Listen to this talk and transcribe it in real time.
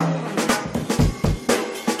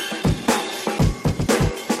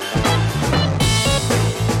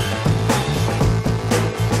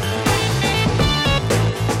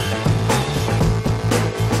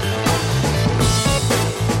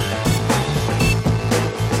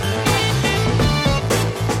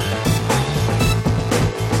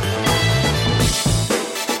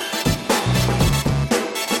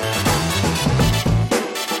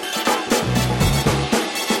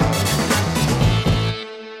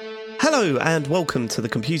Hello and welcome to the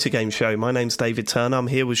Computer Game Show. My name's David Turner. I'm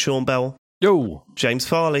here with Sean Bell. Yo. James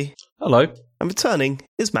Farley. Hello. And returning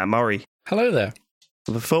is Matt Murray. Hello there.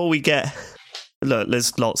 Before we get... Look,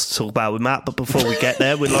 there's lots to talk about with Matt, but before we get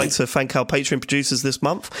there, we'd like to thank our Patreon producers this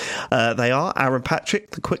month. They are Aaron Patrick,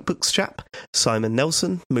 the QuickBooks chap, Simon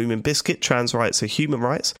Nelson, Moomin Biscuit, Trans Rights are Human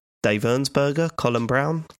Rights, Dave Ernsberger, Colin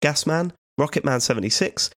Brown, Gasman,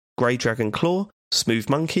 Rocketman76, Grey Dragon Claw, Smooth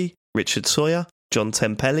Monkey, Richard Sawyer, John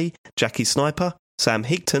Tempelli, Jackie Sniper, Sam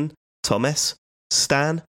Higton, Tom S,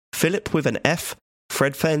 Stan, Philip with an F,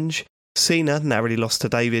 Fred Fenge, Cena narrowly lost to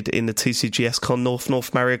David in the TCGS Con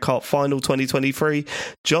North Mario Kart Final 2023,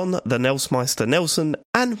 John the Nelsmeister Nelson,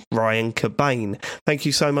 and Ryan Cobain. Thank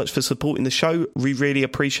you so much for supporting the show. We really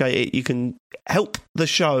appreciate it. You can help the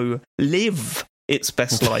show live its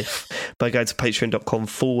best life by going to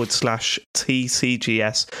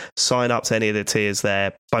patreon.com/TCGS. Sign up to any of the tiers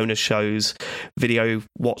there, bonus shows, video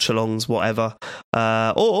watch-alongs, whatever,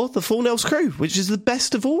 or the Full Nels crew, which is the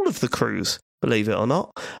best of all of the crews, believe it or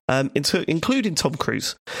not, including Tom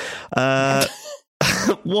Cruise. What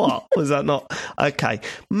was that? Not okay,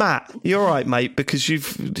 Matt? You're right, mate, because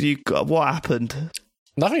you got what happened?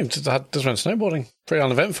 Nothing. Just went snowboarding. Pretty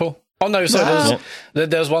uneventful. Oh no! So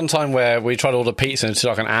there was one time where we tried to order pizza and it took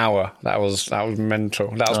like an hour. That was mental.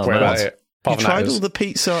 That was probably about it. You tried all the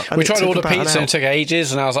pizza. And we tried to order pizza and it took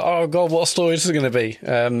ages, and I was like, "Oh god, what story is this going to be?"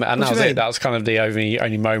 And that was it. That was kind of the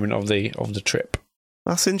only moment of the trip.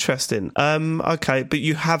 That's interesting. Okay, but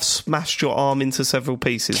you have smashed your arm into several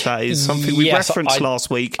pieces. That is something we referenced last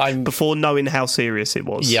week before knowing how serious it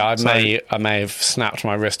was. Yeah, I may have snapped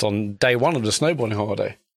my wrist on day one of the snowboarding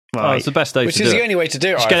holiday. Right. Oh, it's the best day Which is the only way to do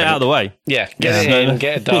it. Just get it out of the way. Yeah, get it in,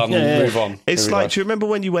 get it done, move on. It's like, do you remember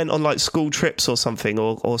when you went on like school trips or something,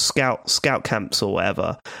 or scout camps or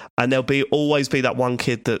whatever, and there'll always be that one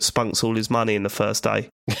kid that spunks all his money in the first day.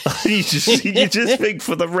 you just think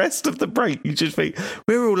for the rest of the break, you just think,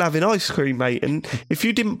 we're all having ice cream, mate, and if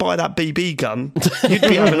you didn't buy that BB gun, you'd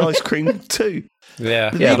be having ice cream too. Yeah,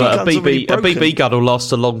 but a BB gun will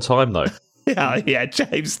last a long time though. Yeah,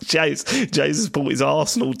 James has bought his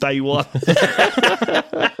Arsenal day one. A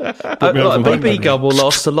BB gun will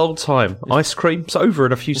last a long time. Ice cream's over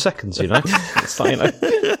in a few seconds, you know. It's like,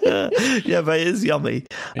 Yeah, but it is yummy.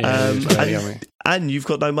 Yeah, very yummy. And you've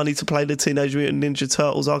got no money to play the Teenage Mutant Ninja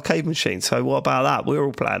Turtles arcade machine. So what about that? We're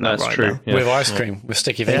all playing that right now. Yeah. With ice cream, with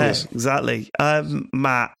sticky fingers. Yeah, exactly.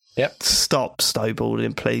 Matt, stop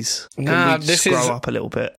snowboarding, please. Can we grow up a little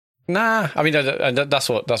bit? Nah, I mean that's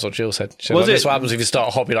what Jill said. This is what happens if you start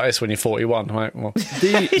a hobby like this when you're 41, right? Well,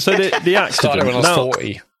 the accident started when I was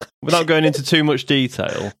 40. Without going into too much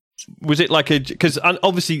detail, was it like because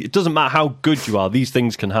obviously it doesn't matter how good you are; these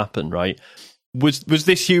things can happen, right? Was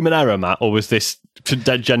this human error, Matt, or was this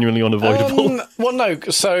genuinely unavoidable? Well, no.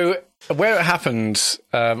 So where it happened,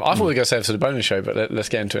 I thought we were going to save it to the bonus show, but let's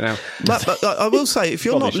get into it now. But I will say, if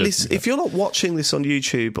you're not watching this on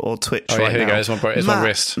YouTube or Twitch right now, here we go. It's my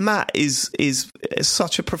wrist. Matt is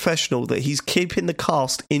such a professional that he's keeping the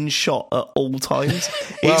cast in shot at all times.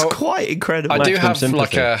 It's quite incredible. I do have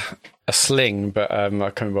like a sling, but I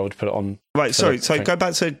can't be able to put it on. Right, sorry. So go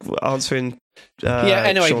back to answering.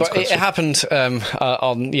 Anyway, Sean's but it happened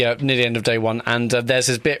on near the end of day one, and there's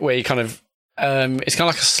this bit where you kind of it's kind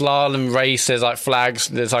of like a slalom race. There's like flags.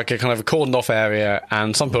 There's like a kind of a cordoned off area,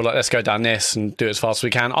 and some people are like, let's go down this and do it as fast as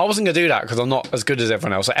we can. I wasn't going to do that because I'm not as good as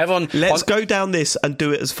everyone else. So let's go down this and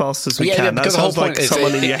do it as fast as we can. Yeah, because the whole point is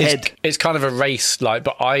someone in your head. It's kind of a race, like,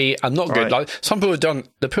 but I am not good. Like some people have done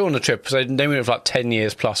the people on the trip. So they went for like 10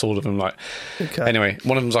 years plus, all of them. Like, anyway,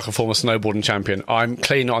 one of them's like a former snowboarding champion. I'm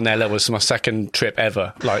clearly not on their level. This is my second trip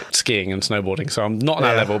ever, like skiing and snowboarding. So I'm not on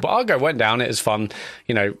that level. But I went down. It was fun,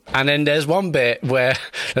 you know. And then there's one bit where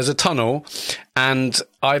there's a tunnel, and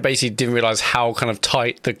I basically didn't realise how kind of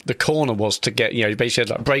tight the corner was to get, you know,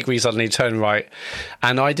 basically like brake really suddenly, turn right,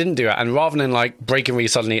 and I didn't do it. And rather than like braking really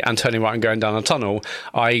suddenly and turning right and going down a tunnel,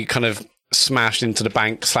 I kind of smashed into the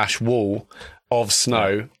bank / wall of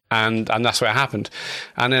snow, and that's where it happened.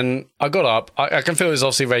 And then I got up. I can feel it was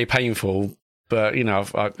obviously very painful, but you know,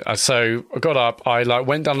 so I got up. I like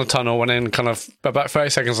went down the tunnel, and then kind of about 30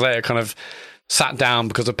 seconds later, kind of sat down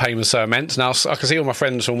because the pain was so immense. Now I can see all my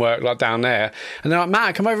friends from work like down there, and they're like,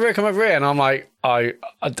 Matt, come over here. And I'm like, I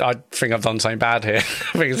think I've done something bad here.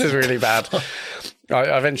 I think this is really bad.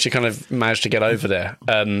 I eventually kind of managed to get over there,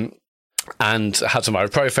 and had some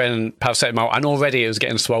ibuprofen and paracetamol, and already it was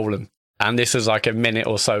getting swollen. And this is like a minute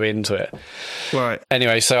or so into it. Right.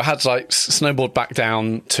 Anyway, so I had to like snowboard back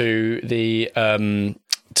down to the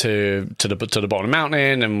to the bottom of the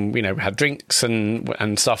mountain, and we had drinks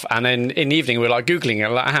and stuff. And then in the evening, we were like googling it,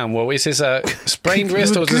 like, hang on, well, is this a sprained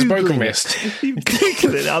wrist or is this a broken wrist? You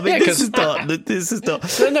Google it. I mean, Yeah, this is not.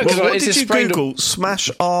 No, because what is did this you sprained? Google?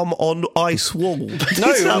 Smash arm on ice wall.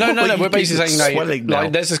 No. We're basically saying, swelling now.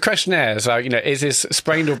 like, there's this questionnaire. So, is this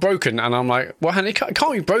sprained or broken? And I'm like, well, honey, it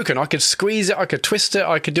can't be broken. I could squeeze it, I could twist it,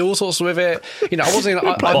 I could do all sorts with it. I wasn't.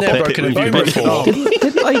 I've never broken a bone before.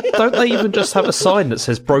 Don't they even just have a sign that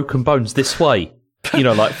says "broken bones this way"?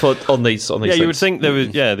 Like on these. Yeah, things. you would think they were.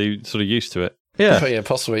 Yeah, they're sort of used to it. Yeah,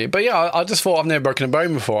 possibly. But yeah, I just thought I've never broken a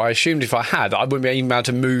bone before. I assumed if I had, I wouldn't be even able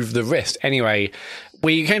to move the wrist. Anyway,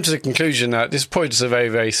 we came to the conclusion that this is probably just a very,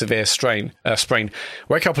 very severe sprain.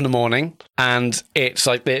 Wake up in the morning and it's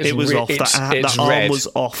like it was off. It's the red. arm was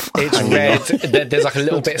off. It's red. There's like a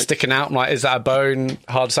little bit sticking out. I'm like, is that a bone?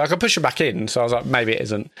 Hard to say. I could push it back in. So I was like, maybe it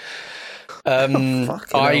isn't.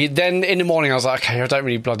 Then in the morning I was like, okay, I don't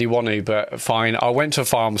really bloody want to, but fine. I went to a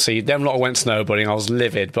pharmacy. Then I went snowboarding. I was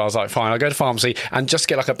livid, but I was like, fine, I'll go to pharmacy and just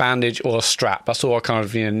get like a bandage or a strap. That's all I kind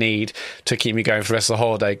of need to keep me going for the rest of the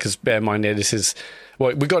holiday. Because bear in mind, this is.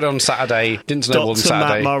 Well, we got it on Saturday. Didn't snowboard on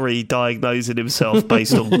Saturday. Matt Murray diagnosing himself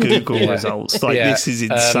based on Google results. This is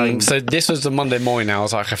insane. So this was the Monday morning. I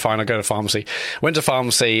was like, okay, fine, I'll go to pharmacy. Went to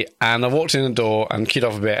pharmacy and I walked in the door and queued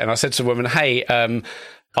off a bit. And I said to the woman, hey,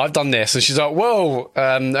 I've done this. And she's like, whoa,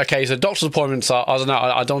 okay, so doctor's appointments are, I don't know,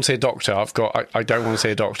 I don't see a doctor. I don't want to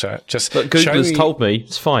see a doctor. Just but Google's told me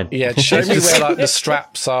it's fine. Yeah, show me where like the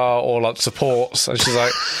straps are or like supports. And she's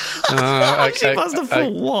like, she must have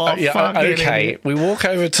thought, what? Yeah, okay. We walk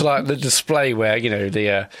over to like the display where,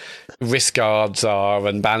 the wrist guards are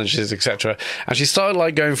and bandages, etc. And she started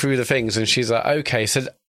like going through the things and she's like, okay, so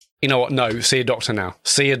you know what? No, see a doctor now.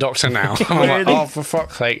 I'm like, oh, for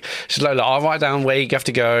fuck's sake. She's like, look, I'll write down where you have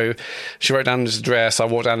to go. She wrote down this address. I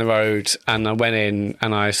walked down the road and I went in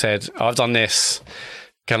and I said, I've done this.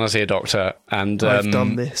 Can I see a doctor? And I've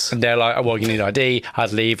done this. And they're like, well, you need ID. I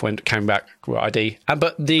had to leave, came back with ID.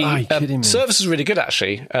 But the service is really good,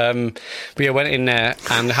 actually. But yeah, went in there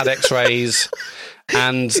and had x-rays.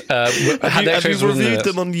 And have you reviewed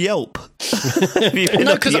them on Yelp? No,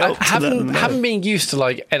 because I haven't been used to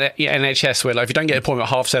like NHS where like if you don't get an appointment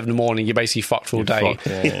at 7:30 in the morning, you're basically fucked for all day.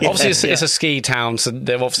 Obviously, it's a ski town, so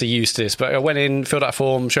they're obviously used to this. But I went in, filled out a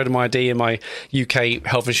form, showed them my ID and my UK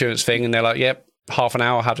health insurance thing, and they're like, "Yep, half an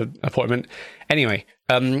hour, I had an appointment." Anyway,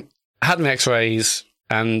 had my X-rays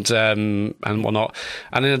and whatnot,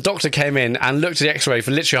 and then the doctor came in and looked at the X-ray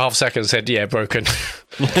for literally half a second and said, "Yeah, broken."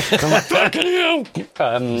 I'm like, "Fucking hell!" You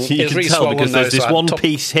can tell because there's this one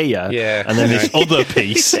piece here, and then this other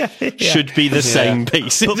piece should be the same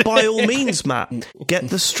piece. But by all means, Matt, get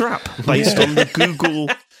the strap based on the Google.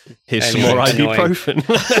 Here's some more ibuprofen.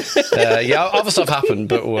 Other stuff happened,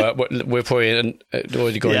 but we're probably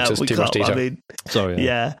already going into too much detail. Sorry.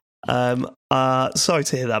 Yeah. Sorry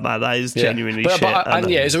to hear that, man. That is genuinely shit.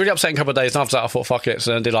 It was a really upsetting couple of days. And after that, I thought, fuck it.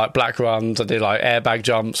 So I did like black runs, I did like airbag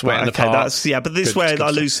jumps, went in the park. But this is where I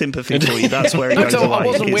lose sympathy for you. That's where it goes away. I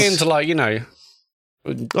wasn't willing to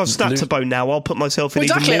I've snapped a bone now. I'll put myself in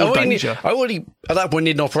even more danger. I already at that point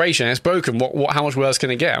need an operation. It's broken. How much worse can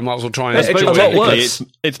it get? I might as well try and. It's a lot worse.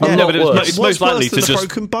 It's most likely to just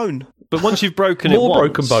broken bone. But once you've broken more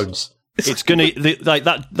it, broken bones. It's gonna like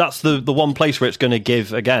that. That's the one place where it's going to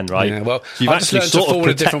give again, right? Yeah, well, so you've actually sort of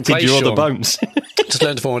protected your other bones. Just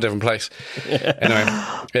learned to fall in a different place. Anyway,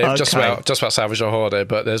 just about salvage our holiday,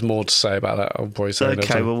 but there's more to say about that. I'll probably say.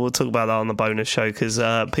 Okay, well, we'll talk about that on the bonus show because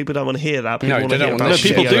people don't want to hear that. People do want to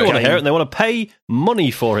hear it, and they want to pay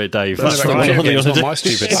money for it, Dave. That's my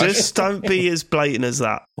stupid. Just don't be as blatant as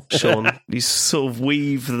that, Sean. You sort of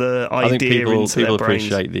weave the idea I think people into their brains.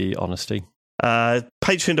 Appreciate the honesty.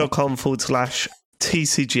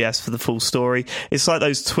 Patreon.com/TCGS for the full story. It's like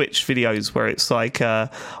those Twitch videos where it's like,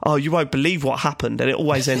 you won't believe what happened, and it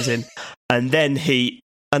always ends in, and then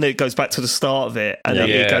and it goes back to the start of it, and then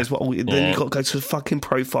it goes, then you've got to go to the fucking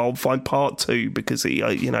profile and find part 2 because should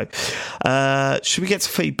we get to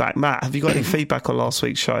feedback? Matt, have you got any feedback on last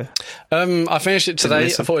week's show? I finished it today. I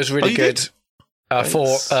thought it was really good. I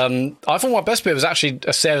thought my best bit was actually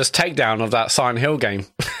Sarah's takedown of that Silent Hill game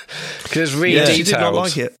because it's really detailed. She did not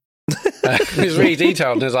like it. It was really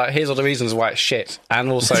detailed, and it was like, here's all the reasons why it's shit, and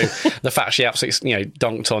also the fact she absolutely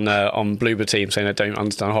dunked on Bloober Team saying they don't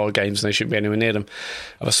understand horror games and they shouldn't be anywhere near them.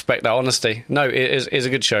 I respect that honesty. No, it is a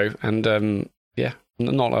good show, and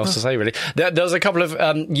not else to say really. There was a couple of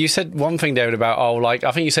you said one thing, David, about I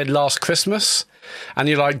think you said last Christmas, and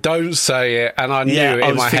you're like, don't say it, and I knew it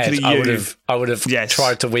in my head. I would have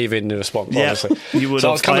tried to weave in the response. Honestly, you would. So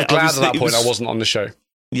I was kind of glad at that point I wasn't on the show.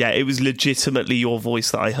 it was legitimately your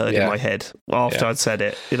voice that I heard in my head after I'd said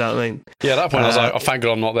it. You know what I mean? Yeah, at that point I was like, oh, thank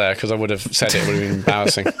God I'm not there, because I would have said it would have been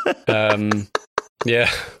embarrassing.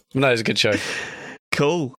 No, it was a good show.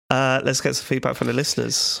 Cool. Let's get some feedback from the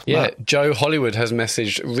listeners. Yeah, Matt. Joe Hollywood has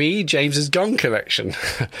messaged, read James's gun collection.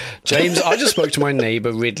 James, I just spoke to my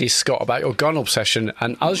neighbour Ridley Scott about your gun obsession,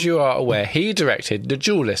 and as you are aware, he directed The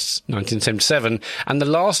Duelists, 1977, and The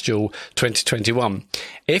Last Duel, 2021.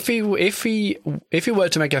 If he were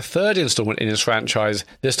to make a third instalment in his franchise,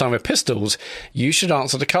 this time with pistols, you should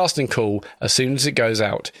answer the casting call as soon as it goes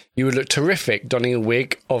out. You would look terrific donning a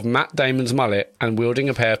wig of Matt Damon's mullet and wielding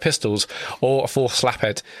a pair of pistols, or a fourth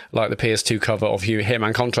slaphead, like the PS2 cover of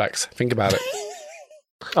Hitman Contracts. Think about it.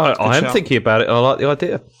 I am thinking about it. I like the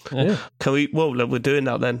idea. Yeah. Can we? Well, look, we're doing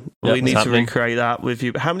that then. Yeah, we need to recreate that with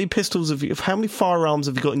you. How many pistols have you? How many firearms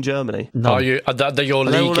have you got in Germany? No. Are you that you're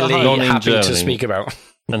legally happy to speak about?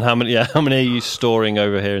 And how many are you storing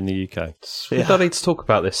over here in the UK? We don't need to talk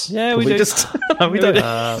about this. Yeah, we do. We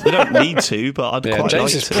don't need to, but I'd quite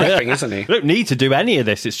James like is to. prepping, isn't he? We don't need to do any of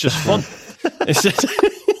this. It's just fun. It's just...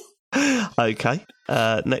 Okay.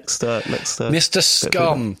 Next. Mr.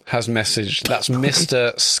 Scum has messaged. That's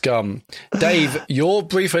Mr. Scum. Dave, your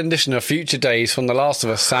brief rendition of Future Days from The Last of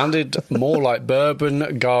Us sounded more like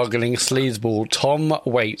bourbon gargling sleazeball Tom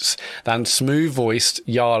Waits than smooth-voiced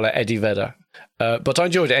Yarla Eddie Vedder. But I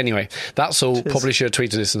enjoyed it anyway. That's all. Cheers. Probably should have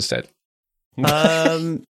tweeted this instead.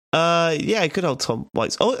 Yeah, good old Tom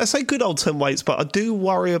Waits. Oh, I say good old Tom Waits, but I do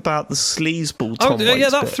worry about the sleazeball Tom Waits. Yeah,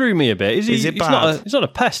 that bit. threw me a bit. Is it he's bad? Not a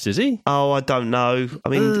pest, is he? Oh, I don't know. I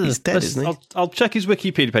mean, he's dead, isn't he? I'll check his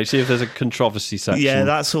Wikipedia page, see if there's a controversy section. Yeah,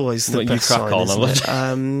 that's always the best sign, isn't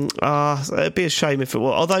it? It'd be a shame if it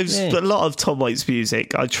were. Although a lot of Tom Waits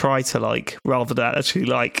music, I try to like rather than actually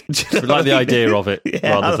like. You like the idea of it,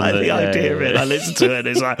 rather I than like the idea of it. Yeah. I listen to it, and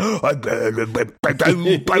it's like,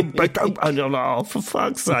 and I'm like, oh, for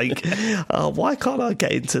fuck's sake! Why can't I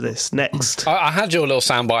get into this next? I had your little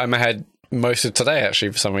soundbite in my head most of today,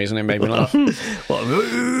 actually, for some reason. It made me laugh. Yeah,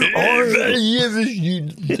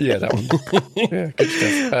 that one. Yeah, good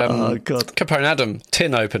stuff. Oh, God. Capone Adam,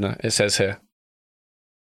 tin opener, it says here.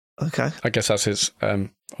 Okay. I guess that's his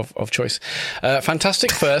of choice.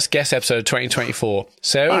 Fantastic first guest episode 2024.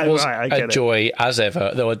 Sarah was a joy as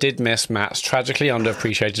ever, though I did miss Matt's tragically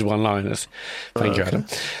underappreciated one-liners. Thank you, Adam.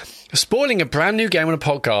 Spoiling a brand new game on a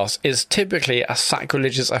podcast is typically a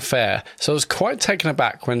sacrilegious affair, so I was quite taken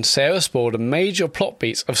aback when Sarah spoiled a major plot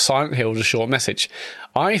beats of Silent Hill with a short message.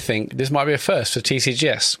 I think this might be a first for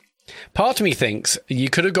TCGS. Part of me thinks you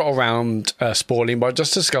could have got around spoiling by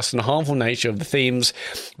just discussing the harmful nature of the themes,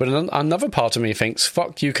 but another part of me thinks,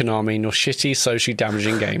 fuck you, Konami, and your shitty, socially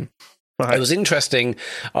damaging game. Right. It was interesting.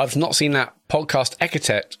 I've not seen that podcast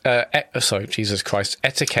etiquette. Etiquette.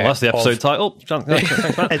 Well, that's the episode title.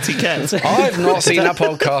 Etiquette. I've not seen that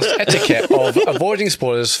podcast etiquette of avoiding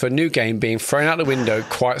spoilers for a new game being thrown out the window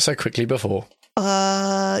quite so quickly before. We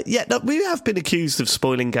have been accused of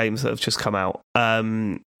spoiling games that have just come out.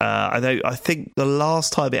 I think the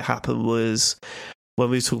last time it happened was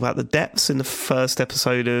when we talked about the depths in the first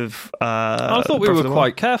episode of. I thought we were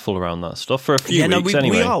quite careful around that stuff for a few weeks.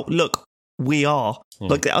 Anyway, we are. Look, we are. Yeah.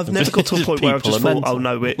 Like, I've never got to a point where I've just thought, oh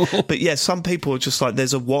no, but yeah, some people are just like,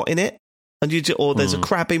 there's a what in it, and or there's a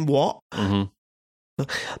crab in what. Mm-hmm.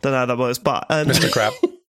 Don't know how that works, but Mr. Crab.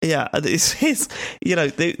 Yeah, it's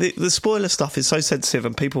the spoiler stuff is so sensitive,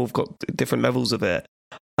 and people have got different levels of it.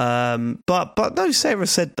 But no, Sarah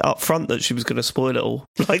said up front that she was going to spoil it all.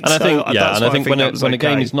 Like, and I think when a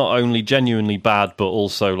game is not only genuinely bad but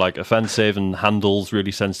also like offensive and handles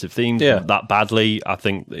really sensitive themes that badly, I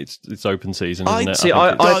think it's open season, isn't it? See,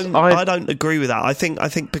 I don't agree with that. I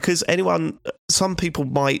think because some people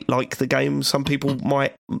might like the game, some people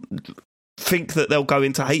might think that they'll go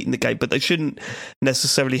into hating the game, but they shouldn't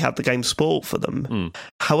necessarily have the game spoiled for them.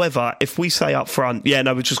 However, if we say up front,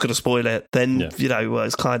 we're just going to spoil it, then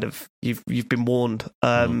it's kind of you've been warned.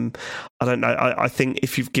 I don't know. I think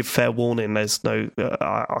if you give fair warning, there's no.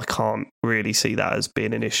 I can't really see that as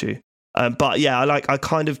being an issue. But yeah, I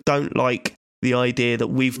kind of don't like the idea that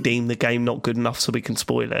we've deemed the game not good enough so we can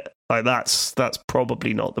spoil it. Like that's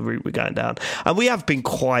probably not the route we're going down, and we have been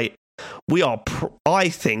quite. We are, I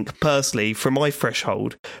think, personally, from my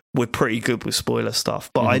threshold, we're pretty good with spoiler stuff.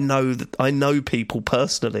 But I know people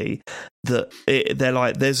personally that they're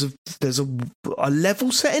like, there's a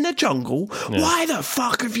level set in a jungle. Yeah. Why the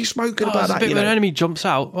fuck have you spoken about that? When an enemy jumps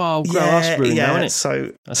out, that's ruined now, isn't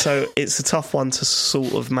it? So it's a tough one to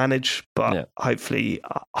sort of manage, but hopefully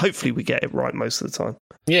we get it right most of the time.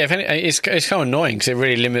 Yeah, it's kind of annoying because it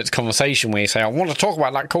really limits conversation when you say, I want to talk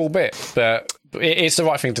about that cool bit, but it's the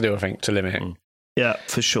right thing to do, I think, to limit it. Yeah,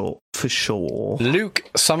 for sure. For sure. Luke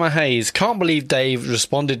Summerhays, can't believe Dave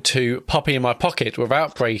responded to Puppy in My Pocket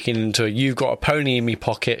without breaking into You've Got a Pony in Me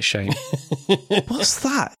Pocket. Shame. What's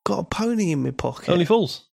that? Got a pony in my pocket. Only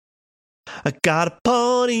fools. I got a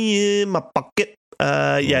pony in my pocket.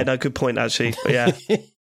 Yeah, no, good point, actually. But yeah,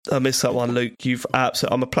 I missed that one, Luke.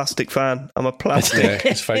 I'm a plastic fan. I'm a plastic.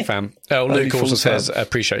 Yeah, it's a fake fan. Oh, Luke also says,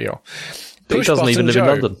 appreciate you. He doesn't even live in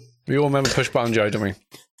London. We all remember Push Button Joe, don't we?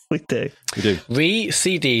 We do.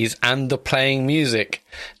 CDs and the playing music.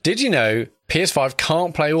 Did you know PS5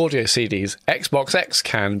 can't play audio CDs? Xbox X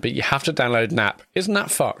can, but you have to download an app. Isn't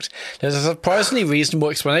that fucked? There's a surprisingly reasonable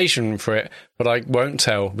explanation for it, but I won't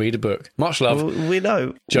tell. Read a book. Much love. Well, we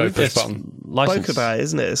know. Joe Push Button. Spoke about it,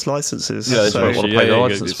 isn't it? It's licenses. Yeah, it's want to pay the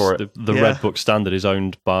license for it. The Red Book standard is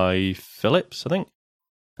owned by Philips, I think.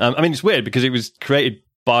 I mean, it's weird because it was created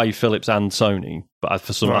by Philips and Sony, but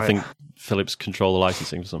for some, I think Philips control the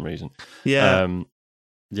licensing for some reason. Yeah.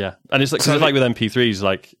 Yeah. And it's like, so it's like with MP3s,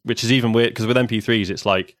 like, which is even weird because with MP3s, it's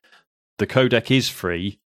like the codec is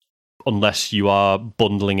free unless you are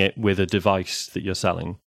bundling it with a device that you're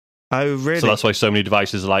selling. Oh, really? So that's why so many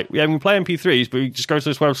devices are like, yeah, we can play MP3s, but you just go to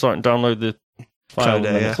this website and download the file.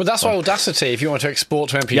 Yeah. Well, that's why Audacity, if you want to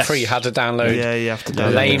export to MP3, you had to download you have to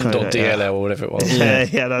download lame.dll or whatever it was.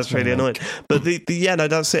 Yeah, that's really annoying. But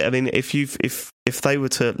that's it. I mean, if they were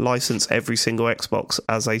to license every single Xbox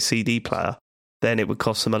as a CD player, then it would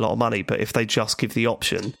cost them a lot of money. But if they just give the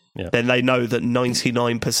option, then they know that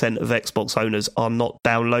 99% of Xbox owners are not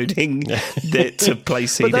downloading it to play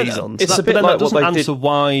CDs on. It's a bit like that doesn't what they answer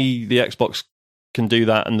why the Xbox can do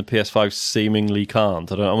that and the PS5 seemingly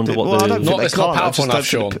can't. I wonder what it's not powerful enough,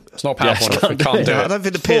 Sean. It's not powerful enough. It can't do it. I don't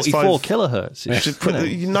think the PS5... 44 kilohertz.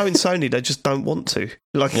 In Sony, they just don't want to.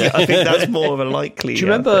 I think that's more of a likely... Do you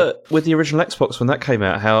remember with the original Xbox when that came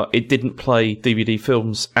out, how it didn't play DVD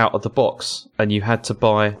films out of the box and you had to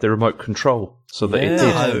buy the remote control so that it did?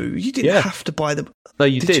 No, you didn't have to buy them. No,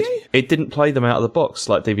 you did. You? It didn't play them out of the box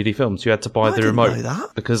like DVD films. You had to buy the remote. Know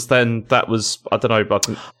that. Because then that was... I don't know, but...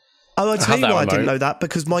 I tell you why I didn't know that,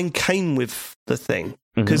 because mine came with the thing.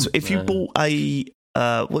 Because if you bought a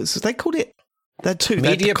they called it? They had two.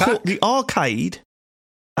 Media pack? The arcade,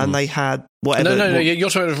 and they had whatever. No. You're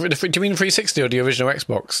talking. Do you mean 360 or the original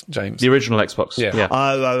Xbox, James? The original Xbox. Yeah.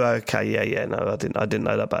 Oh, okay. Yeah. No, I didn't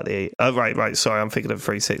know that about the. Oh, right. Sorry, I'm thinking of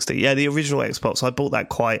 360. Yeah, the original Xbox. I bought that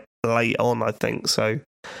quite late on, I think. So.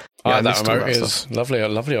 Yeah, that remote is lovely. A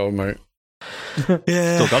lovely old remote.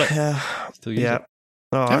 Yeah. Still got it. Yeah. Still use it.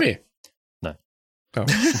 All right. Have you? No. Oh.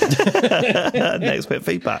 Next bit of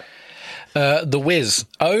feedback. The Wiz.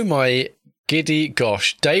 Oh my giddy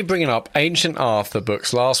gosh. Dave bringing up Ancient Arthur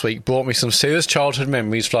books last week brought me some serious childhood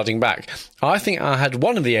memories flooding back. I think I had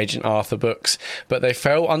one of the Ancient Arthur books, but they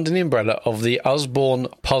fell under the umbrella of the Usborne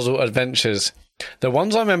Puzzle Adventures. The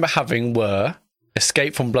ones I remember having were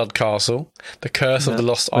Escape from Blood Castle, The Curse of the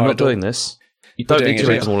Lost Idol. We're not doing this. You don't need to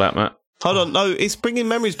read them all out, Matt. Hold on, no, it's bringing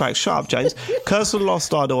memories back. Shut up, James. Curse of the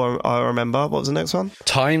Lost Idol, I remember. What was the next one?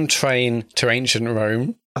 Time Train to Ancient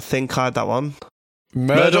Rome. I think I had that one.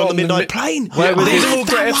 Murder on the Midnight Plane. These are all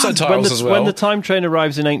great episode titles as well. When the time train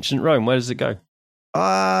arrives in ancient Rome, where does it go? You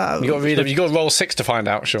got to read them. You got to roll 6 to find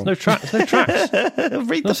out, Sean. No tracks. Read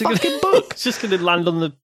the fucking book. It's just going to land on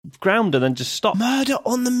the ground and then just stop. Murder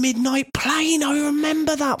on the Midnight Plane. I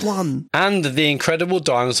remember that one. And The Incredible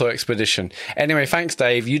Dinosaur Expedition. Anyway, thanks,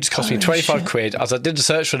 Dave. You just cost me 25 quid as I did a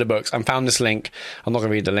search for the books and found this link. I'm not going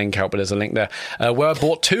to read the link out, but there's a link there where I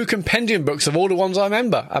bought 2 compendium books of all the ones I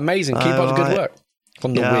remember. Amazing. Keep up the good work.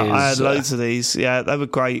 On the Wiz. I had loads of these. Yeah, they were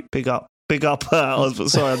great. Big up.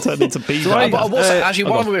 Sorry, I turned into Beaver. Actually,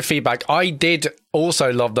 one other bit of feedback. I did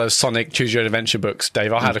also love those Sonic Choose Your Own Adventure books,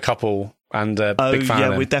 Dave. I had a couple and big fan of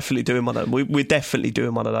them. We're definitely doing one of them. We're definitely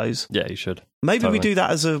doing one of those. Yeah, you should. Maybe we do that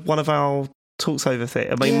as one of our talks over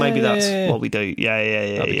thing. I mean, maybe that's what we do.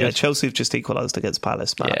 Yeah. Chelsea have just equalised against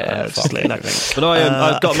Palace, man. But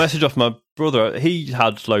I got a message off my brother. He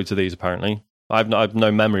had loads of these, apparently. I've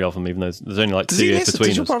no memory of them, even though there's only like 2 years between us.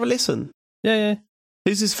 Does your brother listen? Yeah.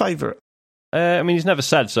 Who's his favourite? I mean, he's never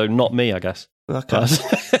said, so not me, I guess. Okay.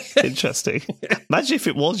 Interesting. Imagine if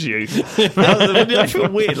it was you. I feel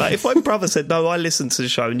weird. Like, if my brother said, no, I listen to the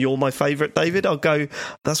show and you're my favourite, David, I'll go,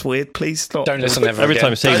 that's weird, please stop. Don't listen ever Every again.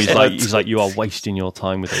 time I see him, he's like, you are wasting your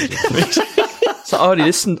time with us. So I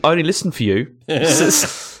only listen for you.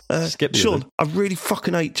 Skip Sean, I really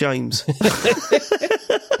fucking hate James.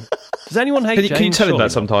 Does anyone hate James? Can you tell him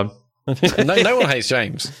that sometime? No one hates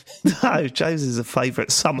James. No, James is a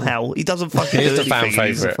favourite somehow. He doesn't fucking He do is the fan anything.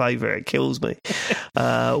 He's a favourite. favourite. It kills me.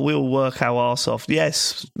 We'll work our arse off.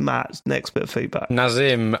 Yes, Matt, next bit of feedback.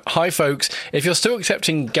 Nazim, hi folks. If you're still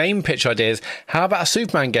accepting game pitch ideas, how about a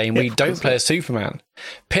Superman game where you don't play as Superman?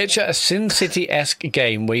 Picture a Sin City-esque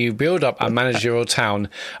game where you build up a managerial town,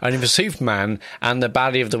 only for Superman and the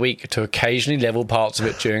baddie of the week to occasionally level parts of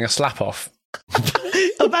it during a slap-off.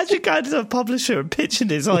 Imagine going to a publisher and pitching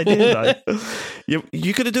his idea, though.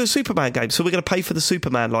 You're going to do a Superman game, so we're going to pay for the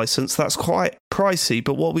Superman license. That's quite pricey,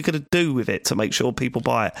 but what are we going to do with it to make sure people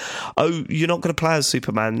buy it? Oh, you're not going to play as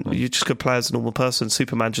Superman. You're just going to play as a normal person.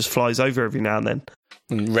 Superman just flies over every now and then.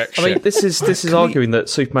 I mean, this is arguing that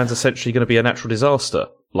Superman's essentially going to be a natural disaster,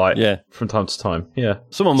 from time to time. Yeah,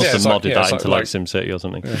 someone must have modded that into like SimCity or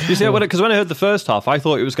something. Yeah. You see, because when I heard the first half, I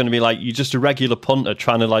thought it was going to be like you're just a regular punter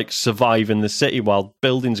trying to like survive in the city while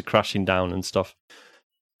buildings are crashing down and stuff.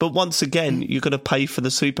 But once again, you're going to pay for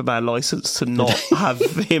the Superman license to not have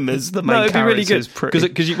him as the main it'd character. Be really good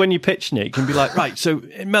because when you're pitching it, you can be like, right. So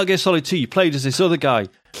in Metal Gear Solid 2, you played as this other guy,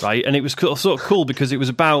 right? And it was sort of cool because it was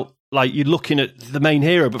about like you're looking at the main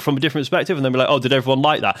hero, but from a different perspective, and then be like, oh, did everyone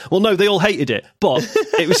like that? Well, no, they all hated it, but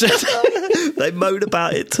it was. They moan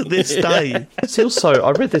about it to this day. It's also,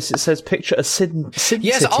 I read this. It says picture a Sin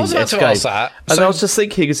yes, City. I was about to ask that. And I was just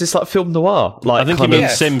thinking, is this like film noir? Like, I think you mean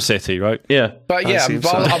Sim City, right? Yeah, but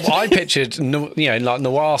I pictured like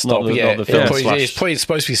noir style. It's probably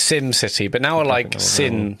supposed to be Sim City, but now I like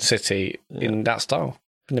Sin City in that style.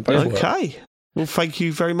 Okay. Well, thank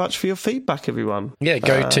you very much for your feedback, everyone. Yeah,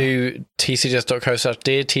 go to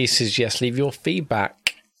tcgs.co/dear tcgs, leave your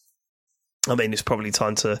feedback. I mean, it's probably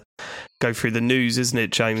time to go through the news, isn't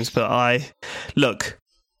it, James? But look,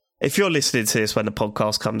 if you're listening to this when the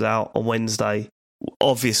podcast comes out on Wednesday,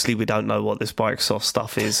 obviously we don't know what this Microsoft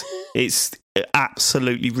stuff is. It's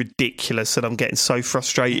absolutely ridiculous, and I'm getting so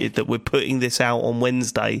frustrated that we're putting this out on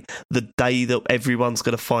Wednesday, the day that everyone's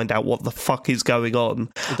going to find out what the fuck is going on.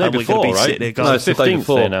 The day before, right? Sitting there going, no, it's the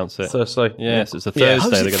 15th they announced it. Thursday. Yes, it's a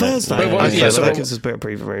Thursday. It's Thursday. So that gives us a bit of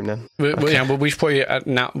breathing room then. We should probably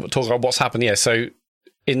now talk about what's happened. Yeah, so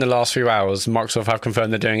in the last few hours, Microsoft have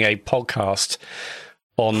confirmed they're doing a podcast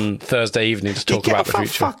on Thursday evening to talk about the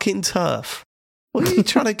future. Fucking turf. What are you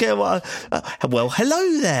trying to get? Well,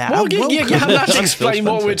 hello there. Well, you have to explain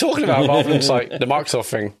what we're talking about rather than like the Microsoft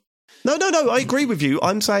thing. No, I agree with you.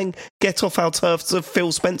 I'm saying get off our turf to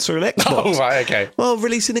Phil Spencer and Xbox. Oh, right, okay. Well,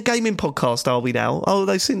 releasing a gaming podcast, are we now? Oh,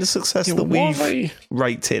 they've seen the success that we've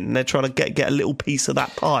rated, and they're trying to get a little piece of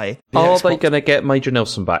that pie. Are they going to get Major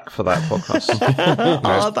Nelson back for that podcast?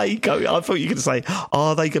 Are they going? I thought you were going to say,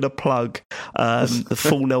 are they going to plug the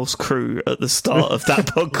Full Nels crew at the start of that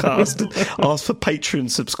podcast? Ask for Patreon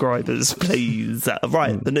subscribers, please.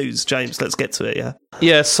 Right, the news, James. Let's get to it. Yeah.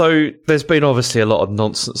 Yeah. So there's been obviously a lot of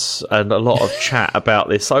nonsense and a lot of chat about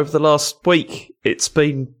this over the last week. It's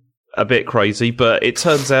been a bit crazy, but it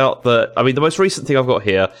turns out that, I mean, the most recent thing I've got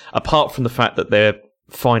here, apart from the fact that they're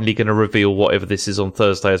finally going to reveal whatever this is on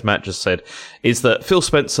Thursday, as Matt just said, is that Phil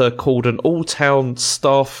Spencer called an all-town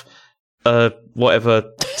staff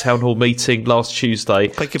town hall meeting last Tuesday.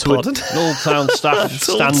 Beg your pardon? An all-town staff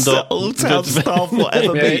stand-up. All-town staff,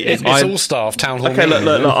 whatever meeting. It's all staff, town hall meeting. Okay,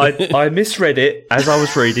 look, I misread it as I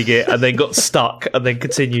was reading it and then got stuck and then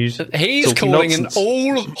continued. He's calling nonsense. An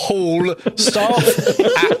all-hall staff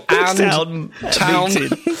and town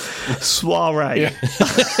meeting. Soiree. Yeah.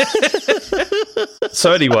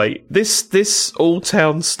 So anyway, this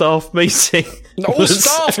all-town staff meeting...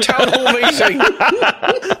 All-staff town hall meeting!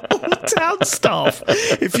 Town staff.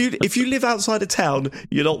 If you live outside of town,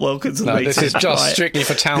 you're not welcome to the meeting. This is just strictly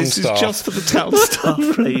for town staff. This is just for the town staff,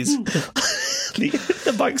 please.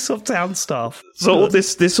 the Microsoft town staff. So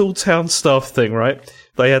this all town staff thing, right?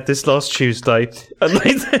 They had this last Tuesday, and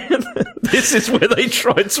this is where they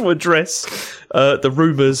tried to address the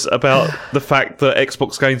rumours about the fact that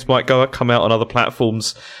Xbox games might come out on other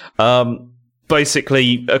platforms.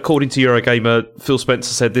 Basically, according to Eurogamer, Phil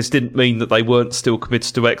Spencer said this didn't mean that they weren't still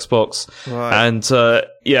committed to Xbox. Right. And,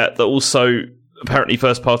 that also, apparently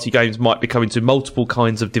first-party games might be coming to multiple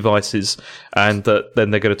kinds of devices, and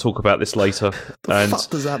then they're going to talk about this later. The fuck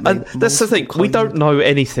does that mean? And that's the thing, we don't know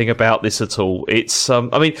anything about this at all. It's,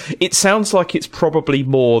 it sounds like it's probably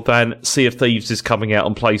more than Sea of Thieves is coming out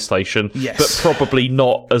on PlayStation, yes, but probably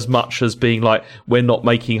not as much as being like, we're not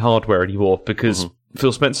making hardware anymore, because... Mm-hmm.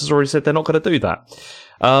 Phil Spencer's already said they're not going to do that.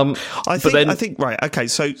 I think right. Okay,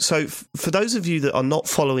 so for those of you that are not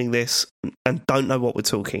following this and don't know what we're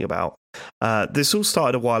talking about, this all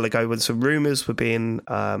started a while ago when some rumours were being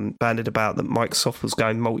bandied about that Microsoft was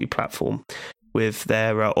going multi-platform. with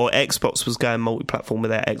their or Xbox was going multi-platform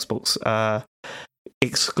with their Xbox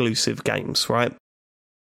exclusive games, right?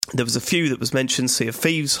 There was a few that was mentioned: Sea of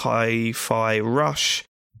Thieves, Hi-Fi Rush,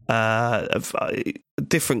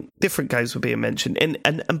 different games were being mentioned.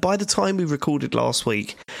 And by the time we recorded last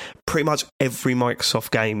week, pretty much every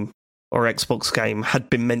Microsoft game or Xbox game had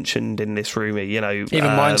been mentioned in this rumor. You know, even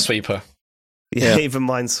Minesweeper. Yeah, even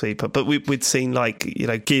Minesweeper. But we'd seen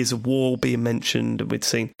Gears of War being mentioned, and we'd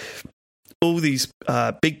seen all these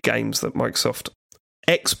big games that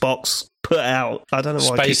Xbox put out. I don't know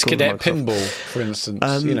why Space Cadet Pinball, for instance.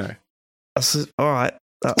 All right.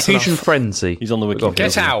 That's Fusion enough. Frenzy. He's on the wiki.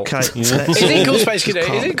 Get out. Okay. Is it called Space Cadet?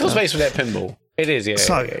 Is it called Space Cadet Pinball? It is, yeah.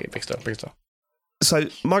 So- Yeah, big stuff. So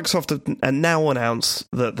Microsoft have now announced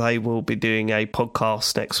that they will be doing a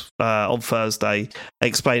podcast next on Thursday,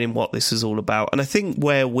 explaining what this is all about. And I think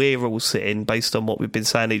where we're all sitting, based on what we've been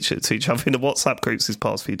saying to each other in the WhatsApp groups these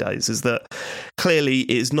past few days, is that clearly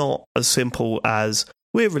it is not as simple as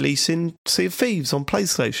we're releasing Sea of Thieves on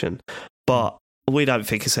PlayStation, but we don't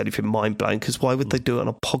think it's anything mind blowing, because why would they do it on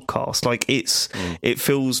a podcast? Like it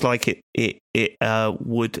feels like it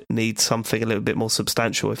would need something a little bit more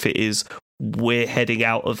substantial if it is. We're heading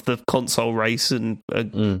out of the console race and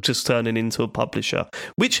just turning into a publisher,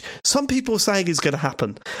 which some people are saying is going to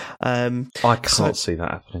happen. I can't see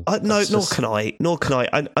that happening. Nor can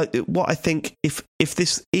I. What I think, if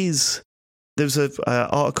this is, there's an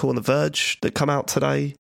article on The Verge that come out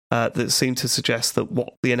today that seemed to suggest that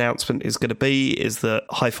what the announcement is going to be is that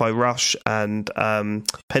Hi-Fi Rush and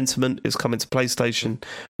Pentiment is coming to PlayStation,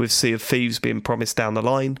 with Sea of Thieves being promised down the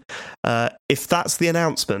line. If that's the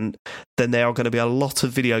announcement, then there are going to be a lot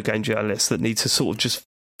of video game journalists that need to sort of just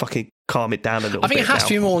fucking calm it down a little bit. I think it has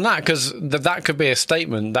to be more than that, because that could be a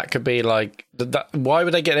statement. That could be like, why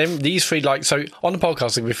would they get them? These three, so on the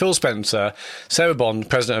podcast, it would be Phil Spencer, Sarah Bond,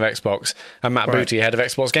 president of Xbox, and Matt Booty, head of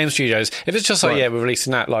Xbox Game Studios. If it's just we're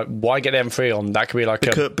releasing that, why get them three on? That could be like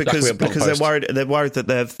because they're worried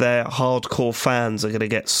that their hardcore fans are going to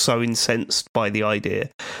get so incensed by the idea.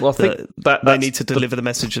 Well, I think that they need to deliver the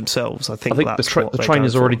message themselves. I think that's the train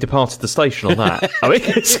has already departed the station on that. I mean,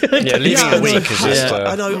 leaving a week is just.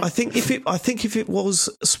 I know. I think if it was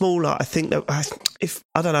smaller, I think that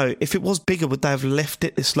if it was bigger, would they have left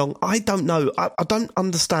it this long? I don't know. I don't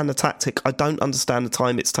understand the tactic. I don't understand the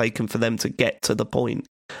time it's taken for them to get to the point.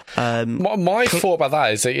 My thought about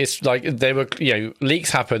that is that it's like they were, leaks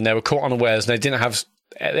happened. They were caught unawares, and they didn't have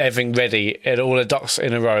everything ready and all the ducks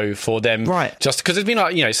in a row for them, right? Just because it's been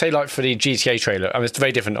say for the GTA trailer, I mean, it's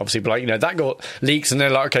very different obviously, but that got leaks and they're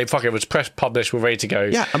like, okay, fuck it, was press published, we're ready to go.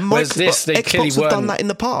 Yeah, and Xbox have done that in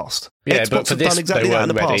the past. Yeah, Xbox but for have this, done exactly that in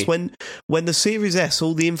the ready. past. When the Series S,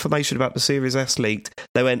 all the information about the Series S leaked,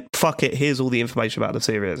 they went, fuck it, here's all the information about the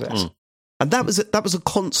Series S, and that was a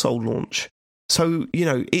console launch. So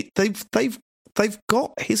they've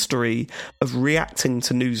got history of reacting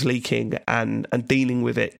to news leaking and dealing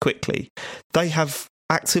with it quickly. They have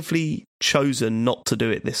actively chosen not to do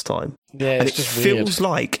it this time. Yeah, and it feels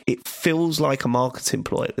like a marketing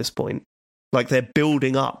ploy at this point. Like they're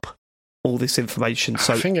building up all this information,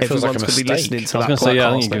 so everyone's going to be listening to that. I was going to say,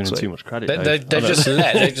 I think you're giving them too much credit.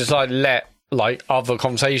 They just let other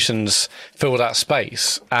conversations fill that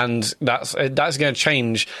space, and that's going to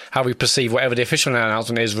change how we perceive whatever the official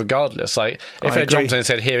announcement is, regardless. Like if they jumped in and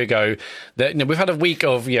said, "Here we go," we've had a week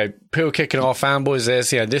of people kicking our fanboys.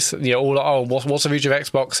 What's the future of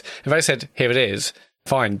Xbox? If they said, "Here it is,"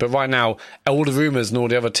 fine. But right now, all the rumours and all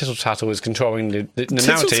the other tittle tattle is controlling the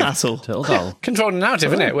narrative. Tittle-tattle. Controlling the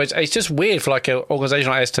narrative, isn't it? Which it's just weird for like an organisation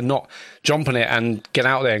like this to not jump on it and get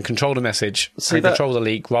out there and control the message, control the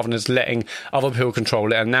leak, rather than just letting other people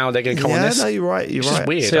control it. And now they're going to come on this. Yeah, no, you're right. You're right.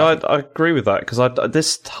 Weird. See, I agree with that, because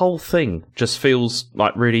this whole thing just feels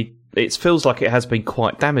like really. It feels like it has been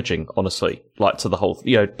quite damaging, honestly, like to the whole,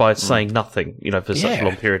 by saying nothing, for such a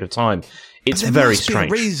long period of time. It's very strange.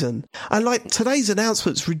 Be a reason. And like today's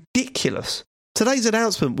announcement's ridiculous. Today's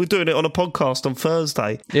announcement, we're doing it on a podcast on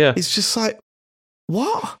Thursday. Yeah. It's just like,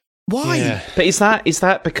 what? Why? Yeah. But is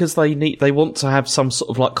that because they want to have some sort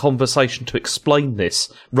of like conversation to explain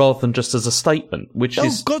this rather than just as a statement, which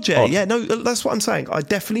is God, yeah. odd. Yeah, no, that's what I'm saying. I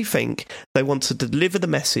definitely think they want to deliver the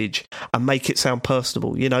message and make it sound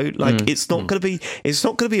personable, it's not going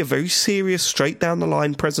to be a very serious straight down the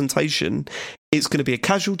line presentation. It's going to be a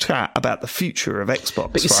casual chat about the future of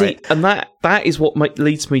Xbox. But you see, and that is what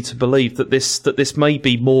leads me to believe that this may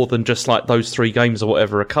be more than just like those 3 games or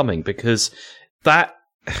whatever are coming, because that,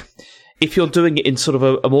 if you're doing it in sort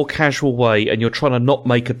of a more casual way and you're trying to not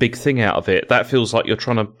make a big thing out of it, that feels like you're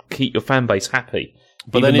trying to keep your fan base happy.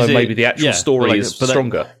 But even though maybe the actual story is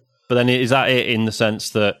stronger. But then is that it in the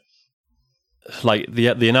sense that like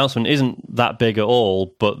the announcement isn't that big at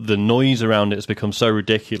all, but the noise around it has become so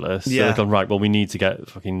ridiculous. Yeah. They've gone, right, well, we need to get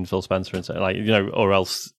fucking Phil Spencer and say, like, you know, or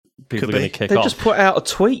else people are going to kick they off. just put out a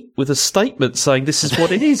tweet with a statement saying this is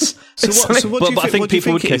what it is. What do you I think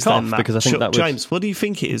people would it is kick off then, Matt? because I think that would... James, what do you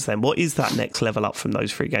think it is then? What is that next level up from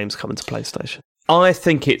those 3 games coming to PlayStation? I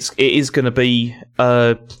think it is going to be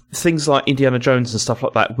things like Indiana Jones and stuff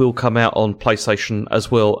like that will come out on PlayStation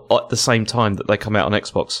as well at the same time that they come out on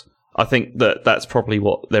Xbox. I think that's probably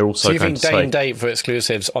what they're also going to say. So you think day and date for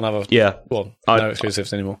exclusives on other... Yeah. Well, no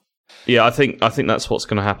exclusives anymore. Yeah, I think that's what's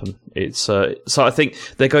going to happen. It's so I think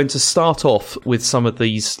they're going to start off with some of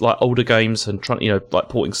these like older games and trying, like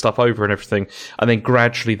porting stuff over and everything, and then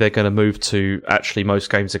gradually they're going to move to actually most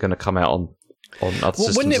games are going to come out on other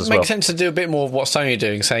systems. Wouldn't it as make well. sense to do a bit more of what Sony are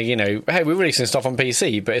doing, saying, hey, we're releasing stuff on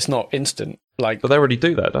PC, but it's not instant. Like, but they already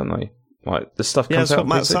do that, don't they? Like the stuff comes out on PC.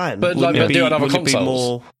 That's what Matt's saying. But like, do it on other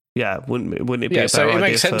consoles. Wouldn't it be? Yeah, a so better it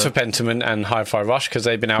makes idea sense for Pentiment and Hi-Fi Rush because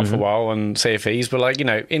they've been out for a while, and CFEs. But like,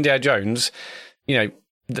 Indiana Jones, it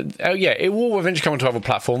will eventually come onto other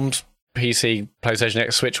platforms, PC, PlayStation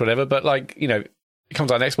X, Switch, whatever. But like, it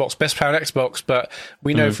comes out on Xbox, best player on Xbox. But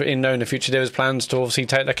we know in the future there is plans to obviously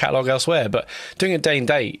take the catalog elsewhere. But doing it day and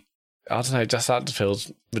date, I don't know, just that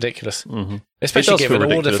feels ridiculous. Mm-hmm. Especially given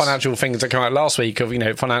all the financial things that came out last week of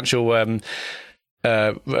financial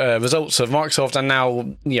results of Microsoft and now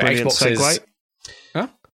Xbox's.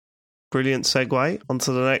 Brilliant segue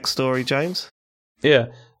onto the next story, James. Yeah.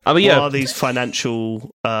 I mean, what are these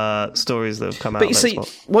financial stories that have come out? But you see,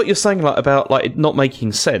 what you're saying about it not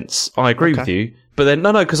making sense, I agree with you. But then,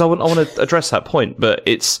 no, because I want to address that point. But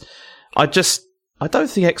I don't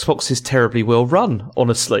think Xbox is terribly well run,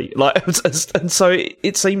 honestly. Like, and so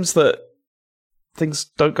it seems that things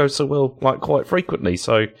don't go so well, like, quite frequently.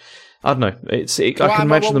 So I don't know. I can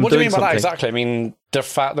imagine them doing something. What do you mean by that exactly? I mean, the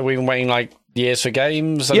fact that we've been waiting like years for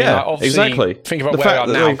games. Obviously, exactly. Think about where we are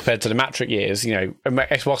now compared to the Matrix years.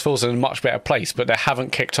 Xbox feels in a much better place, but they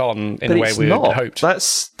haven't kicked on in the way we had hoped.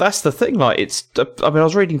 That's the thing. Like, I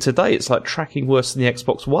was reading today. It's like tracking worse than the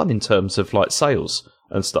Xbox One in terms of like sales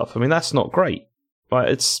and stuff. I mean, that's not great.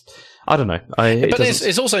 Like, I don't know.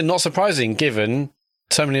 It's also not surprising given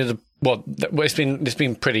so many of the. Well, it's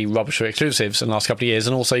been pretty rubbish for exclusives in the last couple of years,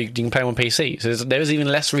 and also you can play them on PC. So there is even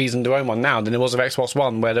less reason to own one now than there was with Xbox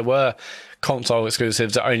One, where there were console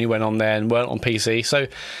exclusives that only went on there and weren't on PC. So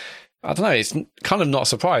I don't know. It's kind of not a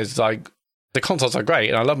surprise. Like, the consoles are great,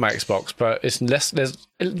 and I love my Xbox, but it's less. People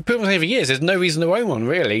have been saying for years. There's no reason to own one,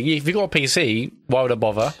 really. If you've got a PC, why would I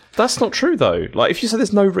bother? That's not true, though. Like, if you say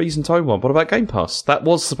there's no reason to own one, what about Game Pass? That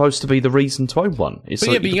was supposed to be the reason to own one. But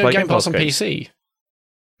you get Game Pass on PC.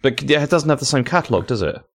 But it doesn't have the same catalogue, does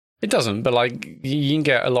it? It doesn't, but like, you can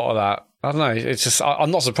get a lot of that. I don't know. It's just, I'm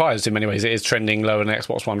not surprised in many ways. It is trending lower than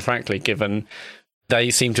Xbox One, frankly, given they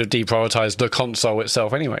seem to have deprioritised the console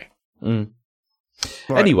itself anyway. Mm.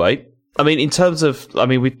 Right. Anyway, I mean, in terms of,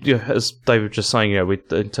 as David was just saying,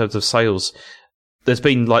 in terms of sales, there's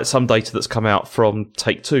been like some data that's come out from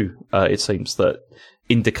Take-Two, it seems, that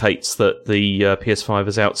indicates that the PS5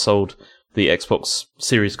 has outsold the Xbox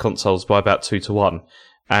Series consoles by about 2-1.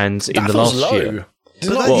 And in the last year,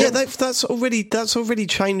 that's already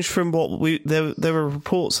changed from what there were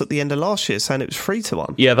reports at the end of last year saying it was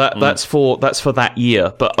 3-1. Yeah, that's for that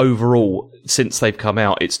year. But overall, since they've come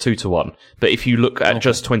out, it's 2-1. But if you look at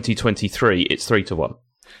just 2023, it's 3-1.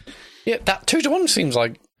 Yeah, that 2-1 seems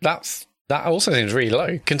like that also seems really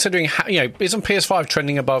low, considering how, isn't PS5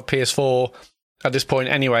 trending above PS4 at this point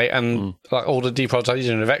anyway, and like all the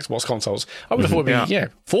deprioritization of Xbox consoles? I would have thought it'd be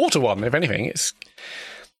 4-1 if anything. It's.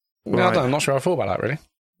 Right. I don't know, I'm not sure how I feel about that, really.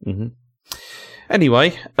 Mm-hmm.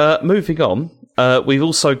 Anyway, moving on, we've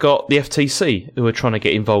also got the FTC who are trying to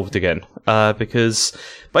get involved again, because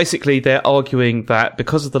basically they're arguing that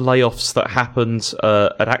because of the layoffs that happened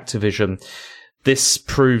at Activision, this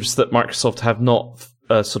proves that Microsoft have not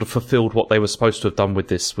sort of fulfilled what they were supposed to have done with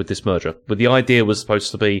this merger. But the idea was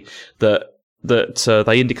supposed to be that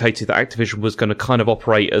they indicated that Activision was going to kind of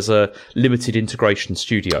operate as a limited integration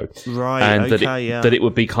studio, right? And that it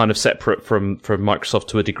would be kind of separate from Microsoft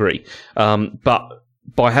to a degree. But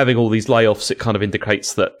by having all these layoffs, it kind of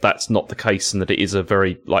indicates that that's not the case, and that it is a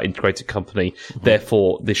very integrated company. Mm-hmm.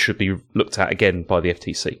 Therefore, this should be looked at again by the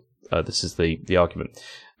FTC. This is the argument.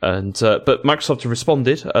 And but Microsoft have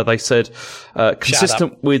responded. They said,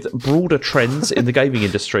 consistent with broader trends in the gaming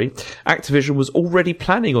industry, Activision was already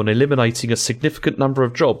planning on eliminating a significant number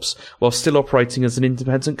of jobs while still operating as an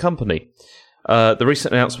independent company. The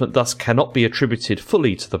recent announcement thus cannot be attributed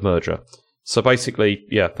fully to the merger. So basically,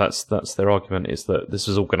 yeah, that's their argument, is that this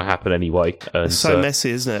is all going to happen anyway. And, It's so messy,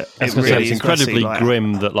 isn't it? It's incredibly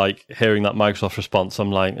grim that, like, hearing that Microsoft response,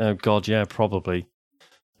 I'm like, oh god, yeah, probably.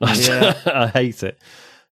 Yeah. I hate it.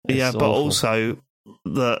 Yeah, It's but awful. also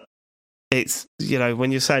that it's,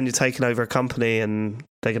 when you're saying you're taking over a company and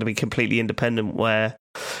they're going to be completely independent, where,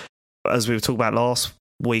 as we were talking about last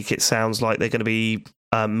week, it sounds like they're going to be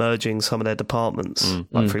merging some of their departments,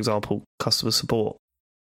 for example, customer support.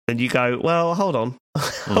 And you go, well, hold on,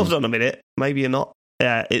 hold on a minute, maybe you're not.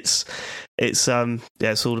 Yeah, it's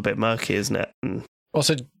all a bit murky, isn't it?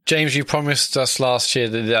 Also, James, you promised us last year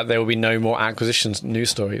that there will be no more acquisitions news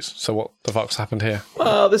stories. So what the fuck's happened here?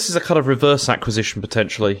 Well, this is a kind of reverse acquisition,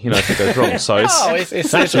 potentially, if it goes wrong. So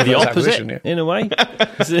it's actually the reverse opposite, acquisition, yeah. in a way.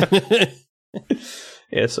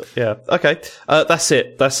 yeah. Okay, that's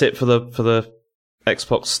it. That's it for the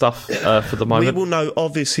Xbox stuff for the moment. We will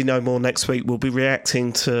obviously know more next week. We'll be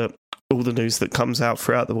reacting to all the news that comes out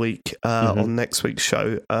throughout the week on next week's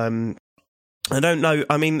show. I don't know.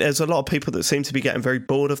 I mean, there's a lot of people that seem to be getting very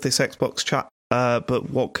bored of this Xbox chat, but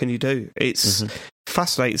what can you do? It's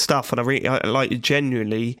fascinating stuff, and I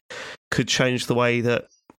genuinely could change the way that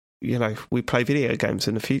we play video games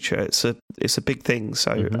in the future. It's a big thing.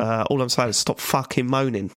 So all I'm saying is stop fucking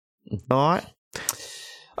moaning. All right.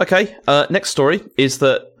 Okay, next story is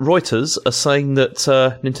that Reuters are saying that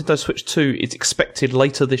Nintendo Switch 2 is expected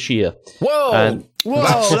later this year. Whoa!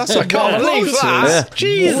 Whoa! That's I can't believe that! Yeah.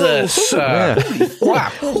 Jesus! Wow!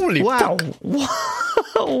 Holy Wow. fuck!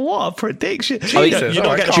 What a prediction. Jesus. You're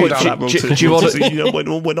not Alright, getting calm down. Do you want to...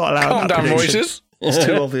 We're not allowed Calm that down, prediction. Reuters. It's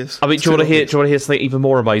too obvious. I mean, do you want to hear something even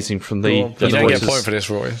more amazing from the... You don't get a Reuters? point for this,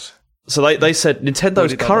 Royce. So they said Nintendo's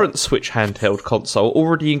Already done current Switch handheld console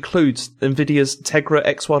already includes NVIDIA's Tegra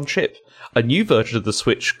X1 chip. A new version of the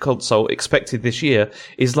Switch console expected this year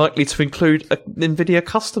is likely to include an NVIDIA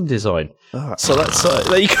custom design. So that's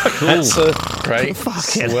there you go. That's Great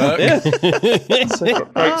Fucking work. that's a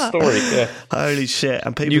great story. Yeah. Holy shit.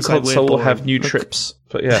 And people New say we're console will boring. have new trips,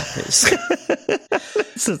 but yeah, it's,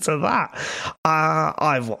 Listen to that.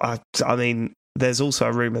 I mean, there's also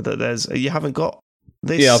a rumour that you haven't got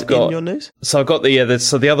this Yeah, I've got- in your news? so I've got the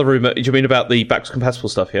other rumor. Do you mean about the backwards compatible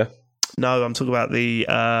stuff? Yeah. No, I'm talking about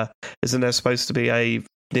isn't there supposed to be a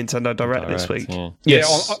Nintendo Direct this week? Yeah.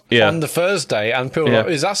 Yes. On the Thursday, and people are like,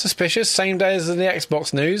 is that suspicious? Same day as the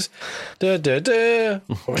Xbox news? Duh, duh, duh.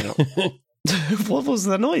 Probably not. What was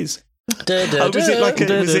the noise? Duh, duh, Was it like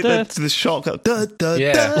duh, was it duh, the shock? Duh, duh,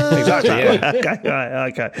 Yeah, duh. exactly, yeah. Okay, right,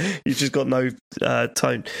 okay. You've just got no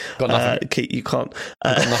tone. Got nothing. You can't.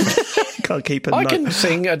 Can't keep a I note. can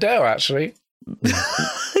sing Adele, actually. You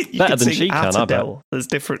Better can than sing she can, I bet. Adele. There's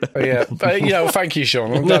different. Oh, yeah. But, thank you,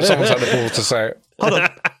 Sean. I'm glad someone's had the balls to say it. Hold on.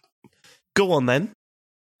 Go on then.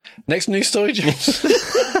 Next news story, James.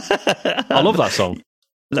 I love that song.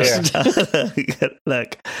 Look, Yeah.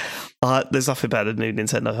 look. There's nothing better than new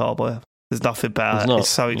Nintendo hardware. There's nothing better. There's not. It's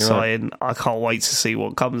so You're exciting. I can't wait to see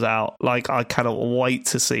what comes out. Like, I cannot wait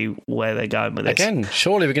to see where they're going with this. Again,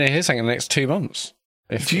 surely we're going to hear something in the next 2 months.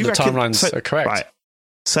 If Do you the reckon- timelines are correct. Right.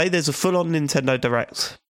 Say there's a full-on Nintendo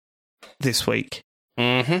Direct this week.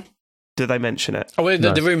 Mm-hmm. Do they mention it? Oh, well,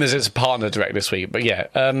 No. the rumours it's a partner direct this week, but yeah.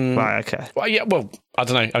 Right, okay. Well, yeah, well, I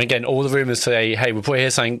don't know. I mean, again, all the rumours say, hey, we'll probably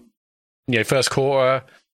hear something, first quarter,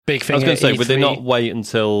 big thing. I was going to say, at would they E3. not wait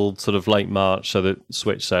until sort of late March so that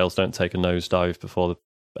Switch sales don't take a nosedive before the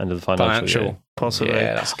end of the financial year? Possibly.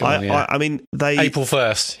 Yeah, that's a good one, yeah. I mean, they April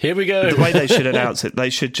 1st. Here we go. the way they should announce it,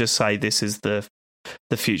 they should just say this is the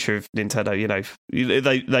future of Nintendo.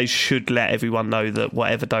 They should let everyone know that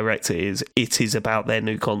whatever Direct it is about their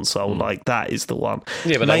new console. Like, that is the one.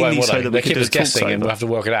 Yeah, but they Mainly won't, will so they? that They we can keep do us a talk guessing and over. we'll have to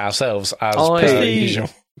work it out ourselves as I per see. usual.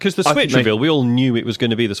 Because the I Switch think reveal, we all knew it was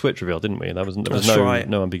going to be the Switch reveal, didn't we? There was That's no right.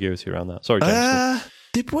 no ambiguity around that. Sorry, James.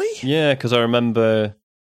 Did we? Yeah, because I remember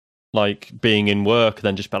being in work and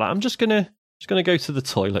then just be like, I'm just gonna go to the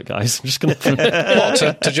toilet, guys. I'm just gonna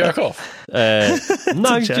What, to jerk off?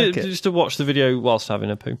 no, jerk it. just to watch the video whilst having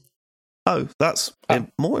a poo. Oh, that's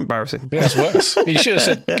more embarrassing. Yeah, that's worse. You should have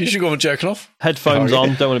said, you should go on jerking off. Headphones Oh,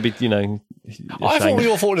 yeah. on. Don't want to be, I thought ashamed. we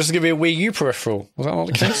all thought this was going to be a Wii U peripheral. Was that not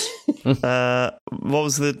the case? What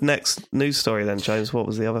was the next news story then, James? What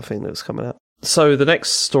was the other thing that was coming out? So the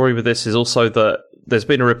next story with this is also that there's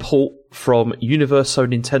been a report from Universo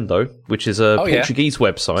Nintendo, which is a Oh, yeah. Portuguese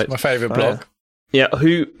website. My favourite blog. Yeah,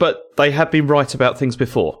 but they have been right about things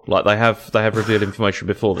before. Like they have revealed information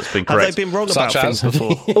before that's been Have correct. they been wrong Such about as? things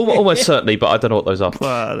before? Almost certainly, but I don't know what those are.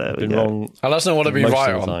 Well, there we Been go. wrong. And let us know what they've been most right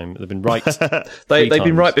of the on. time. They've been right. They've been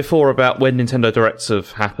times. right before about when Nintendo Directs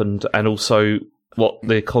have happened, and also what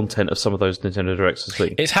the content of some of those Nintendo Directs has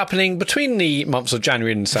been. It's happening between the months of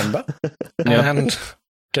January and December. And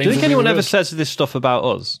do you think anyone ever says this stuff about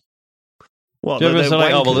us? What? Do you ever say,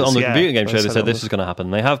 like, on the yeah, computer game show, they said this is going to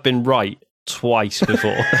happen? They have been right twice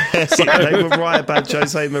before. They were right about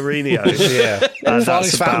Jose Mourinho.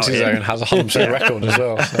 Farley's Fantasy Zone has a 100% record as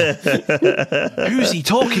well. So. Who's he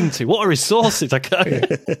talking to? What are his sources? I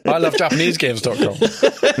love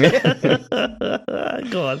JapaneseGames.com.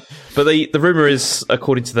 Go on. But the rumour is,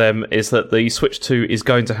 according to them, is that the Switch 2 is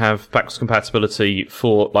going to have backwards compatibility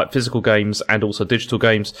for like physical games and also digital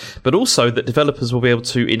games, but also that developers will be able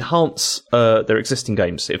to enhance their existing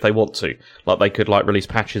games if they want to. Like they could like release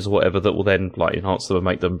patches or whatever that will then like enhance them and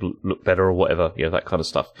make them look better or whatever, that kind of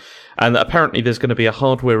stuff. And apparently there's going to be a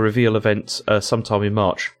hardware reveal event sometime in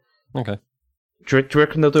March. Okay. Do you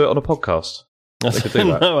reckon they'll do it on a podcast? They could do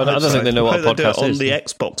that. No, I don't think they know what a podcast on is. the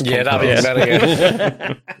Xbox podcast. Yeah, that'd be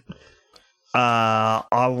better. I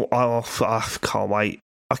can't wait.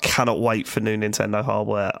 I cannot wait for new Nintendo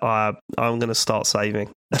hardware. I'm going to start saving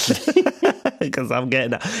because I'm getting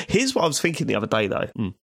that. Here's what I was thinking the other day, though.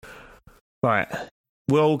 Right.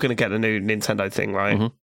 We're all going to get a new Nintendo thing, right? Mm-hmm.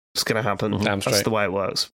 It's going to happen. Damn straight. That's the way it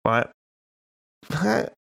works, right?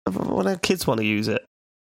 When our kids want to use it,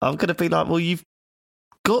 I'm going to be like, well, you've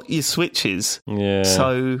got your Switches. Yeah.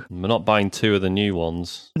 So we're not buying 2 of the new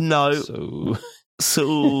ones. No.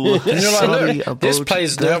 So and you're like, look, this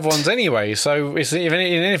plays the other ones anyway, so it's even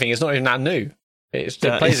in anything, it's not even that new. It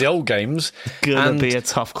plays the old games. Gonna be a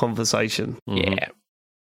tough conversation. Yeah.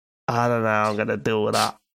 I don't know. I'm going to deal with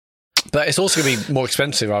that. But it's also going to be more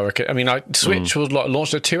expensive, I reckon. I mean, like, Switch was like,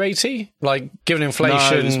 launched at $280, like given inflation.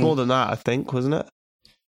 No, it was more than that, I think, wasn't it?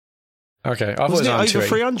 Okay, I thought wasn't it was over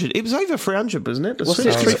 300. It was over 300, wasn't it? Wasn't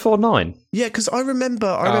it 349? Yeah, because I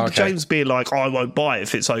remember James being like, I won't buy it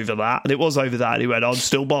if it's over that. And it was over that. And he went, I'm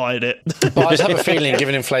still buying it. But I just have a feeling,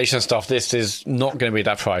 given inflation and stuff, this is not going to be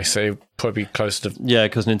that price. So it'll probably be close to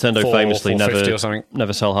because Nintendo famously or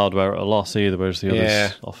never sell hardware at a loss either, whereas the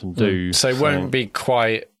others often do. So it won't be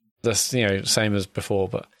quite the same as before.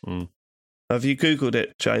 But have you Googled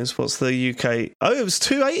it, James? What's the UK? Oh, it was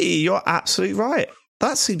 280. You're absolutely right.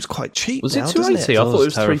 That seems quite cheap. Was now, it 280? I thought it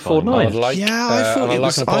was 349. I thought it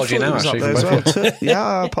was. An apology now, actually. Yeah,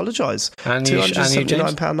 I apologise.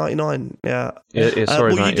 £279.99. Yeah.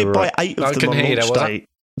 Sorry, well, mate, you did buy 8 of them on launch day.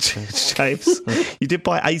 James, you did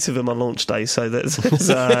buy 8 of them on launch day, so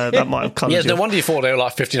that might have come. Yeah, no wonder you thought they were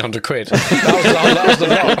like £1,500. That was a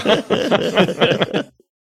lot.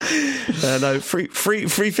 No,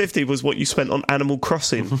 350 was what you spent on Animal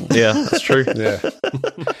Crossing. Yeah, that's true. Yeah,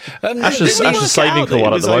 Ash's saving for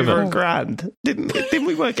one at the moment. Over £1,000. Didn't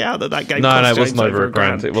we work out that game? No, it wasn't over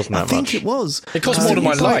 £1,000. It wasn't that much. I think it was. It cost more than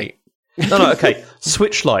my light. No, okay.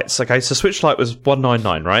 Switch lights. Okay, so Switch lite was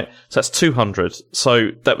 $199, right? So that's 200. So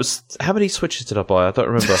that was how many Switches did I buy? I don't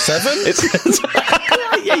remember. 7?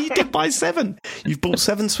 Yeah, you did buy 7. You've bought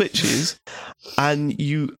 7 Switches, and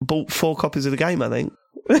you bought 4 copies of the game, I think.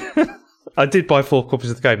 I did buy 4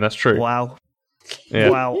 copies of the game. That's true. Wow. Yeah.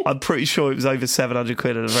 Wow, I'm pretty sure it was over £700 at the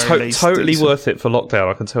very least. Totally worth it for lockdown,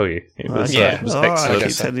 I can tell you. It was, it was excellent.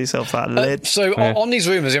 Keep telling yourself that. On these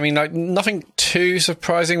rumours, I mean, like, nothing too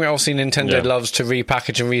surprising. We obviously Nintendo loves to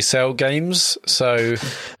repackage and resell games, so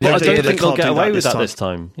I don't think they'll get away with that this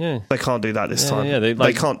time. Yeah, they can't do that this time. Yeah,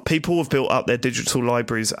 they can't. People have built up their digital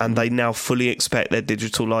libraries, and they now fully expect their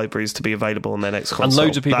digital libraries to be available on their next console. And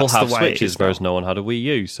loads of people have Switches, whereas no one had a Wii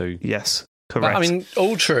U. So yes, correct. I mean,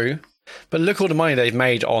 all true. But look all the money they've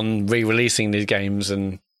made on re-releasing these games,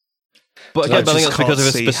 but again, I think that's because of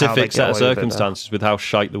a specific set of circumstances with how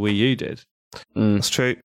shite the Wii U did. That's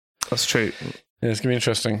true. That's true. Yeah, it's gonna be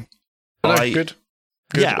interesting. Good.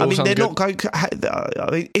 Yeah, I mean, they're not going. I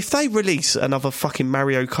mean, if they release another fucking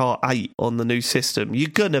Mario Kart 8 on the new system, you're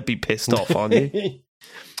gonna be pissed off, aren't you?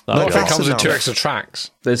 Not if it comes with 2 extra tracks.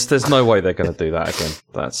 There's no way they're going to do that again.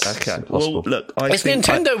 That's okay. Impossible. Well, look, it's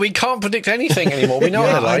Nintendo. We can't predict anything anymore. We know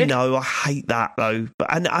what I know. I hate that though.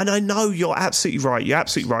 But and I know you're absolutely right. You're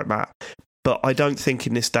absolutely right, Matt. But I don't think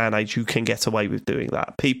in this day and age you can get away with doing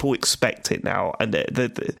that. People expect it now, and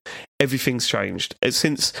everything's changed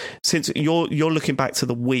since you're looking back to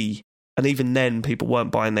the Wii, and even then people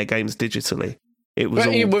weren't buying their games digitally. It was I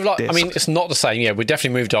mean, it's not the same. Yeah, we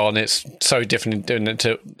definitely moved on. It's so different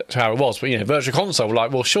to how it was. But, Virtual Console,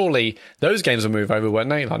 like, well, surely those games will move over, weren't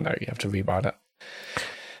they? Like, no, you have to rebuy that.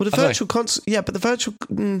 Well, the Virtual Console, but the Virtual,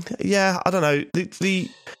 I don't know.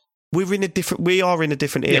 We are in a different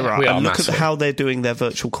era. We are and look at how they're doing their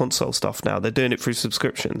Virtual Console stuff now. They're doing it through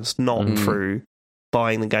subscriptions, not through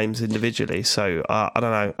buying the games individually. So, I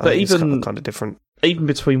don't know. But even it's kind of different. Even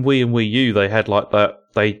between Wii and Wii U, they had like that.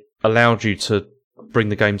 They allowed you to bring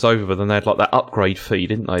the games over, but then they had like that upgrade fee,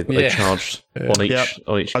 didn't they? That they charged on each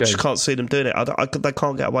I game. just can't see them doing it. They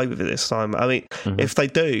can't get away with it this time. I mean, if they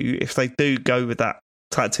do go with that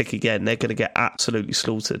tactic again, they're going to get absolutely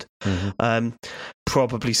slaughtered.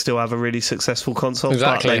 Probably still have a really successful console,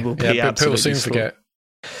 but they will be absolutely people soon forget.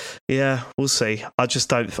 Yeah, we'll see. I just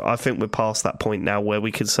don't. I think we're past that point now where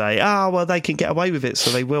we can say, well, they can get away with it,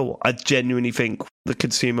 so they will. I genuinely think the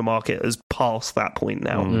consumer market has passed that point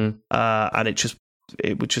now, and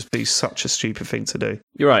it would just be such a stupid thing to do.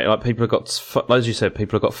 You're right. Like people have got, as you said,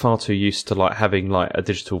 people have got far too used to like having like a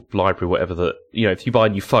digital library, whatever. That if you buy a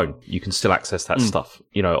new phone, you can still access that stuff.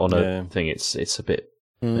 On a thing. It's a bit.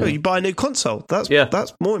 Well, you buy a new console. That's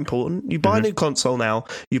more important. You buy a new console now.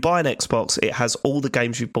 You buy an Xbox. It has all the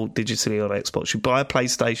games you bought digitally on Xbox. You buy a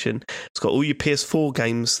PlayStation. It's got all your PS4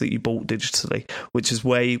 games that you bought digitally, which is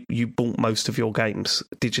where you bought most of your games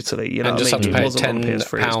digitally. You know, and just have to pay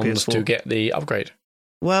 £10 to get the upgrade.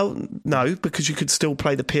 Well, no, because you could still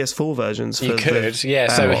play the PS4 versions. You could.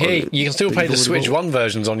 So here you can still play the Switch 1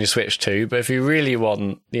 versions on your Switch 2, but if you really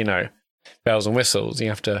want, bells and whistles, you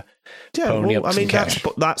have to pony up some cash.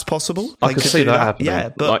 That's possible. I can see that happening. Yeah,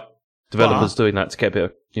 but like developers doing that to get a bit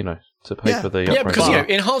of, to pay for the upgrade. Because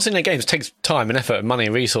enhancing their games takes time and effort and money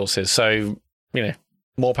and resources. So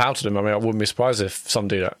more power to them. I mean, I wouldn't be surprised if some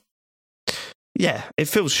do that. Yeah, it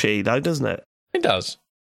feels shitty though, doesn't it? It does,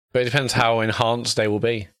 but it depends how enhanced they will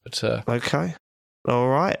be. But okay, all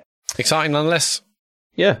right, exciting nonetheless.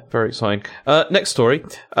 Yeah, very exciting. Next story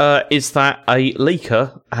is that a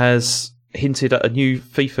leaker has hinted at a new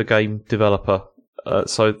FIFA game developer.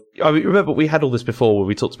 So, I mean, remember, we had all this before where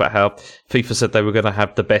we talked about how FIFA said they were going to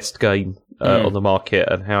have the best game on the market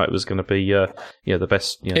and how it was going to be the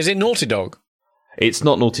best. Is it Naughty Dog? It's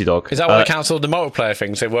not Naughty Dog. Is that why they cancelled the multiplayer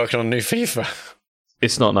thing? So they're working on a new FIFA?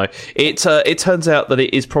 It's not, no. It turns out that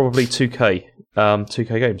it is probably 2K. 2K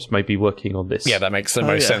Games may be working on this. Yeah, that makes the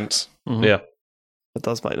most sense. Mm-hmm. Yeah. That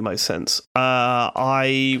does make the most sense.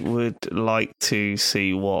 I would like to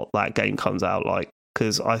see what that game comes out like,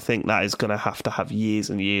 because I think that is going to have years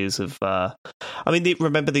and years of...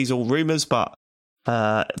 remember, these are all rumours, but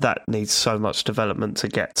that needs so much development to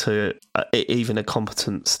get to even a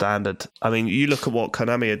competent standard. I mean, you look at what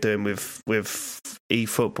Konami are doing with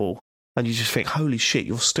eFootball, and you just think, holy shit,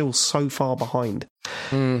 you're still so far behind.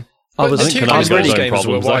 The 2K games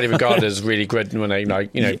were widely regarded as really good when they,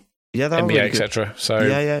 NBA, really etc. So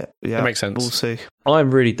yeah, that makes sense. We'll see. I'm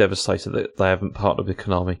really devastated that they haven't partnered with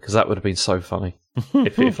Konami, because that would have been so funny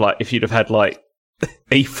if you'd have had like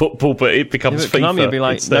eFootball, but it becomes FIFA. Konami would be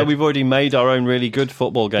like, instead. no, we've already made our own really good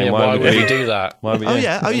football game. Yeah, why would we do that?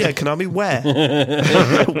 Konami, where?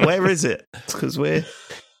 Where is it? Because we're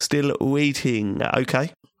still waiting.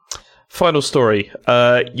 Okay. Final story.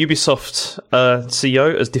 Ubisoft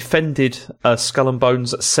CEO has defended Skull and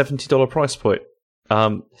Bones $70 price point.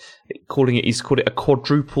 He's called it a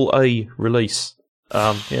quadruple A release.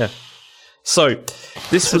 So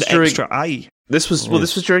this was during extra A. This was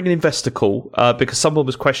during an investor call because someone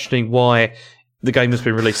was questioning why the game has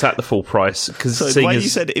been released at the full price. Because why you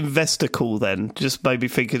said investor call then just made me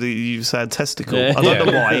think that you said testicle. I don't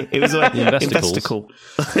know why. It was like investor call.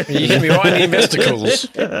 You hit me right in the investor calls.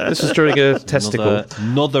 This was during a testicle.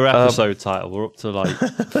 Another episode title. We're up to like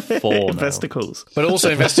 4 investor calls. But also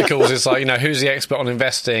investor calls is like, who's the expert on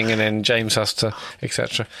investing, and then James has to,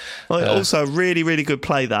 etc. Also, really, really good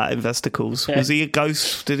play, that investor calls. Was he a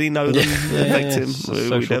ghost? Did he know them?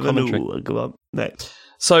 We never knew. Go on, next.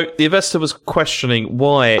 So the investor was questioning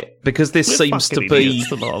why, because this seems to be...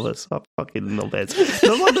 A lot of us are fucking knobheads.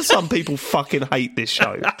 No wonder some people fucking hate this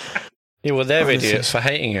show. Yeah, well, they're idiots for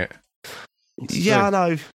hating it. I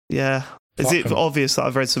know. Yeah. Is it obvious that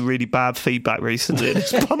I've read some really bad feedback recently?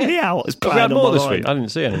 It's bummed me out. It's playing on more my this mind. week. I didn't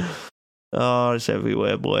see any. Oh, it's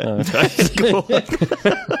everywhere, boy.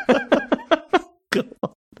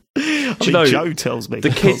 Joe tells me.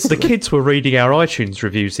 The kids were reading our iTunes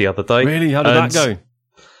reviews the other day. Really? How did that go?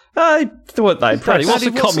 They weren't that impressed. Daddy,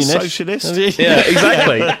 what's a communist? Socialist? Yeah,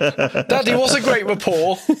 exactly. Daddy, what's a great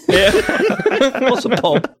rapport? What's a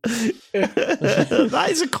pop? That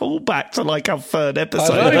is a callback to like our third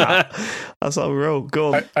episode. That's unreal.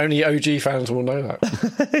 Go on. Only OG fans will know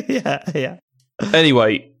that. Yeah.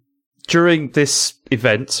 Anyway, during this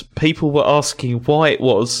event, people were asking why it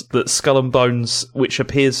was that Skull and Bones, which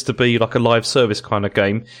appears to be like a live service kind of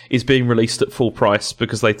game, is being released at full price,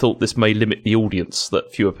 because they thought this may limit the audience,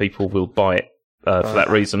 that fewer people will buy it for that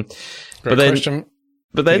reason. Great question.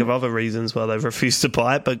 But then, think of other reasons why they've refused to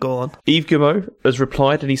buy it, but go on. Yves Guillemot has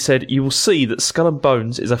replied, and he said, "You will see that Skull and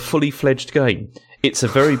Bones is a fully fledged game. It's a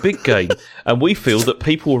very big game, and we feel that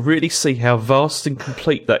people will really see how vast and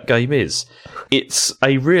complete that game is. It's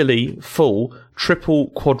a really full triple,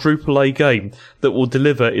 quadruple A game that will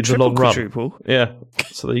deliver in the long run. Quadruple? Yeah.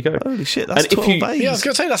 So there you go. Holy shit, that's And if 12 you- A's. Yeah, I was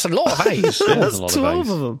going to say that's a lot of A's. Yeah, That's there's a lot 12 of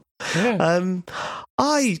A's. of them. Yeah.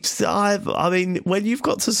 I mean, when you've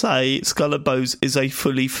got to say Skull and Bones is a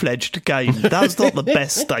fully fledged game, that's not the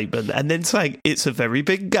best statement. And then saying it's a very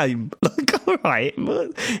big game, like, all right,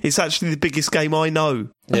 it's actually the biggest game I know,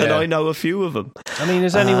 and Yeah. I know a few of them. I mean,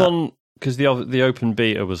 is anyone... Because the open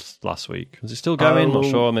beta was last week. Was it still going? Oh.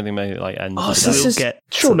 Not sure. I mean, they may like end. Oh, so this we'll is, get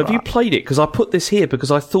to Sean, have you that. played it? Because I put this here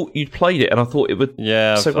because I thought you'd played it, and I thought it would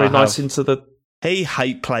Yeah, so I very nice have. into the... He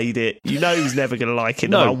hate played it. You know he's never going to like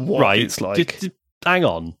it, No, no matter what right. it's like. Hang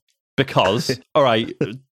on. Because, all right,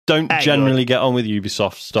 don't Hang generally get on with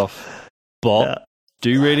Ubisoft stuff, but Yeah.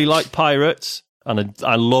 do really like pirates, and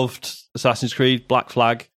I loved Assassin's Creed Black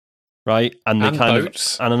Flag, right? And they And kind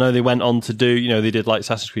boats. of, and I know they went on to do, you know, they did like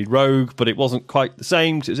Assassin's Creed Rogue, but it wasn't quite the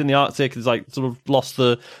same because it was in the Arctic. It's like sort of lost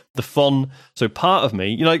the fun. So part of me,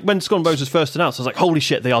 you know, like when Skull and Bones was first announced, I was like, holy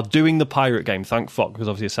shit, they are doing the pirate game. Thank fuck, because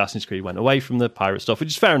obviously Assassin's Creed went away from the pirate stuff, which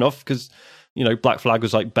is fair enough because, you know, Black Flag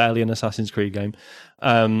was like barely an Assassin's Creed game.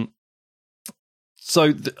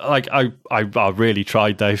 So, I really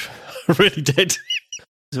tried, Dave. I really did.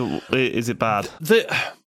 So, is it bad?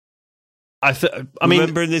 I mean,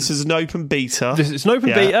 Remembering this is an open beta. it's an open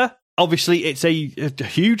Yeah. beta. Obviously, it's a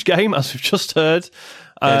huge game, as we've just heard.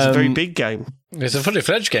 It's a very big game. It's a fully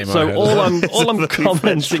fledged game. I So heard. all I'm very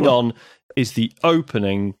commenting fledged on is the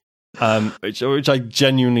opening, which I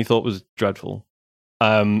genuinely thought was dreadful.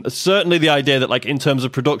 Certainly, the idea that, like, in terms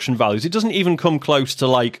of production values, it doesn't even come close to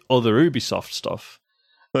like other Ubisoft stuff.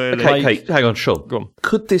 Really. Okay, Like- hang on, Sean. Go on.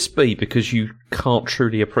 Could this be because you can't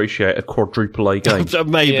truly appreciate a quadruple A game?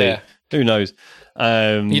 Maybe. Yeah. Who knows?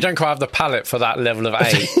 You don't quite have the palette for that level of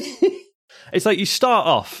A. It's like you start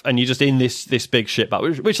off and you're just in this big ship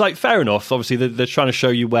battle, which like fair enough. Obviously, they're trying to show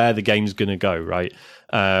you where the game's going to go, right?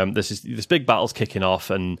 This big battle's kicking off,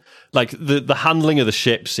 and like the handling of the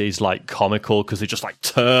ships is like comical because they just like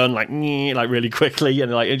turn like really quickly,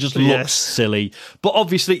 and like it just looks Yes. silly. But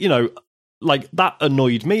obviously, you know, like that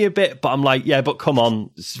annoyed me a bit. But I'm like, yeah, but come on,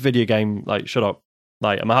 it's a video game. Like, shut up.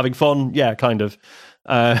 Like, am I having fun? Yeah, kind of.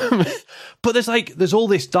 But there's all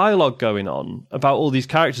this dialogue going on about all these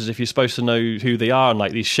characters if you're supposed to know who they are and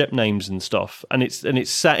like these ship names and stuff, and it's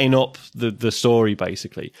setting up the story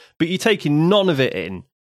basically, but you're taking none of it in.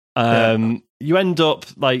 You end up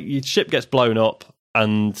like your ship gets blown up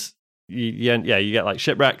and you get like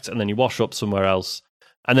shipwrecked, and then you wash up somewhere else,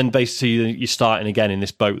 and then basically you're starting again in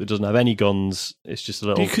this boat that doesn't have any guns. It's just a Do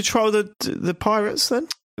little you control the pirates then?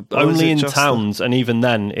 Or is only it in just towns, and even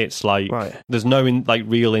then it's like Right. there's no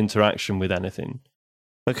real interaction with anything.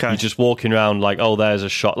 Okay. You're just walking around like, oh, there's a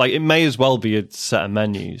shot. Like, it may as well be a set of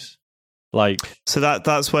menus. Like, So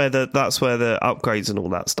that's where the upgrades and all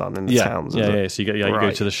that's done in the towns. is it? yeah. So you go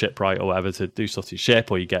Right. to the shipwright or whatever to do stuff to your ship,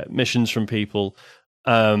 or you get missions from people.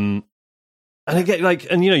 And again, like,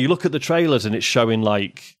 and you know, you look at the trailers and it's showing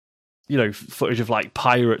like, you know, footage of like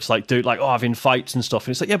pirates like having fights and stuff,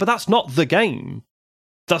 and it's like, yeah, but that's not the game.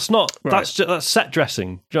 That's not. Right. That's set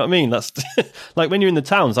dressing. Do you know what I mean? That's like when you're in the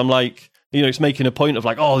towns. I'm like, you know, it's making a point of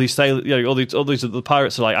like, oh, these sailors, you know, all these the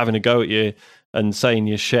pirates are like having a go at you and saying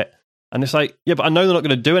you're shit. And it's like, yeah, but I know they're not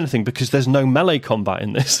going to do anything because there's no melee combat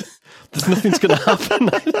in this. There's nothing's going to happen.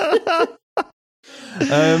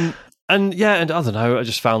 And I don't know. I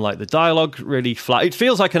just found like the dialogue really flat. It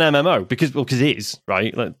feels like an MMO because it is,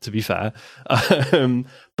 right? Like, to be fair,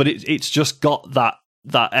 but it's just got that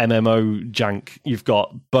MMO jank. You've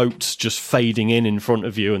got boats just fading in front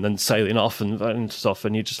of you and then sailing off and stuff,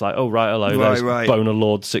 and you're just like, oh right, hello, there's Right. Boner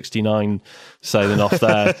Lord 69 sailing off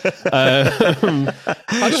there.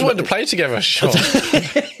 I just wanted to play together, Sean.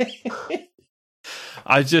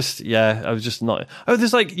 I was just not. Oh,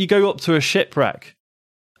 there's like you go up to a shipwreck,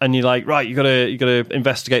 and you're like, right, you gotta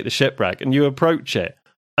investigate the shipwreck, and you approach it,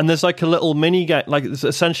 and there's like a little mini game, like it's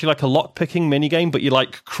essentially like a lock picking mini game, but you're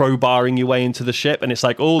like crowbarring your way into the ship, and it's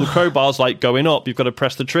like, oh, the crowbar's like going up. You've got to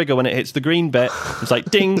press the trigger when it hits the green bit. It's like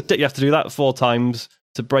ding, you have to do that 4 times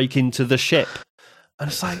to break into the ship, and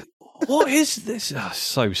it's like, what is this? Oh,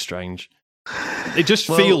 so strange. It just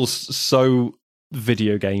feels so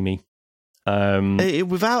video gamey.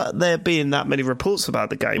 Without there being that many reports about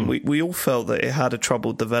the game, we all felt that it had a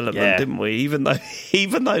troubled development, didn't we? Even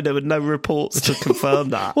though there were no reports to confirm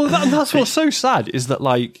that. Well, that's what's so sad is that,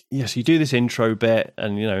 like, yes, you do this intro bit,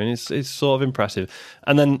 and you know, and it's sort of impressive,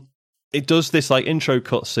 and then it does this like intro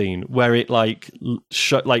cutscene where it like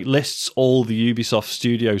lists all the Ubisoft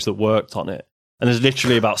studios that worked on it, and there's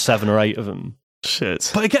literally about 7 or 8 of them.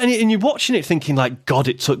 Shit. But again, and you're watching it thinking like, God,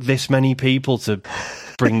 it took this many people to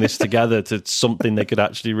bring this together to something they could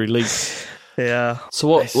actually release. Yeah. So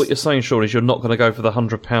what you're saying, Sean, is you're not going to go for the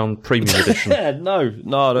 £100 premium edition? Yeah, no, I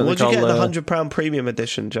don't What think do you I'll... get in the £100 premium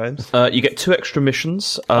edition, James? You get 2 extra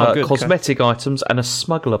missions, good, cosmetic items, and a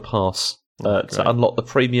smuggler pass to unlock the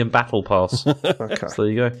premium battle pass. Okay. So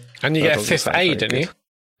there you go. And you get a 5th aid, didn't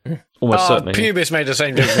you? Almost certainly. Pubis made the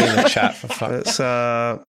same joke as me in the chat. For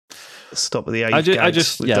fuck. Let's stop with the aid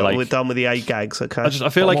gags. We're done with the aid gags, okay? I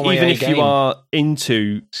feel like even if you are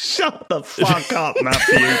into... Shut the fuck up,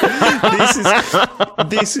 Matthew.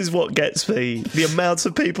 This is what gets me. The amount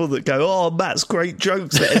of people that go, oh, Matt's great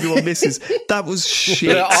jokes that everyone misses. That was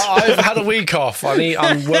shit. Yeah, I've had a week off.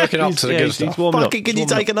 I'm working up to the good stuff. Fucking, can you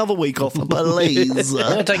take another week off, please?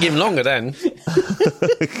 It'll take even longer then.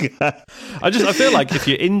 I feel like if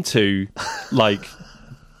you're into, like...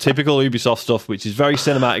 typical Ubisoft stuff, which is very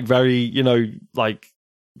cinematic, very,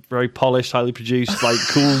 very polished, highly produced, like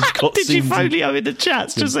cool cutscenes. Did you Folio in the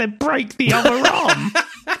chats just said break the other arm?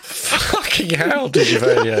 Fucking hell, did you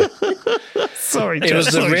Folio? Sorry, it was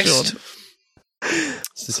the wrist.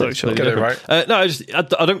 Sorry, Sean. Get it right. No,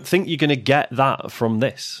 I don't think you're going to get that from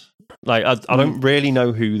this. Like, I don't really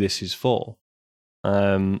know who this is for,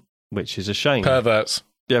 which is a shame. Perverts.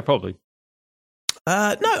 Yeah, probably.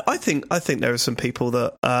 No, I think there are some people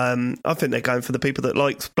that I think they're going for the people that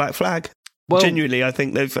liked Black Flag. Well, genuinely, I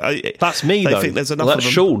think they've. That's me. They though. think there's enough Well, of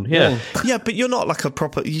that's them. Sean. Yeah. Yeah, but you're not like a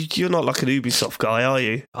proper. You're not like an Ubisoft guy, are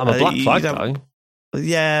you? I'm a Black Flag guy.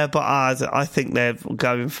 Yeah, but I think they're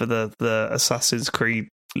going for the Assassin's Creed.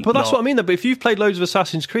 But that's what I mean. Though. But if you've played loads of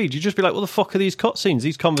Assassin's Creed, you'd just be like, "What the fuck are these cutscenes?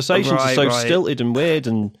 These conversations are so stilted and weird."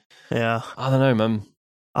 And yeah, I don't know, man.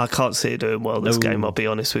 I can't see it doing well this game. I'll be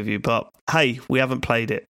honest with you, but hey, we haven't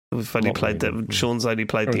played it. We've only played Sean's only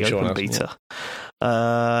played the open beta.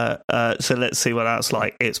 So let's see what that's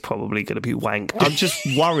like. It's probably going to be wank. I'm just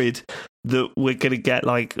worried that we're going to get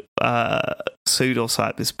like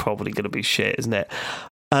pseudo-site. It's probably going to be shit, isn't it?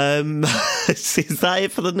 Is that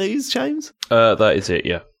it for the news, James? That is it.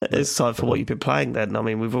 Yeah. It's time for what you've been playing. Then I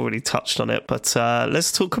mean, we've already touched on it, but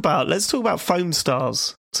let's talk about Foam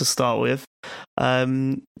Stars to start with.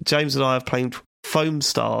 James and I have played Foam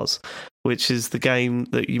Stars, which is the game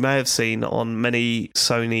that you may have seen on many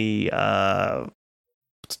Sony.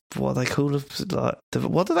 What do they call it?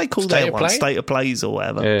 What do they call that one? State of Plays or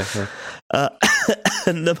whatever. Yeah.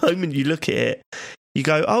 And the moment you look at it, you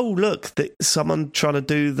go, "Oh, look! Someone trying to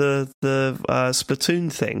do the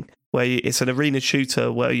Splatoon thing, where it's an arena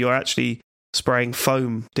shooter where you're actually spraying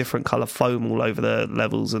foam, different colour foam all over the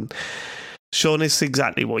levels." And Sean, it's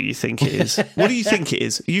exactly what you think it is. What do you think it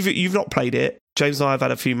is? You've not played it. James and I have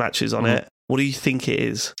had a few matches on it. What do you think it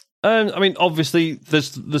is? I mean, obviously,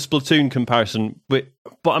 there's the Splatoon comparison, but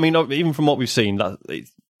I mean, even from what we've seen, I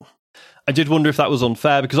did wonder if that was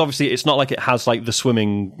unfair, because obviously it's not like it has like the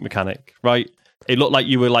swimming mechanic, right? It looked like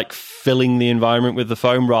you were like filling the environment with the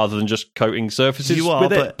foam rather than just coating surfaces. You are,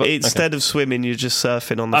 with but instead of swimming, you're just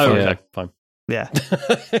surfing on the foam. Okay, fine. Yeah,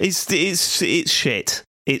 it's shit.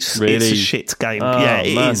 It's really? It's a shit game. Oh, yeah,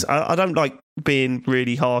 it man. is. I don't like being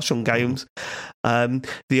really harsh on games.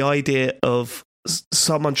 The idea of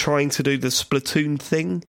someone trying to do the Splatoon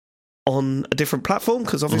thing on a different platform,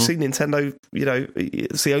 because obviously Nintendo,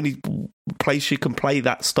 it's the only place you can play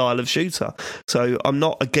that style of shooter. So I'm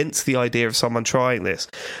not against the idea of someone trying this,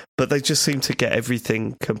 but they just seem to get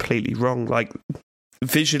everything completely wrong. Like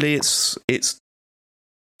visually, it's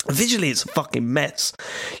a fucking mess.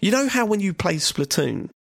 You know how when you play Splatoon,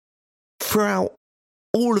 throughout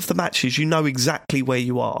all of the matches, you know exactly where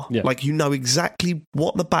you are. Yeah. Like, you know exactly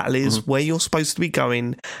what the battle is, where you're supposed to be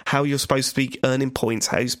going, how you're supposed to be earning points,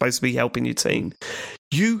 how you're supposed to be helping your team.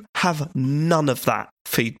 You have none of that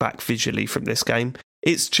feedback visually from this game.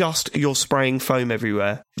 It's just you're spraying foam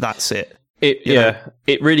everywhere. That's it.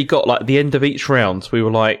 It really got like the end of each round. We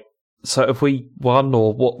were like, so have we won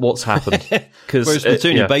or what's happened? Whereas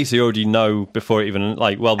Splatoon, you basically already know before it even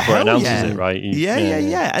before it announces it, right?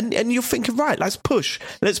 Yeah. And you're thinking, right, let's push,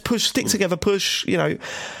 stick together, push.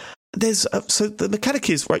 There's so the mechanic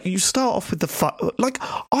is right. You start off with the like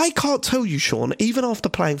I can't tell you, Sean, even after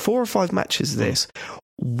playing 4 or 5 matches of this,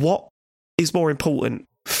 what is more important,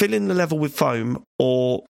 filling the level with foam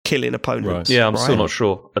or killing opponents? Right. Yeah, I'm still not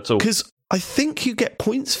sure at all. Because I think you get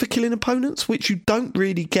points for killing opponents, which you don't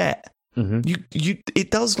really get.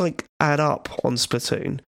 It does add up on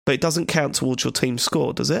Splatoon, but it doesn't count towards your team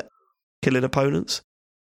score, does it? Killing opponents.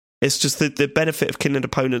 It's just that the benefit of killing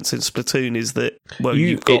opponents in Splatoon is that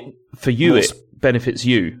it benefits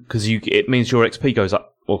you because it means your XP goes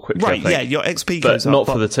up more quickly. Right? Yeah, your XP goes up, not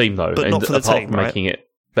for the team though. But not for the team, right? Making it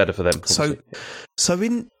better for them. Probably. So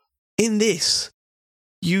in this,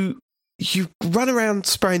 you run around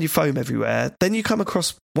spraying your foam everywhere. Then you come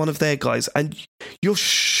across one of their guys, and you're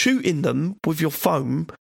shooting them with your foam,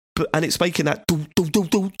 and it's making that doo, doo, doo,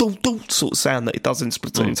 doo, doo, doo sort of sound that it does in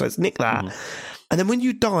Splatoon. So it's nick that. And then when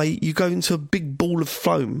you die, you go into a big ball of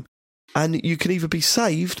foam, and you can either be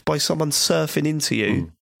saved by someone surfing into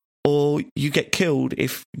you, or you get killed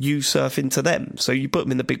if you surf into them. So you put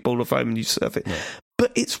them in the big ball of foam and you surf it. Yeah.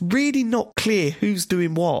 But it's really not clear who's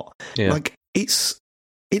doing what. Yeah. Like,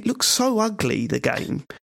 it looks so ugly, the game,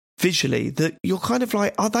 visually, that you're kind of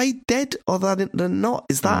like, are they dead or are they not?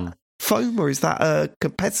 Is that foam, or is that a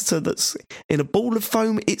competitor that's in a ball of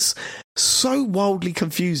foam? It's so wildly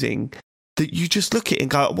confusing that you just look at it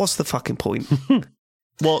and go, what's the fucking point?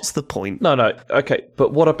 What's the point? No, okay,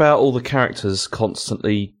 but what about all the characters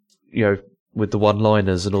constantly, with the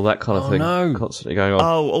one-liners and all that kind of thing, constantly going on?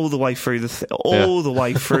 Oh, all the way through the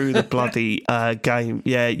way through the bloody game.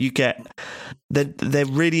 Yeah, you get they're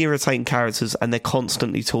really irritating characters, and they're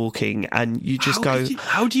constantly talking, and you just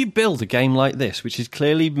how do you build a game like this, which is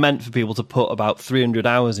clearly meant for people to put about 300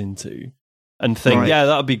 hours into, and think, yeah,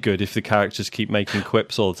 that'd be good if the characters keep making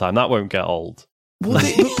quips all the time. That won't get old. Well,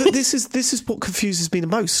 but this is what confuses me the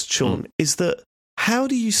most, Sean, is that how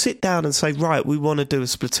do you sit down and say, right, we want to do a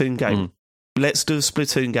Splatoon game. Let's do a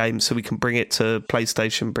Splatoon game so we can bring it to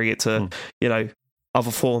PlayStation, bring it to,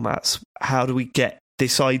 other formats. How do we get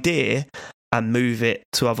this idea and move it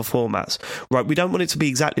to other formats? Right, we don't want it to be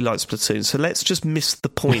exactly like Splatoon, so let's just miss the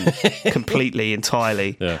point completely,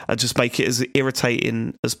 entirely, and just make it as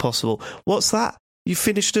irritating as possible. What's that? You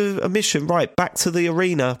finished a mission, right, back to the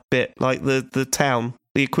arena bit, like the town,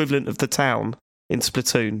 the equivalent of the town in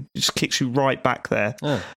Splatoon. It just kicks you right back there.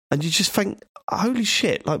 And you just think, holy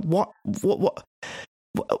shit, like what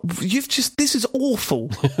you've just, this is awful.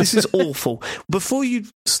 This is awful. Before you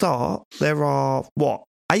start, there are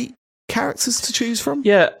 8 characters to choose from?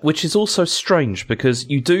 Yeah, which is also strange because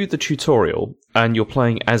you do the tutorial and you're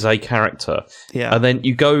playing as a character. Yeah. And then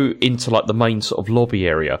you go into like the main sort of lobby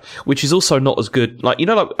area, which is also not as good. Like,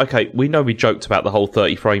 okay, we know we joked about the whole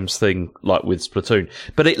 30 frames thing, like with Splatoon,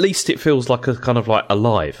 but at least it feels like a kind of like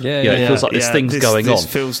alive. Yeah. It feels like there's things going on. This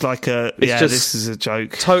feels like this is a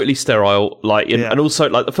joke. Totally sterile. And also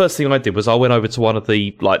like the first thing I did was I went over to one of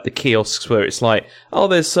the kiosks where it's like, oh,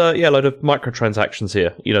 there's a load of microtransactions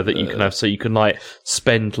here, that you can have, so you can like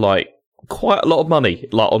spend like quite a lot of money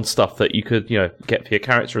like on stuff that you could get for your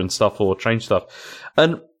character and stuff, or change stuff.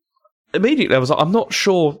 And immediately I was like, I'm not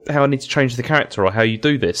sure how I need to change the character or how you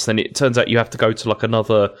do this. Then it turns out you have to go to like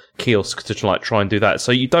another kiosk to like try and do that.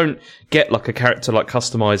 So you don't get like a character like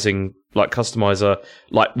customizer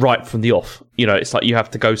like right from the off. It's like you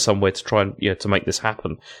have to go somewhere to try and to make this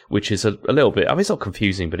happen, which is a little bit, I mean, it's not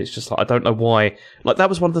confusing, but it's just like, I don't know why. Like, that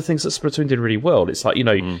was one of the things that Splatoon did really well. It's like,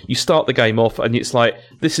 you start the game off and it's like,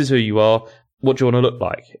 this is who you are. What do you want to look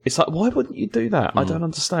like? It's like, why wouldn't you do that? I don't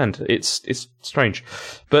understand. It's strange.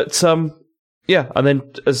 But, yeah, and then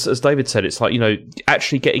as David said, it's like,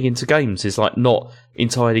 actually getting into games is like not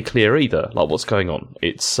entirely clear either, like what's going on.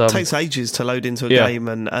 It takes ages to load into a game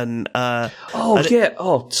and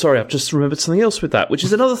sorry, I've just remembered something else with that, which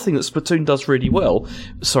is another thing that Splatoon does really well.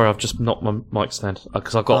 Sorry, I've just knocked my mic stand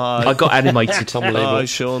because I got animated. Unbelievable. Oh,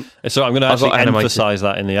 Sean. So I'm going to actually emphasise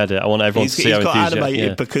that in the edit. I want everyone to see how enthusiastic.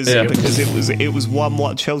 Animated because it was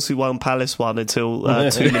 1-1 Chelsea 1 Palace 1 until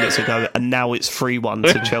 2 minutes ago, and now it's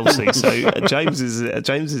 3-1 to Chelsea. So James is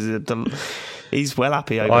he's well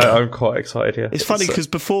happy over it. I'm quite excited here. It's funny because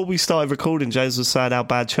before we started recording, James was saying how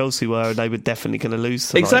bad Chelsea were and they were definitely going to lose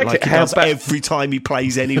tonight. Exactly. Like he does every time he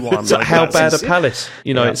plays anyone. Like how bad are Palace?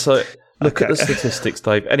 It's like, look at the statistics,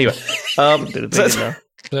 Dave. Anyway,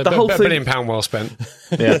 the whole thing, £1 billion well spent.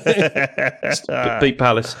 Yeah, beat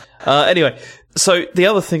Palace. Anyway. So the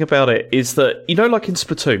other thing about it is that, like in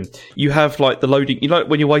Splatoon, you have like the loading,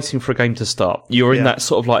 when you're waiting for a game to start, you're in that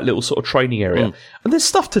sort of like little sort of training area. And there's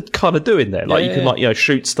stuff to kind of do in there. Like you can like,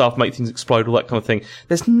 shoot stuff, make things explode, all that kind of thing.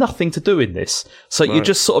 There's nothing to do in this. So you're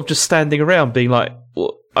just sort of just standing around being like,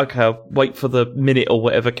 well, okay, I'll wait for the minute or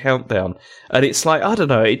whatever countdown. And it's like, I don't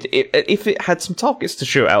know, if it had some targets to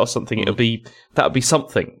shoot out or something, that would be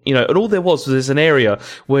something, and all there was there's an area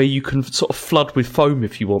where you can sort of flood with foam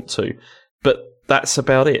if you want to. But that's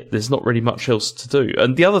about it. There's not really much else to do.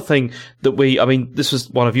 And the other thing that this was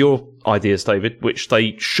one of your ideas, David, which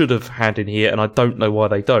they should have had in here, and I don't know why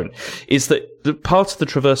they don't, is that the part of the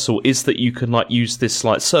traversal is that you can like use this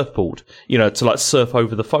like surfboard, to like surf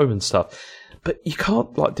over the foam and stuff. But you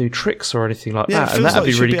can't like do tricks or anything like that, and that'd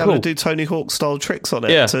be really cool. Able to do Tony Hawk style tricks on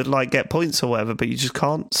it to like get points or whatever, but you just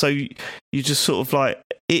can't. So you just sort of like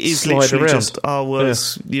It is slide literally around.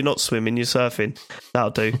 just, you're not swimming, you're surfing.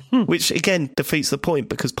 That'll do. Which, again, defeats the point,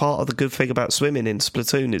 because part of the good thing about swimming in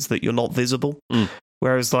Splatoon is that you're not visible.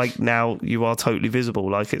 Whereas, like, now you are totally visible.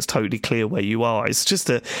 Like, it's totally clear where you are. It just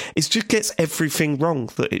gets everything wrong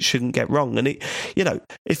that it shouldn't get wrong. And it,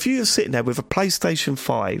 if you're sitting there with a PlayStation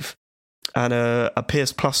 5 and a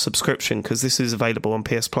PS Plus subscription, because this is available on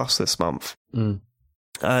PS Plus this month,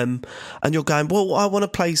 and you're going, well, I want to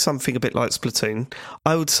play something a bit like Splatoon,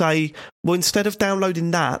 I would say, well, instead of downloading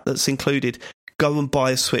that's included, go and buy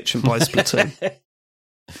a Switch and buy Splatoon.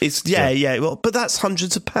 It's well, but that's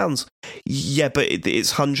hundreds of pounds. Yeah, but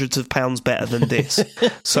it's hundreds of pounds better than this.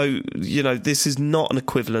 So, this is not an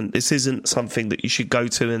equivalent. This isn't something that you should go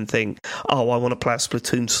to and think, oh, I want to play a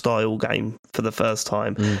Splatoon style game for the first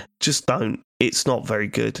time. Just don't. It's not very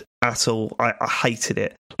good at all. I hated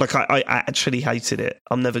it. Like, I actually hated it.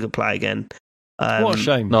 I'm never going to play again. What a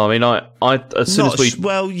shame. No, I mean, I as soon as we...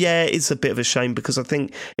 Well, yeah, it's a bit of a shame, because I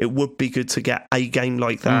think it would be good to get a game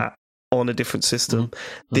like that on a different system.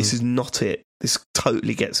 This is not it. This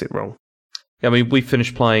totally gets it wrong. I mean, we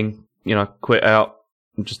finished playing, quit out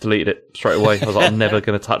and just deleted it straight away. I was like, I'm never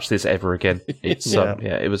going to touch this ever again. It's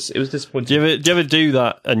it was disappointing. Do you ever do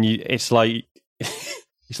that? And it's like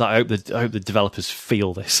I hope the developers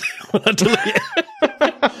feel this when I delete it.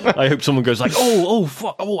 I hope someone goes like, oh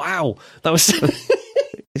fuck, oh ow, that was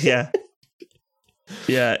yeah.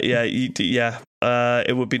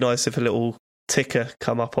 It would be nice if a little ticker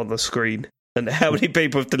come up on the screen and how many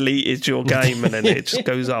people have deleted your game, and then it just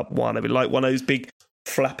goes up one. I mean, like one of those big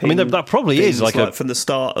flapping. I mean, that probably is like from the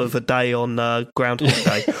start of a day on Groundhog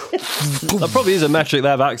Day. That probably is a metric they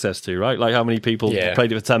have access to, right? Like how many people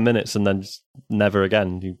played it for 10 minutes and then just never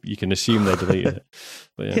again. You can assume they deleted it.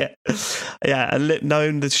 But and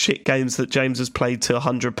knowing the shit games that James has played to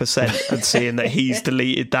 100% and seeing that he's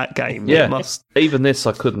deleted that game, even this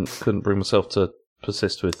I couldn't bring myself to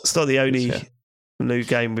persist with. It's not the only new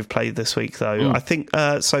game we've played this week, though. I think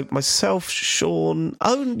so. Myself, Sean.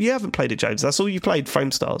 Oh, you haven't played it, James. That's all you played.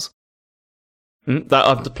 Foam Stars. That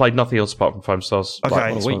I've played nothing else apart from Foam Stars.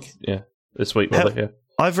 Okay, this week. Rather,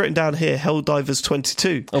 I've written down here Helldivers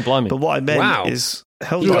 22. Oh, blimey! But what I meant is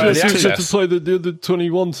Helldivers 22. To play the other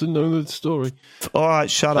 21 to know the story. All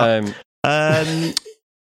right, shut up.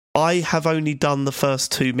 I have only done the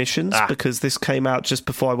first 2 missions because this came out just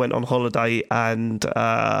before I went on holiday, and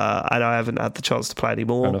I haven't had the chance to play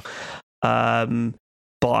anymore. But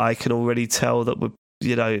I can already tell that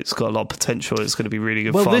it's got a lot of potential. It's going to be really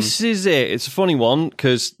good fun. Well, this is it. It's a funny one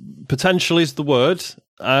because potential is the word.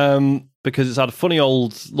 Because it's had a funny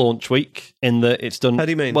old launch week in that it's done. How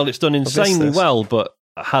do you mean? Well, it's done insanely well, but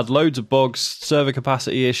had loads of bugs, server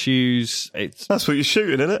capacity issues. That's what you're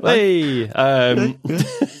shooting, isn't it? Hey,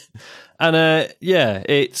 and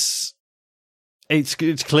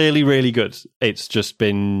it's clearly really good. It's just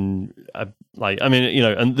been and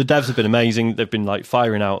the devs have been amazing. They've been like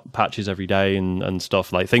firing out patches every day and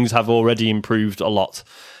stuff. Like things have already improved a lot.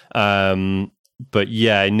 But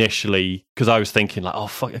yeah, initially, because I was thinking like, oh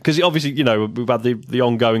fuck, because obviously we've had the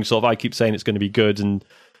ongoing sort of. I keep saying it's going to be good, and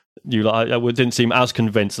I didn't seem as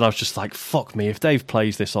convinced, and I was just like, fuck me, if Dave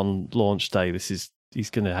plays this on launch day, he's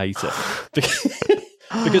going to hate it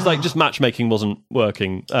because like just matchmaking wasn't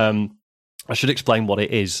working. I should explain what it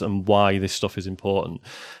is and why this stuff is important.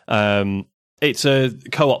 It's a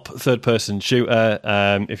co-op third-person shooter.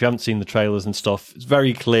 If you haven't seen the trailers and stuff, it's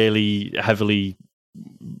very clearly heavily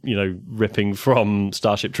ripping from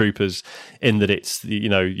Starship Troopers in that it's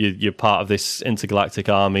you're part of this intergalactic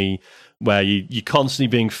army where you're constantly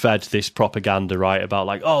being fed this propaganda, right, about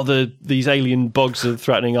like, oh, these alien bugs are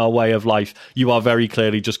threatening our way of life. You are very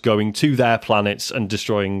clearly just going to their planets and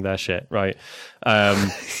destroying their shit, right?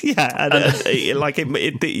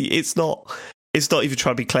 It's not even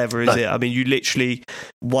trying to be clever, is it? I mean, you literally,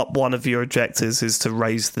 one of your objectives is to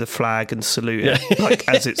raise the flag and salute it, like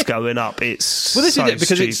as it's going up. It's this is it,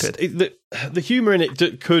 because stupid. The humour in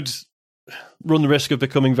it could run the risk of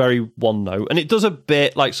becoming very one note, and it does a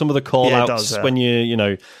bit like some of the call outs when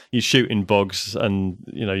you're shooting bugs and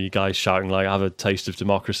you guys shouting like "have a taste of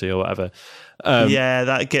democracy" or whatever.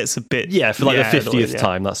 That gets a bit for like the 50th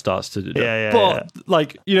time that starts to do that. But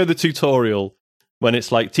like the tutorial when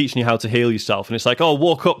it's like teaching you how to heal yourself, and it's like, oh,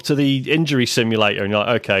 walk up to the injury simulator, and you're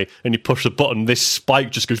like, okay, and you push the button, this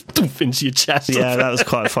spike just goes into your chest. Yeah, that was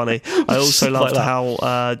quite funny. I also loved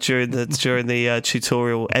how during the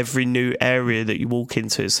tutorial, every new area that you walk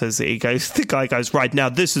into, it says that the guy goes, right, now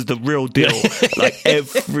this is the real deal. Like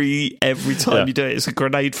every time you do it, it's a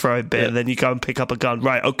grenade throwing bit, and then you go and pick up a gun.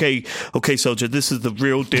 Right, okay, soldier, this is the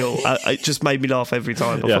real deal. It just made me laugh every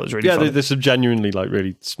time. I thought it was really funny. There's some genuinely like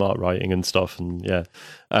really smart writing and stuff, and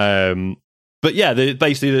Yeah. But yeah,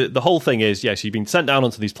 basically the whole thing is, yes, you've been sent down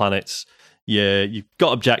onto these planets. Yeah, you've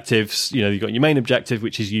got objectives. You've got your main objective,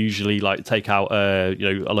 which is usually like take out a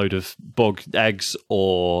load of bug eggs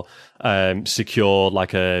or secure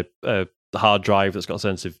like a hard drive that's got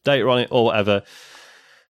sensitive data on it or whatever.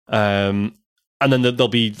 And then there'll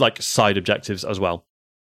be like side objectives as well.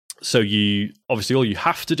 So you obviously all you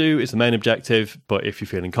have to do is the main objective, but if you're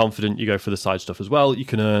feeling confident, you go for the side stuff as well. You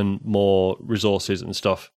can earn more resources and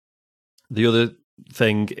stuff. The other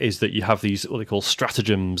thing is that you have these what they call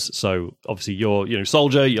stratagems. So obviously you're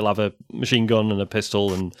soldier, you'll have a machine gun and a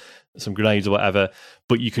pistol and some grenades or whatever,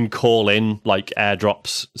 but you can call in like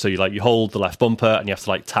airdrops. So you hold the left bumper and you have to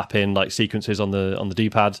like tap in like sequences on the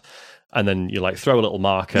D-pad, and then you like throw a little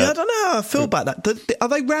marker. Yeah, I don't know how I feel about that. Are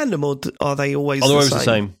they random or are they always the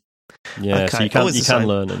same? Yeah, okay. So you can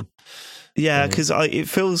learn them. Yeah, because it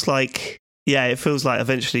feels like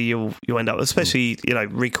eventually you'll end up, especially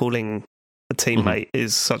recalling a teammate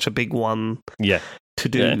is such a big one. Yeah. To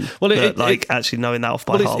do. Yeah. Well, actually knowing that off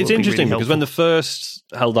by heart. It's interesting really because when the first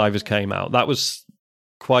Helldivers came out, that was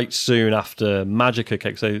quite soon after Magicka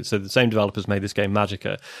came. So the same developers made this game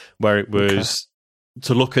Magicka, where it was.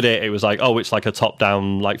 To look at it, it was like, oh, it's like a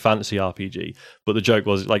top-down like fantasy RPG. But the joke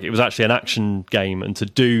was like it was actually an action game, and to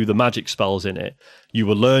do the magic spells in it, you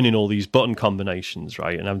were learning all these button combinations,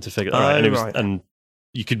 right, and having to figure that out. And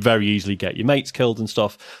you could very easily get your mates killed and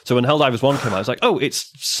stuff. So when Helldivers 1 came out, it's like, oh, it's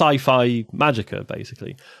sci-fi Magicka,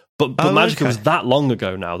 basically. But Magicka was that long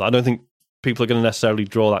ago now that I don't think people are going to necessarily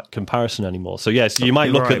draw that comparison anymore. So yes, you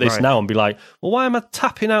might look at this now and be like, well, why am I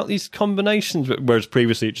tapping out these combinations? Whereas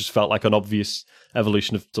previously it just felt like an obvious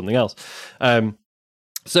evolution of something else.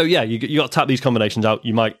 So yeah, you got to tap these combinations out.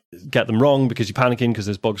 You might get them wrong because you're panicking because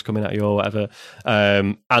there's bugs coming at you or whatever.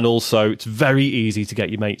 And also it's very easy to get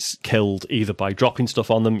your mates killed either by dropping stuff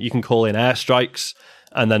on them. You can call in airstrikes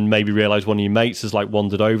and then maybe realize one of your mates has like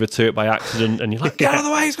wandered over to it by accident and you're like, get out of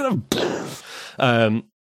the way, he's going to...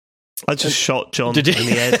 I just shot John in the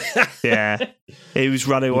head. Yeah. He was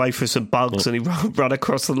running away from some bugs and he ran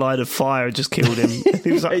across the line of fire and just killed him.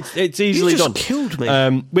 He was like, it's easily done. Killed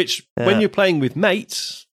me. Which, when you're playing with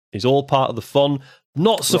mates, is all part of the fun.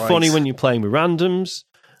 Not so funny when you're playing with randoms.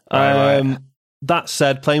 That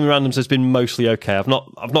said, playing with randoms has been mostly okay. I've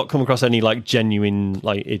not come across any like genuine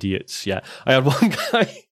like idiots yet. I had one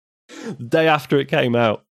guy the day after it came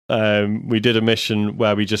out. We did a mission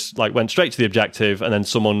where we just like went straight to the objective, and then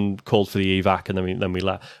someone called for the evac, and then we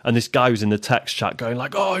left. And this guy was in the text chat going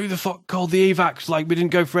like, "Oh, who the fuck called the evac? Like, we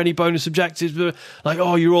didn't go for any bonus objectives. But like,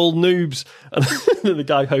 oh, you're all noobs." And then the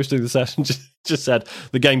guy hosting the session just said,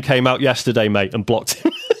 "The game came out yesterday, mate," and blocked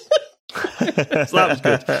him. So that was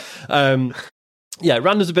good. Yeah,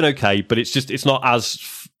 randoms have been okay, but it's not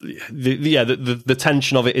as the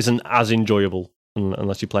tension of it isn't as enjoyable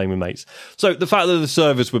unless you're playing with mates. So the fact that the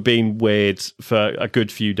servers were being weird for a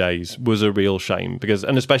good few days was a real shame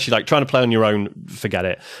and especially like trying to play on your own, forget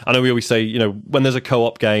it. I know we always say, when there's a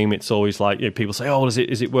co-op game, it's always like, people say, oh, is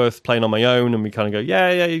it worth playing on my own? And we kind of go, yeah,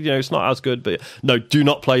 it's not as good, but no, do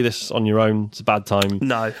not play this on your own. It's a bad time.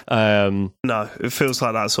 No, it feels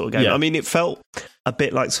like that sort of game. Yeah. I mean, it felt a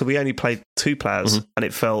bit like, so we only played 2 players, and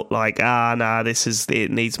it felt like,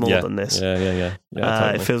 it needs more than this. Yeah,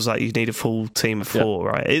 totally. It feels like you need a full team of 4,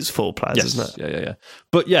 right? It's 4 players, isn't it? Yeah.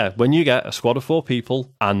 But yeah, when you get a squad of 4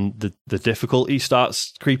 people and the difficulty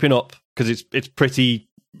starts creeping up, because it's pretty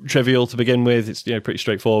trivial to begin with, it's pretty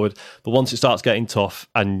straightforward, but once it starts getting tough,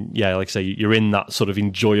 and like I say, you're in that sort of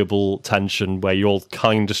enjoyable tension where you're all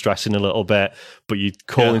kind of stressing a little bit, but you're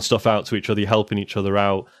calling stuff out to each other, you're helping each other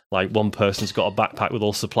out. Like one person's got a backpack with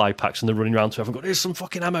all supply packs and they're running around to everyone going, here's some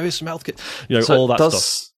fucking ammo, here's some health kit, so all that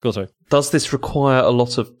stuff. Go on, sorry. Does this require a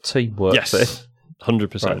lot of teamwork? Yes.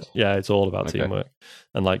 100%. Right. Yeah, it's all about teamwork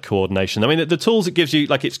and like coordination. I mean, the tools it gives you,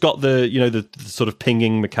 like it's got the the sort of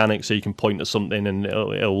pinging mechanic, so you can point at something and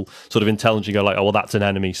it'll sort of intelligently go like, oh, well, that's an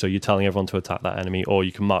enemy, so you're telling everyone to attack that enemy, or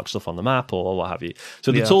you can mark stuff on the map or what have you.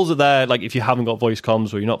 So the tools are there, like if you haven't got voice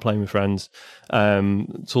comms or you're not playing with friends,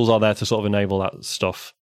 tools are there to sort of enable that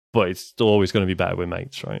stuff, but it's still always going to be better with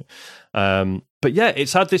mates, right? But yeah,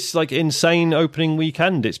 it's had this like insane opening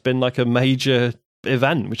weekend. It's been like a major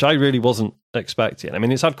event, which I really wasn't expecting. I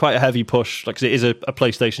mean, it's had quite a heavy push, like 'cause it is a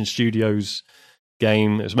PlayStation Studios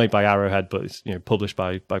game. It was made by Arrowhead, but it's published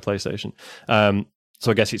by PlayStation.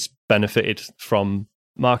 So I guess it's benefited from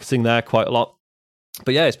marketing there quite a lot.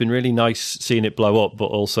 But yeah, it's been really nice seeing it blow up, but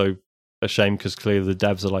also a shame because clearly the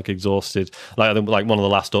devs are like exhausted. Like I think like one of the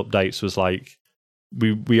last updates was like,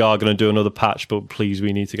 we are going to do another patch, but please,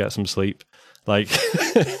 we need to get some sleep. like,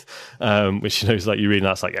 which, you know, is like, you read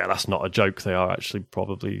that's like, yeah, that's not a joke. They are actually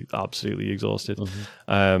probably absolutely exhausted.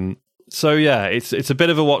 So yeah, it's a bit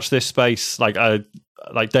of a watch this space. Like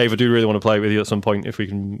Dave, I do really want to play with you at some point if we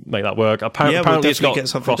can make that work. Apparently it's got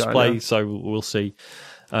cross-play, so we'll see.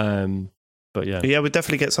 But yeah, we'll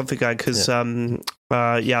definitely get something going because I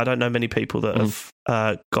don't know many people that have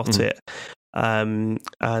got it,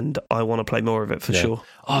 and I want to play more of it for sure.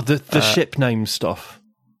 Oh, the ship name stuff.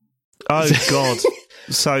 Oh God!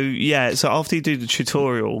 so after you do the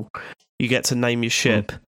tutorial, you get to name your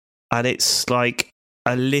ship, and it's like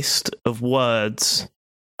a list of words.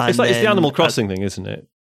 It's like it's the Animal Crossing thing, isn't it?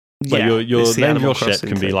 Like your name of your ship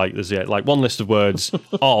can be like there's like one list of words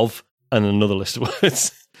of and another list of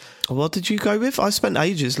words. What did you go with? I spent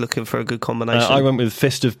ages looking for a good combination. I went with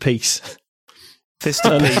Fist of Peace. Fist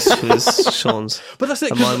of Peace was Sean's. But that's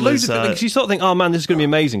it, because you sort of think, oh man, this is going to be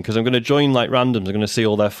amazing because I'm going to join like randoms, I'm going to see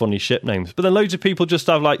all their funny ship names. But then loads of people just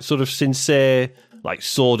have like sort of sincere, like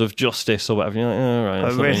Sword of Justice or whatever. You're like, oh, right,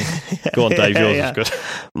 oh, really? Go on, Dave, yours is good.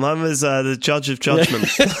 Mine was the Judge of Judgment.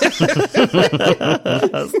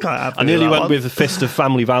 I nearly went with the Fist of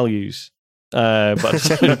Family Values. But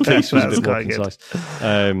Peace was a bit more concise.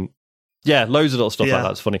 Loads of little stuff like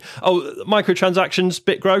that's funny. Oh, microtransactions,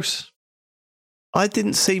 bit gross. I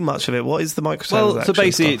didn't see much of it. What is the microtransaction? Well, so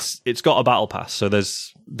basically, it's got a battle pass. So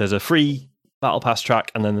there's a free battle pass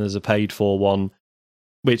track, and then there's a paid for one,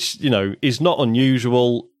 which, you know, is not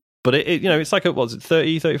unusual. But it you know, it's like a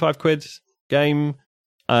 30, 35 quid game.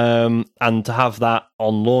 And to have that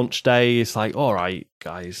on launch day, it's like, all right,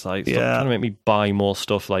 guys, like, stop trying to make me buy more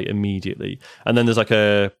stuff like immediately. And then there's like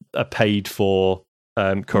a paid for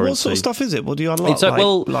currency. What sort of stuff is it? What do you unlock? It's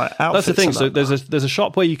like that's the thing. So there's a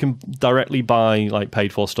shop where you can directly buy like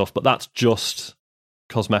paid for stuff, but that's just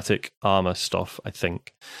cosmetic armor stuff, I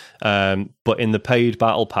think. But in the paid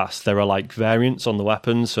battle pass, there are like variants on the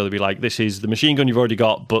weapons. So they'll be like, this is the machine gun you've already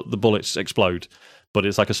got, but the bullets explode. But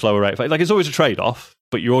it's like a slower rate. Like, it's always a trade-off,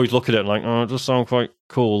 but you always look at it and like, oh, it does sound quite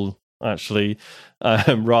cool, actually,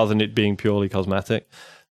 rather than it being purely cosmetic.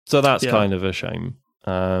 So that's kind of a shame.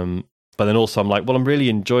 But then also I'm like, well, I'm really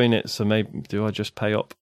enjoying it, so maybe do I just pay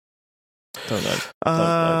up? Don't know.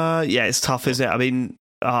 Yeah, it's tough, isn't it? I mean,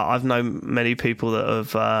 I've known many people that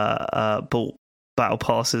have bought battle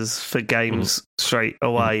passes for games straight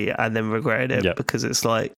away and then regretted it because it's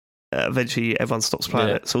like, eventually everyone stops playing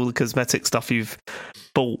it. So all the cosmetic stuff you've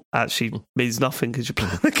bought actually means nothing because you're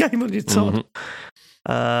playing the game on your top.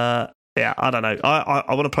 I don't know.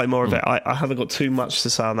 I want to play more of it. I haven't got too much to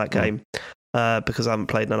say on that game because I haven't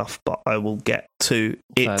played enough, but I will get to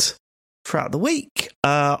it throughout the week.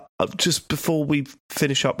 Just before we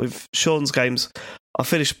finish up with Sean's games, I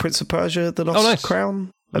finished Prince of Persia: The Lost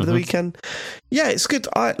Crown over the weekend. Yeah, it's good.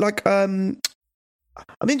 I'm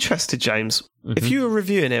interested, James. If you were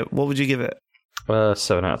reviewing it, what would you give it?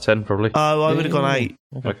 7 out of 10, probably. Oh, I would have gone 8.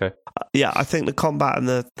 Okay. Yeah, I think the combat and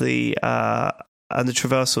the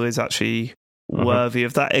traversal is actually worthy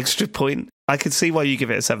of that extra point. I could see why you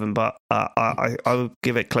give it a 7, but I would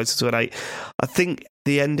give it closer to an 8. I think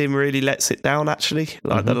the ending really lets it down, actually,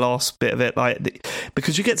 like the last bit of it,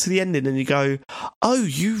 because you get to the ending and you go, oh,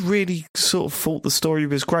 you really sort of thought the story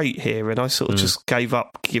was great here, and I sort of just gave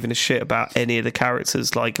up giving a shit about any of the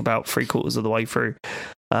characters, like about 3/4 of the way through,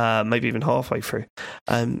 maybe even halfway through,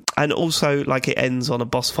 and also like it ends on a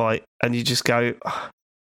boss fight, and you just go,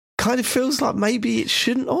 kind of feels like maybe it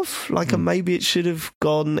shouldn't have, like maybe it should have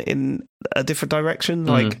gone in a different direction,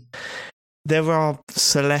 like. There are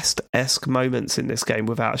Celeste-esque moments in this game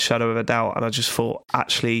without a shadow of a doubt, and I just thought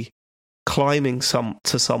actually climbing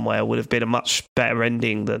to somewhere would have been a much better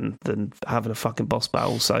ending than having a fucking boss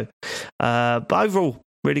battle. So, but overall,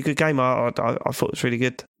 really good game. I thought it was really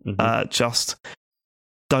good. Just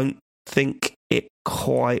don't think it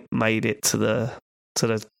quite made it to the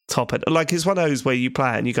top end. Like, it's one of those where you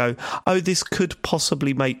play it and you go, oh, this could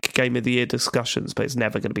possibly make Game of the Year discussions, but it's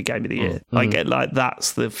never going to be Game of the Year. I get like,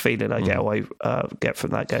 that's the feeling I get from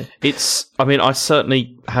that game. I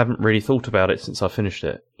certainly haven't really thought about it since I finished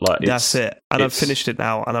it. Like, that's it. And I've finished it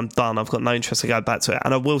now and I'm done. I've got no interest to go back to it.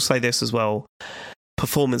 And I will say this as well.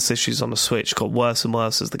 Performance issues on the Switch got worse and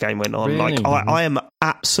worse as the game went on. Really? Like, I am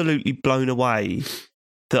absolutely blown away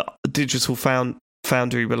that Digital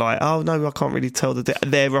Foundry were like, oh no, I can't really tell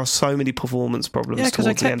there are so many performance problems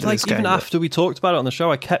towards the end of this game. Even after we talked about it on the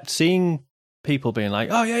show, I kept seeing people being like,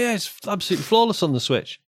 oh yeah, it's absolutely flawless on the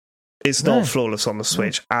Switch. It's not flawless on the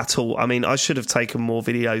Switch at all. I mean, I should have taken more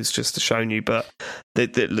videos just to show you, but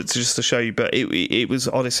it was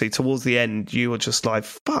honestly towards the end, you were just like,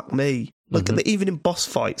 fuck me. Look at even in boss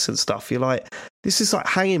fights and stuff, you're like, this is like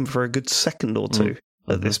hanging for a good second or two.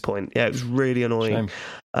 at this point. Yeah, it was really annoying.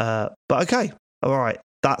 But okay, all right,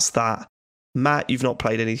 that's that. Matt, you've not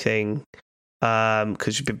played anything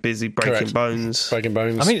because you've been busy breaking bones. Breaking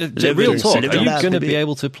bones. I mean, real talk, are you going to be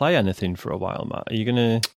able to play anything for a while, Matt? Are you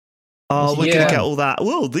going to... Oh, we're going to get all that.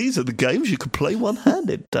 Well, these are the games you can play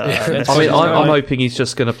one-handed. I'm hoping he's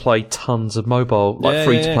just going to play tons of mobile,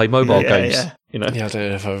 free-to-play mobile games. Yeah. I don't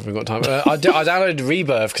know if I've even got time. I downloaded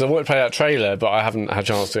Rebirth because I wanted to play that trailer, but I haven't had a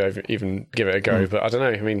chance to even give it a go. But I don't know.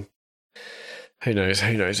 I mean, who knows?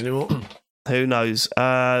 Who knows anymore? Who knows?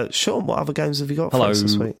 Sean, what other games have you got for us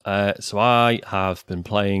this week? So I have been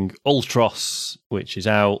playing Ultros, which is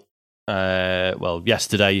out.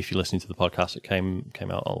 Yesterday, if you're listening to the podcast, it came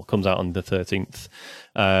out or comes out on the 13th.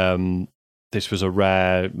 This was a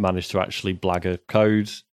rare managed to actually blag a code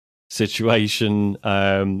situation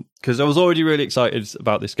because I was already really excited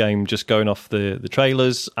about this game, just going off the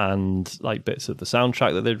trailers and like bits of the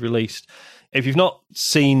soundtrack that they'd released. If you've not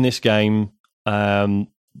seen this game,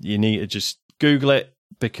 you need to just Google it,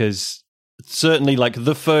 because certainly like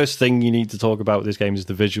the first thing you need to talk about with this game is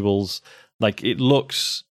the visuals. Like, it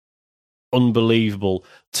looks unbelievable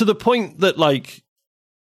to the point that, like,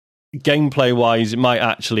 gameplay wise it might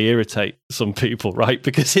actually irritate some people, right?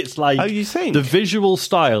 Because it's like, oh, you think the visual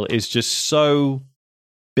style is just so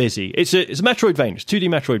busy. It's a Metroidvania, it's 2D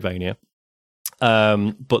Metroidvania,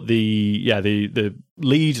 but the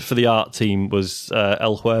lead for the art team was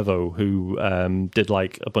El Huervo, who did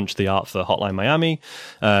like a bunch of the art for Hotline Miami,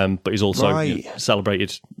 but he's also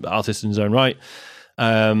celebrated artist in his own right.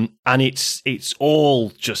 And it's all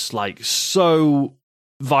just like so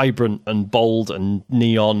vibrant and bold and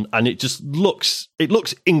neon, and it looks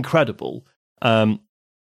incredible.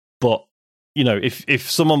 But you know, if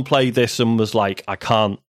someone played this and was like, I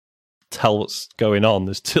can't tell what's going on,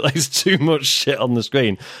 there's too much shit on the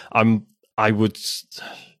screen, I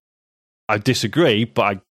disagree, but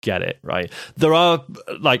I get it, right? There are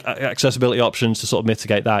like accessibility options to sort of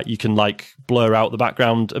mitigate that. You can like blur out the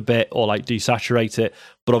background a bit or like desaturate it,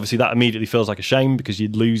 but obviously that immediately feels like a shame because you're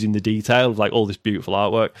losing the detail of like all this beautiful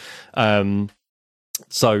artwork.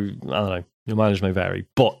 So I don't know, your mileage may vary,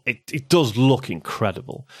 but it does look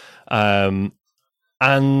incredible. And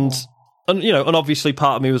you know, and obviously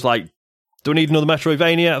part of me was like, do I need another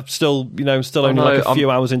Metroidvania? I'm still only like a few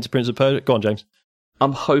hours into Prince of Persia. Go on, James.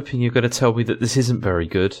 I'm hoping you're going to tell me that this isn't very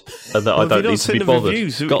good and that I don't need to be bothered.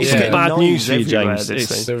 Got some bad news for you, James.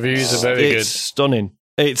 The reviews are very good. It's stunning.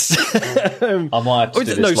 It's I might have to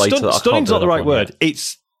do this later. Stunning's not the right word.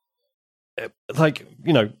 It's like,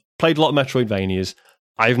 you know, played a lot of Metroidvanias.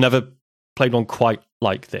 I've never played one quite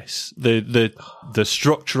like this. The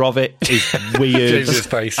structure of it is weird,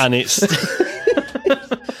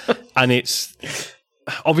 and it's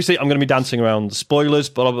obviously, I'm going to be dancing around spoilers,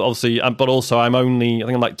 but also I'm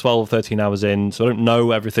like 12, 13 hours in, so I don't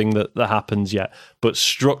know everything that happens yet. But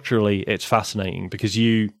structurally, it's fascinating because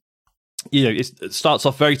you know, it starts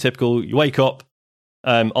off very typical. You wake up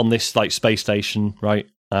on this like space station, right?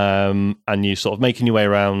 And you sort of making your way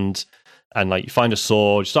around, and like you find a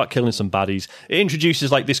sword, you start killing some baddies. It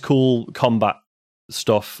introduces like this cool combat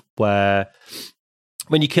stuff where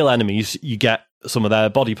when you kill enemies, you get some of their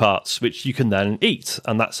body parts, which you can then eat,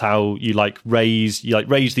 and that's how you raise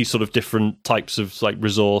these sort of different types of like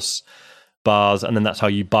resource bars, and then that's how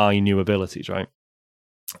you buy new abilities, right?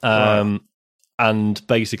 And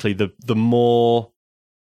basically, the more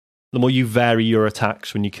you vary your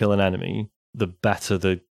attacks when you kill an enemy, the better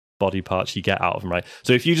the body parts you get out of them, right?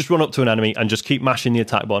 So if you just run up to an enemy and just keep mashing the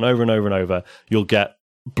attack button over and over and over, you'll get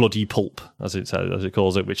bloody pulp, as it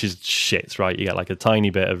calls it, which is shit, right? You get like a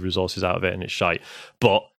tiny bit of resources out of it and it's shite.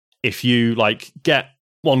 But if you like get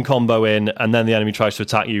one combo in and then the enemy tries to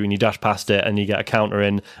attack you and you dash past it and you get a counter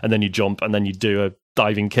in and then you jump and then you do a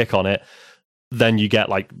diving kick on it, then you get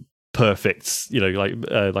like perfect, you know,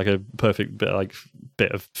 like a perfect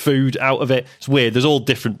bit of food out of it. It's weird. There's all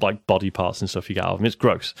different like body parts and stuff you get out of them. It's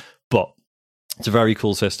gross, but it's a very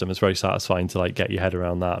cool system. It's very satisfying to like get your head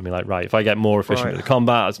around that. I mean, like, right, if I get more efficient with the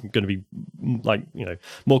combat, it's going to be like, you know,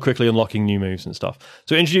 more quickly unlocking new moves and stuff.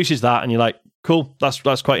 So it introduces that, and you're like, cool, that's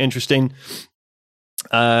quite interesting.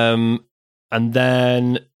 And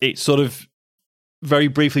then it sort of very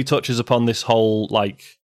briefly touches upon this whole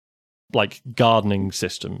like gardening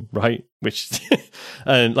system, right? Which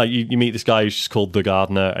and like you meet this guy who's just called the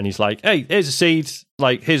gardener, and he's like, hey, here's a seed,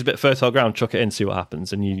 like here's a bit of fertile ground, chuck it in, see what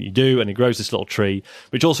happens. And you do, and it grows this little tree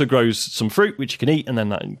which also grows some fruit which you can eat, and then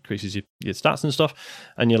that increases your stats and stuff.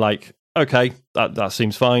 And you're like, okay, that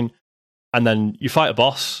seems fine. And then you fight a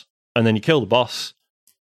boss, and then you kill the boss,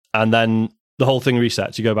 and then the whole thing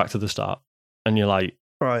resets. You go back to the start, and you're like,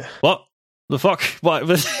 right, what? the fuck? Like,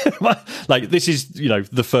 this is,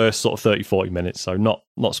 the first sort of 30, 40 minutes, so not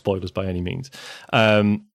spoilers by any means.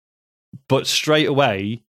 But straight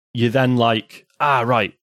away, you're then like,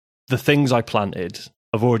 right, the things I planted,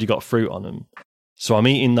 I've already got fruit on them. So I'm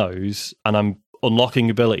eating those, and I'm unlocking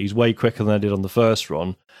abilities way quicker than I did on the first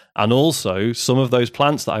run. And also, some of those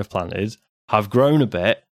plants that I've planted have grown a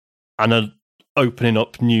bit and are opening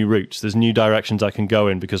up new routes. There's new directions I can go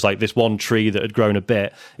in, because like this one tree that had grown a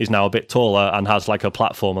bit is now a bit taller and has like a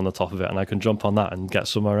platform on the top of it, and I can jump on that and get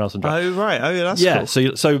somewhere else and drop. Oh, right. Oh, yeah, that's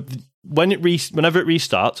cool. So whenever it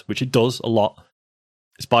restarts, which it does a lot,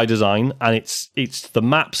 it's by design, and it's the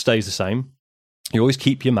map stays the same. You always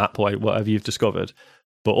keep your map, whatever you've discovered,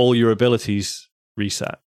 but all your abilities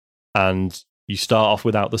reset, and you start off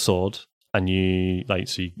without the sword, and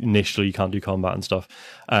initially you can't do combat and stuff.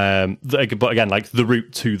 But again, like the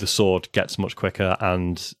route to the sword gets much quicker,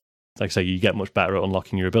 and like I say, you get much better at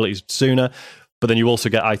unlocking your abilities sooner. But then you also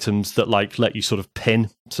get items that like let you sort of pin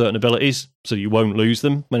certain abilities, so you won't lose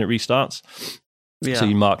them when it restarts. Yeah. So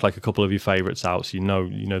you mark like a couple of your favorites out, so you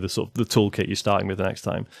know the sort of the toolkit you're starting with the next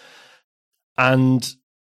time. And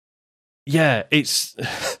yeah, it's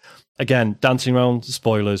again dancing around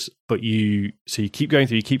spoilers, but you keep going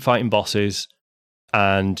through, you keep fighting bosses,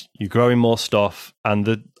 and you're growing more stuff. And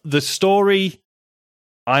the story,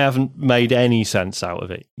 I haven't made any sense out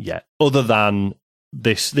of it yet, other than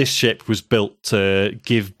this ship was built to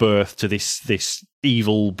give birth to this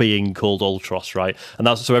evil being called Ultros, right? And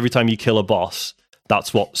that's so every time you kill a boss,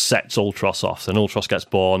 that's what sets Ultros off. And Ultros gets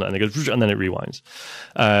born, and it goes, and then it rewinds.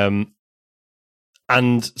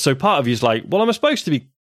 And so part of you is like, well, am I supposed to be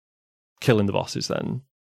killing the bosses then?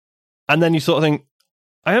 And then you sort of think,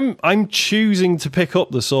 I'm choosing to pick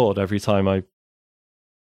up the sword every time I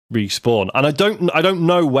respawn, and I don't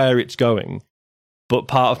know where it's going. But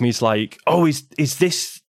part of me is like, oh, is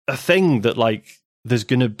this a thing that like there's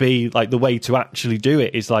going to be like the way to actually do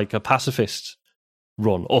it is like a pacifist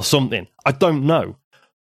run or something? I don't know,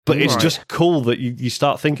 but it's just cool that you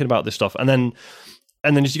start thinking about this stuff, and then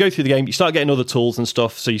as you go through the game, you start getting other tools and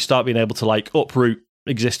stuff. So you start being able to like uproot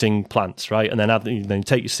existing plants, right? And then then you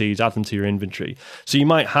take your seeds, add them to your inventory. So you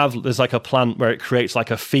might there's like a plant where it creates like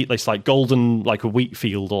it's like golden, like a wheat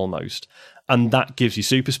field almost. And that gives you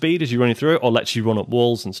super speed as you're running through it, or lets you run up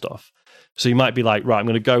walls and stuff. So you might be like, right, I'm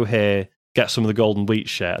going to go here, get some of the golden wheat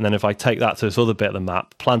shit, and then if I take that to this other bit of the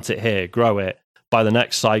map, plant it here, grow it, by the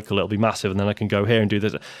next cycle it'll be massive, and then I can go here and do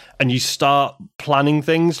this. And you start planning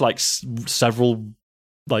things like several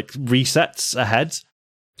like resets ahead.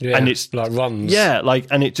 Yeah, and it's like runs. Yeah, like,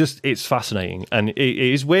 and it's fascinating, and it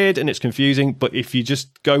is weird and it's confusing, but if you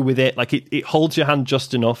just go with it, like it holds your hand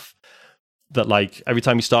just enough that like every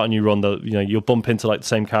time you start a new run, you'll bump into like the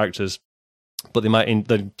same characters, but they might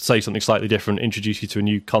they'd say something slightly different, introduce you to a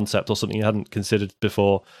new concept or something you hadn't considered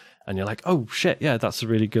before, and you're like, oh shit, yeah, that's a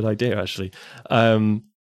really good idea actually. And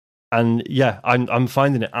yeah, I'm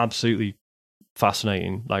finding it absolutely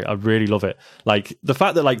fascinating. Like, I really love it. Like the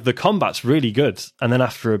fact that like the combat's really good, and then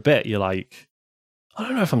after a bit you're like, I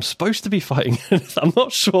don't know if I'm supposed to be fighting. I'm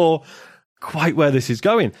not sure quite where this is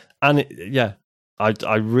going. And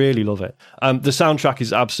I really love it. The soundtrack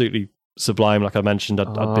is absolutely sublime. Like I mentioned,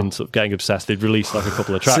 I've been sort of getting obsessed. They'd released like a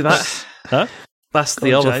couple of tracks. That's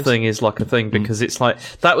the other thing, is like a thing, because it's like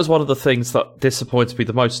that was one of the things that disappointed me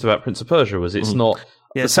the most about Prince of Persia, was it's not.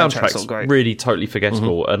 Yeah, the soundtrack's really totally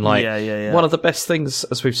forgettable, and like one of the best things,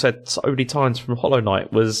 as we've said so many times from Hollow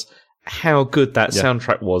Knight, was how good that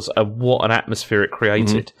soundtrack was and what an atmosphere it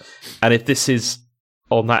created. And if this is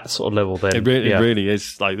on that sort of level, then it really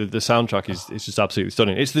is. Like the soundtrack is just absolutely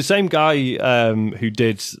stunning. It's the same guy who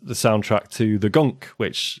did the soundtrack to The Gunk,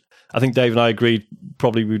 which I think Dave and I agreed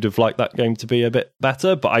probably we would have liked that game to be a bit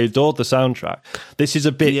better, but I adored the soundtrack. This is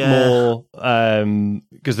a bit more,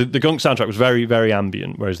 because the Gunk soundtrack was very, very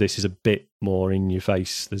ambient, whereas this is a bit more in your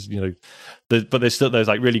face. There's, but there's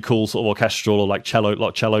like really cool sort of orchestral or like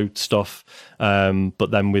cello stuff,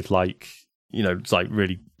 but then with like, it's like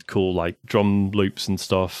really cool like drum loops and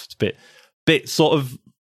stuff. It's a bit sort of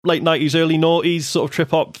late 90s, early noughties sort of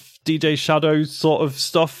trip hop, DJ Shadow sort of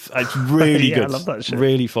stuff. It's really good. I love that shit.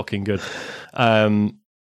 Really fucking good. I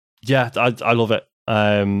love it.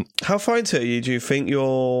 How far into it do you think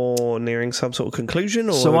you're nearing some sort of conclusion,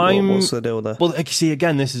 or what's the deal there? Well, see,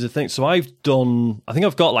 again, this is the thing. So I think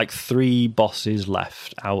I've got like 3 bosses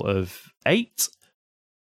left out of 8.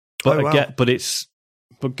 But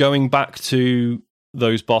but going back to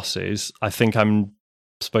those bosses, I think I'm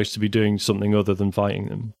supposed to be doing something other than fighting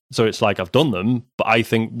them. So it's like I've done them, but I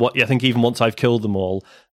think even once I've killed them all,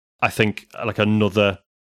 I think like another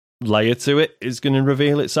layer to it is going to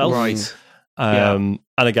reveal itself. Right. And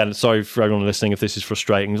again, sorry for everyone listening if this is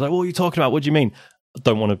frustrating. It's like, what are you talking about? What do you mean? I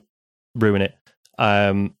don't want to ruin it.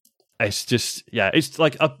 It's just, it's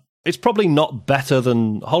like it's probably not better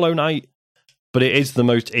than Hollow Knight, but it is the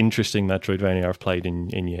most interesting Metroidvania I've played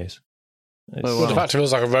in years. Well, the fact it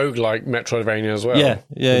feels like a roguelike Metroidvania as well. Yeah.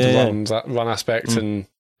 Run aspect and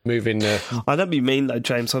moving. I don't be mean though,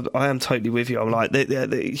 James. I am totally with you. I'm like,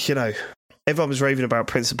 you know, everyone was raving about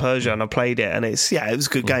Prince of Persia, and I played it, and it was a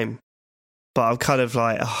good game. But I'm kind of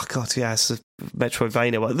like, oh god, it's a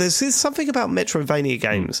Metroidvania. Well, there's something about Metroidvania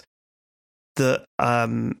games that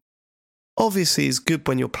obviously is good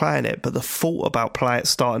when you're playing it, but the thought about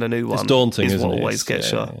starting a new one, it's daunting, is isn't what it? Always gets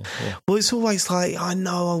shot. Yeah. Well, it's always like, I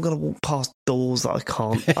know I'm going to walk past doors that I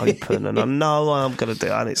can't open, and I know I'm going to do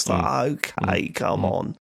it, and it's like, okay, come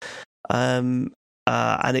on. And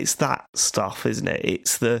it's that stuff, isn't it?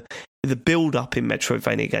 It's the build up in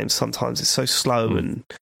Metroidvania games. Sometimes it's so slow and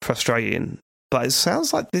frustrating, but it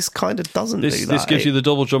sounds like this kind of doesn't do that. This gives you the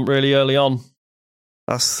double jump really early on.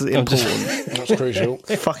 That's important. That's crucial.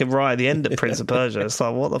 Fucking right at the end of Prince of Persia. It's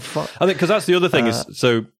like, what the fuck? I think because that's the other thing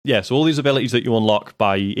so all these abilities that you unlock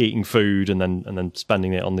by eating food and then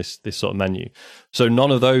spending it on this sort of menu. So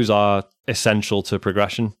none of those are essential to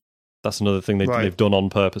progression. That's another thing they've done on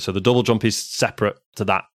purpose. So the double jump is separate to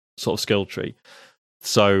that sort of skill tree.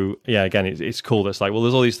 So again, it's cool. That's like, well,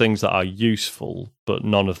 there's all these things that are useful, but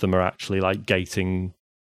none of them are actually like gating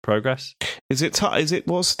progress. Is it?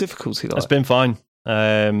 What's the difficulty like? It's been fine.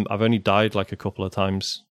 I've only died like a couple of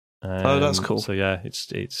times. That's cool. So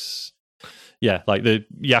it's like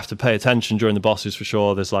you have to pay attention during the bosses for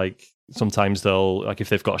sure. There's like sometimes they'll like if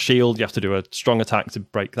they've got a shield, you have to do a strong attack to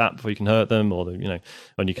break that before you can hurt them, or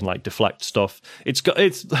when you can like deflect stuff. It's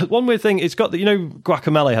one weird thing. It's got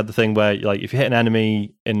Guacamelee had the thing where like if you hit an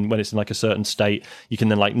enemy when it's in like a certain state, you can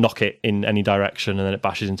then like knock it in any direction and then it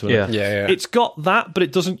bashes into it. Yeah. It's got that, but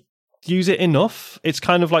it doesn't use it enough. It's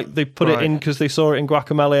kind of like they put it in because they saw it in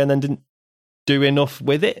Guacamelee and then didn't do enough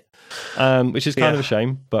with it, which is kind of a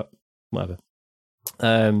shame, but whatever.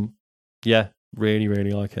 Really,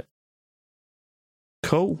 really like it.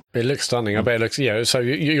 Cool. It looks stunning. I bet it looks. So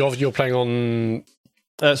you're playing on.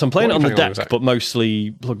 So I'm playing it on the deck, but mostly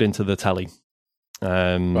plugged into the telly. Right.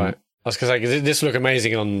 I was going to say, this look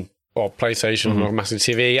amazing on PlayStation or massive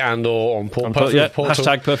TV and or on Portal.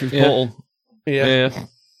 Hashtag Perfect Portal. Yeah.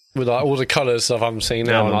 With like all the colours stuff I'm seeing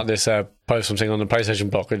now, and like this post I'm seeing on the PlayStation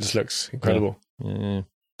block, it just looks incredible. Yeah.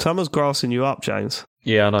 Someone's grassing you up, James.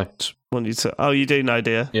 Yeah, I know. Want you to? Oh, you do know,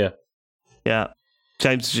 dear. Yeah.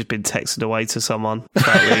 James has just been texting away to someone for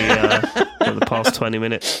the past 20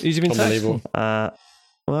 minutes. Who's he been texting?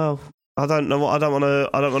 Well, I don't know. I don't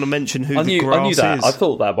want to mention who the grass I knew that. is. I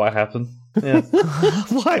thought that might happen. Yeah.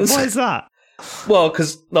 Why is that? Well,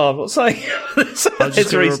 because I'm not saying. I'm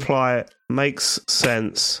just going to reply. Makes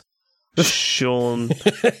sense. Sean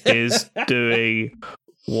is doing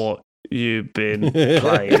what you've been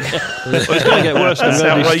playing. It's going to get worse. I'm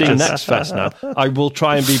going to do Steam Next Fest now. I will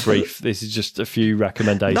try and be brief. This is just a few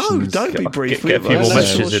recommendations. No, don't be brief. Get a few more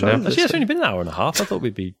messages in there. Actually, it's only been an hour and a half. I thought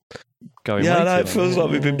we'd be going. Yeah, no, it feels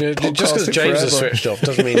like we've been just because James has switched off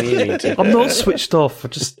doesn't mean you need to. I'm not switched off. I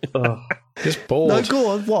just bored. No, go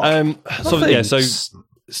on. What? So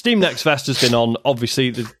Steam Next Fest has been on. Obviously,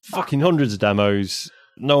 there's fucking hundreds of demos.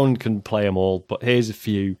 No one can play them all, but here's a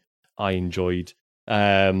few I enjoyed.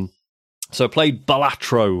 So I played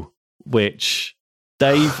Balatro, which,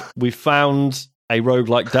 Dave, we found a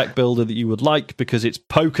roguelike deck builder that you would like because it's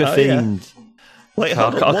poker themed. Yeah. Wait,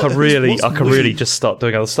 I can really just start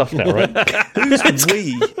doing other stuff now, right? Who's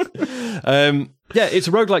we? It's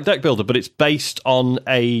a roguelike deck builder, but it's based on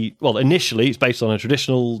initially it's based on a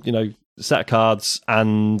traditional, set of cards,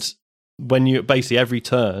 and when you basically every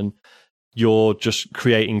turn you're just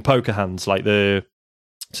creating poker hands. So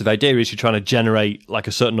the idea is you're trying to generate like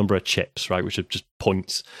a certain number of chips, right, which are just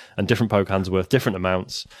points, and different poker hands are worth different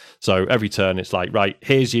amounts. So every turn it's like, right,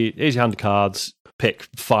 here's your hand of cards, pick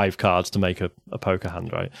 5 cards to make a poker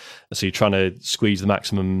hand, right? So you're trying to squeeze the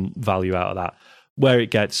maximum value out of that. Where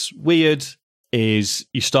it gets weird is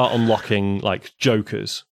you start unlocking like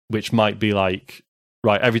jokers, which might be like,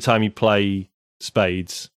 right, every time you play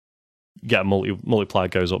spades, you get a multiplier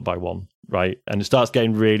goes up by 1. Right, and it starts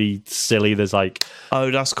getting really silly. There's like,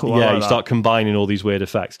 oh, that's cool. Yeah, you start combining all these weird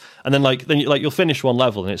effects, and then you'll finish one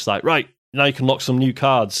level, and it's like, right, now you can lock some new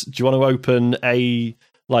cards. Do you want to open a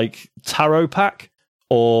like tarot pack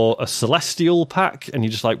or a celestial pack? And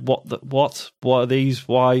you're just like, what are these?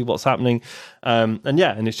 Why? What's happening? And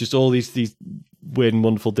it's just all these weird and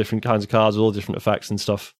wonderful different kinds of cards with all different effects and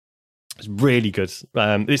stuff. It's really good.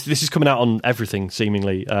 This is coming out on everything,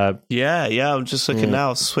 seemingly. Yeah. I'm just looking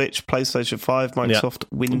now. Switch, PlayStation 5, Microsoft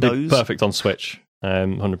Windows. Perfect on Switch.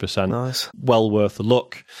 100%. Nice. Well worth a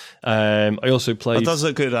look. I also played. It does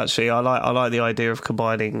look good, actually. I like the idea of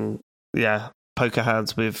combining, poker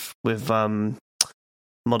hands with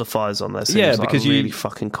modifiers on there. Seems because really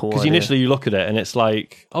fucking cool. Because initially you look at it and it's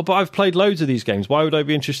like, oh, but I've played loads of these games. Why would I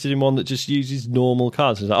be interested in one that just uses normal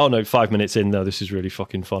cards? It's like, oh no, 5 minutes in, though, this is really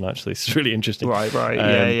fucking fun. Actually, this is really interesting. Right.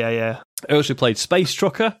 Yeah. I also played Space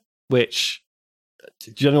Trucker, which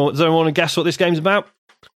does anyone want to guess what this game's about?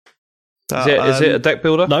 Is it a deck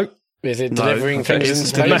builder? No. Is it delivering things in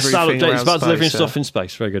space? It's about delivering stuff in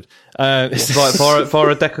space. Very good. It's like via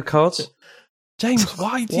a deck of cards. James,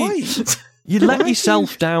 why do you let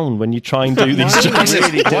yourself down when you try and do these jobs?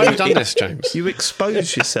 Why have you done this, James? You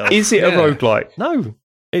expose yourself. Is it a roguelike? No.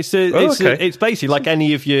 It's basically like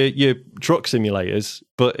any of your truck simulators,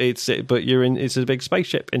 but it's a big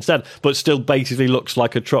spaceship instead, but still basically looks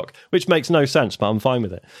like a truck, which makes no sense, but I'm fine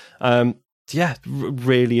with it.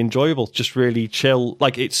 Really enjoyable, just really chill.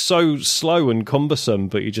 Like, it's so slow and cumbersome,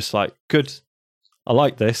 but you're just like, good. I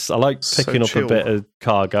like this. I like picking up a bit of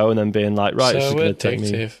cargo and then being like, right, it's going to take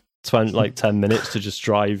me 10 minutes to just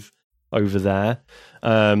drive over there.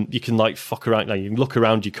 You can like fuck around, like you can look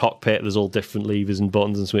around your cockpit. There's all different levers and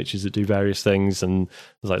buttons and switches that do various things, and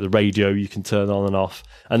there's like the radio you can turn on and off.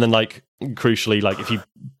 And then, like, crucially, like if you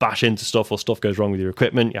bash into stuff or stuff goes wrong with your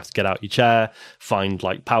equipment, you have to get out your chair, find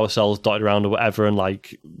like power cells dotted around or whatever, and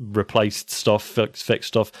like replace stuff, fix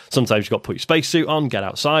stuff. Sometimes you've got to put your spacesuit on, get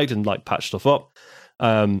outside, and like patch stuff up.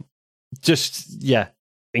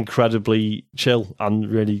 Incredibly chill and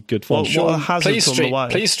really good fun. What hazards on the way?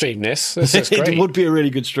 Please stream this. This is great. It would be a really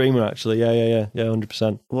good streamer, actually. Yeah,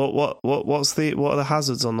 100%. What are the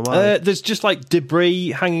hazards on the way? There's just like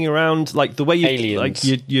debris hanging around, like the way you like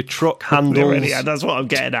your truck handles. That's what I'm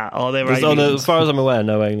getting at. Are there aliens? As far as I'm aware,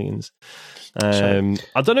 no aliens. I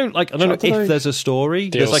don't know. Like, I don't know if there's a story.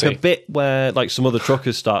 DLC. There's like a bit where like some other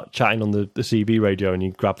truckers start chatting on the CB radio, and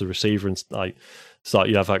you grab the receiver and like start.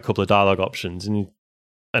 You have like a couple of dialogue options,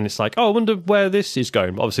 and it's like, oh, I wonder where this is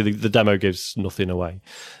going. Obviously, the demo gives nothing away.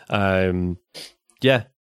 Really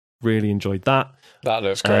enjoyed that. That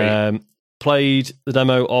looks great. Played the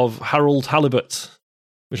demo of Harold Halibut,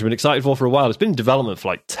 which I've been excited for a while. It's been in development for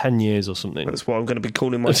like 10 years or something. That's what I'm going to be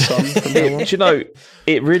calling my son from now on. Do you know,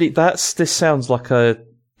 this sounds like a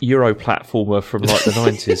Euro platformer from like the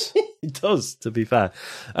 90s. It does, to be fair.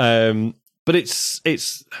 But it's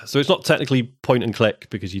not technically point and click,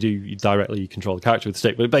 because you directly control the character with the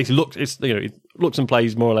stick, but it basically it looks and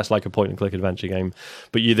plays more or less like a point and click adventure game.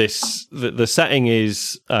 But the setting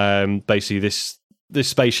is basically this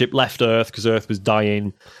spaceship left Earth because Earth was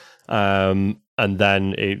dying, and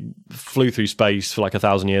then it flew through space for like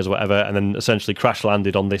 1,000 years or whatever, and then essentially crash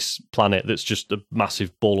landed on this planet that's just a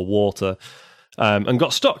massive ball of water, and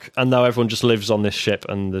got stuck. And now everyone just lives on this ship,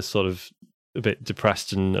 and they're sort of a bit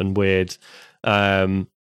depressed and weird. And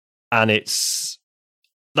it's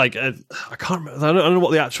like, I can't remember, I don't know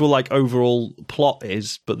what the actual like overall plot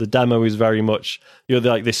is, but the demo is very much, you're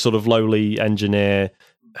like this sort of lowly engineer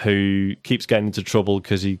who keeps getting into trouble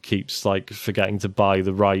because he keeps like forgetting to buy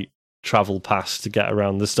the right travel pass to get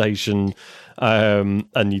around the station, and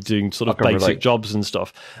you're doing sort of basic jobs and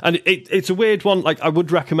stuff. And it's a weird one. Like, I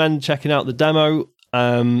would recommend checking out the demo,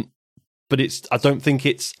 but I don't think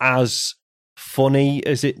it's as funny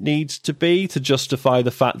as it needs to be to justify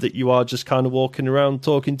the fact that you are just kind of walking around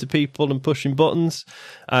talking to people and pushing buttons.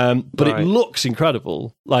 But it looks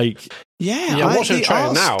incredible. Like, I'm watching the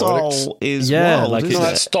trailer now. Style is wild, like isn't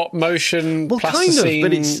it? Stop motion, plasticine,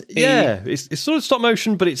 kind of, but it's sort of stop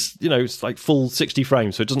motion, but it's it's like full 60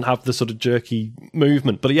 frames, so it doesn't have the sort of jerky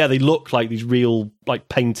movement. But they look like these real like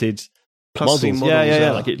painted models.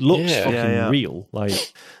 Yeah. Like, it looks fucking real.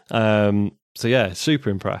 Like, so super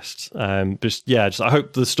impressed. I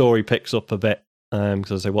hope the story picks up a bit,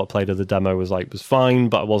 because I say what I played of the demo was fine,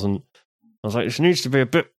 but I was like, this needs to be a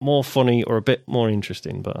bit more funny or a bit more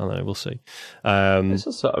interesting, but I don't know, we'll see. This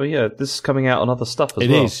is coming out on other stuff as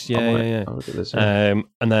well. It is, yeah. I'll look at this, and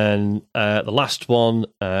then the last one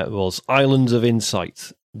was Islands of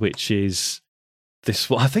Insight, which is this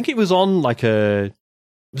one. I think it was on was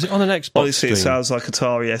it on an Xbox? Honestly, it sounds like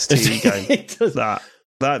Atari ST game. It does.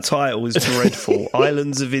 That title is dreadful.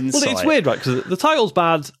 Islands of Insight. Well, it's weird, right? Because the title's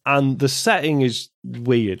bad and the setting is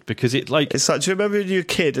weird, because it's like... Do you remember when you were a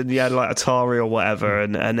kid and you had like Atari or whatever,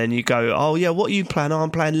 and then you go, oh yeah, what are you playing? Oh,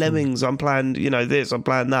 I'm playing Lemmings, I'm playing, this, I'm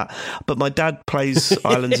playing that. But my dad plays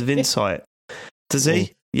Islands of Insight. Does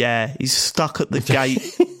he? Yeah, he's stuck at the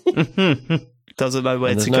gate. doesn't know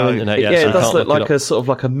where And to there's no go. internet yet, Yeah, so it you does can't look look it like up. a sort of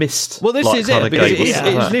like a mist. Well, this like is kind it, of because game, it's isn't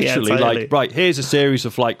it? literally totally. like, right, here's a series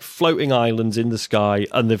of like floating islands in the sky,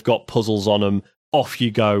 and they've got puzzles on them. Off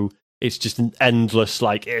you go. It's just an endless,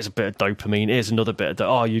 like, here's a bit of dopamine, here's another bit of,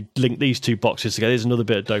 oh, you link these two boxes together, here's another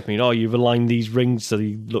bit of dopamine, oh, you've aligned these rings so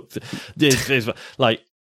you look, like,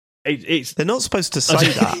 it's... They're not supposed to say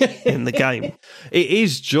that in the game. It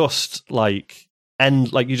is just, like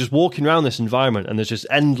you're just walking around this environment and there's just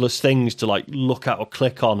endless things to, like, look at or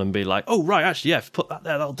click on and be like, oh, right, actually, yeah, put that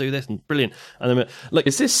there, that'll do this, and brilliant. And then, like...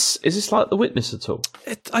 Is this like The Witness at all?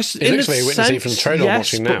 It looks very Witnessy from the trailer I'm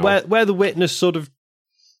watching now. But where The Witness sort of...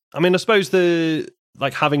 I mean, I suppose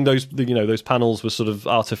having those panels was sort of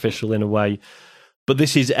artificial in a way, but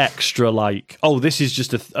this is extra like, oh, this is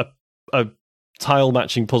just a tile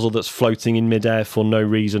matching puzzle that's floating in midair for no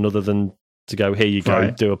reason other than to go, here you go,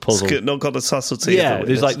 Right. do a puzzle. It's not got the subtlety. Yeah, of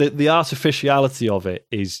there's like the artificiality of it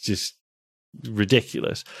is just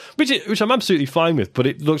ridiculous, which I'm absolutely fine with, but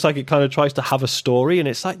it looks like it kind of tries to have a story, and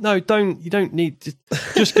it's like, no, you don't need to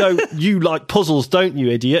just go, you like puzzles, don't you,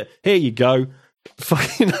 idiot? Here you go.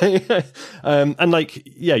 Fucking and like,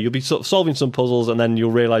 yeah, you'll be sort of solving some puzzles, and then you'll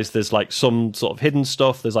realize there's like some sort of hidden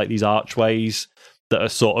stuff. There's like these archways that are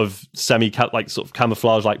sort of sort of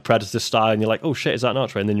camouflage, like Predator style, and you're like, oh shit, is that an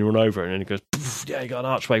archway? And then you run over it, and then it goes, poof, yeah, you got an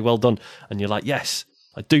archway, well done. And you're like, yes,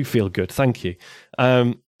 I do feel good, thank you.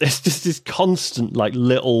 It's just this constant like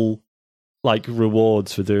little like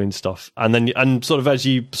rewards for doing stuff, and sort of as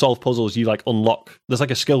you solve puzzles, you like unlock. There's like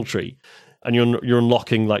a skill tree. And you're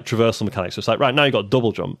unlocking like traversal mechanics. So it's like, right, now you got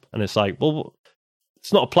double jump, and it's like, well,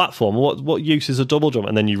 it's not a platform. What use is a double jump?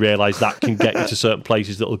 And then you realise that can get you to certain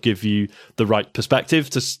places that will give you the right perspective.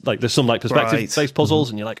 To like, there's some like perspective based puzzles,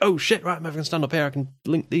 and you're like, oh shit, right, I'm ever going to stand up here. I can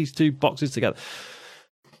link these two boxes together.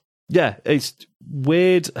 Yeah, it's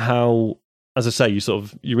weird how, as I say,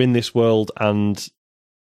 you're in this world and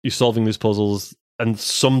you're solving these puzzles, and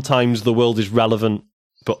sometimes the world is relevant,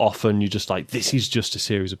 but often you're just like, this is just a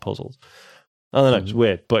series of puzzles. I don't know, it's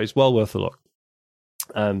weird, but it's well worth a look.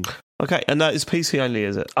 Okay, and that is PC only,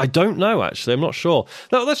 is it? I don't know, actually. I'm not sure.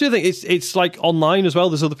 No, that's the other thing. It's like online as well.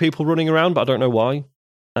 There's other people running around, but I don't know why.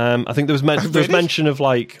 I think there was mention of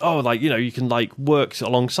like, oh, like, you know, you can like work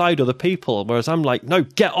alongside other people, whereas I'm like, no,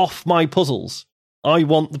 get off my puzzles. I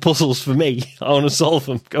want the puzzles for me. I want to solve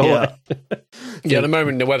them. Go away. Yeah, at the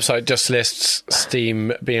moment, the website just lists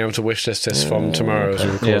Steam being able to wishlist this from tomorrow as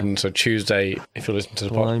we're recording, so Tuesday, if you're listening to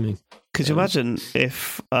the pod. Could you imagine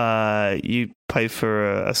if you paid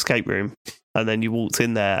for an escape room and then you walked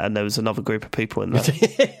in there and there was another group of people in there?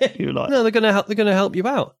 You were like, no, they're going to help you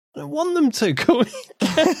out. I don't want them to. Go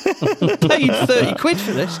paid 30 quid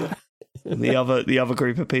for this. The other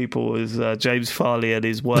group of people is James Farley and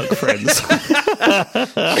his work friends.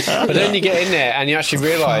 But then you get in there and you actually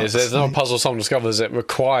realise there's another puzzle someone discovers that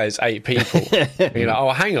requires 8 people. And you're like, oh,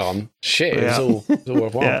 hang on, shit, it's all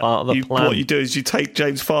worthwhile. Yeah. Part of the plan. What you do is you take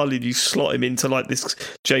James Farley and you slot him into like this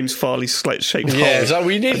James Farley shaped hole. Yeah, so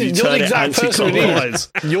we need, you're the exact person we need.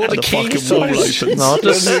 You're the key size. No,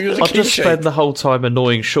 I'll just spend the whole time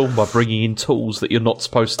annoying Sean by bringing in tools that you're not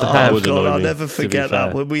supposed to have. Oh God, I'll never forget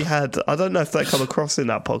that. When we had, I don't know if that come across in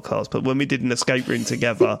that podcast, but when we did an escape room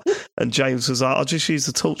together and James was like, I'll just use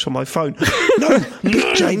the torch on my phone. No,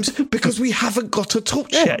 James, because we haven't got a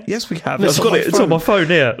torch yet. Yes, we have. I've got it. It's on my phone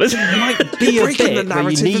here. It might be a bit where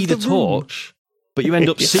you need a torch, but you end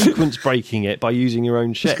up sequence breaking it by using your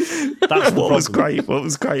own shit. That's what was great. What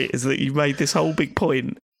was great is that you made this whole big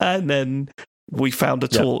point, and then we found a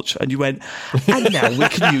torch, and you went, and now we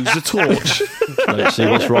can use a torch. I don't see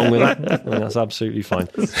what's wrong with that. I mean, that's absolutely fine.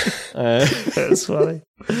 That's funny.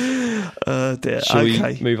 Dear. Shall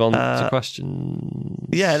okay. we move on to questions?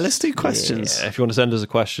 Yeah, let's do questions. Yeah. If you want to send us a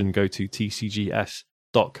question, go to tcgs.co/Dear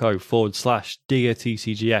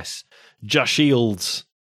TCGS. Josh Shields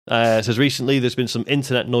says, recently there's been some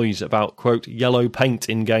internet noise about, quote, yellow paint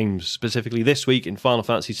in games, specifically this week in Final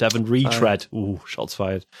Fantasy VII Retread. Ooh, shots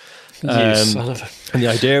fired. And the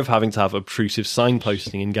idea of having to have obtrusive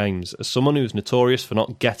signposting in games. As someone who's notorious for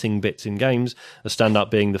not getting bits in games, a standout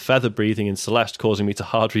being the feather breathing in Celeste, causing me to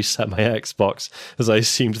hard reset my Xbox as I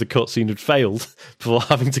assumed the cutscene had failed before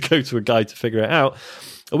having to go to a guide to figure it out,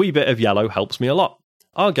 a wee bit of yellow helps me a lot.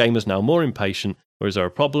 Are gamers now more impatient, or is there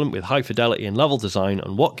a problem with high fidelity and level design,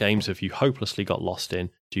 and what games have you hopelessly got lost in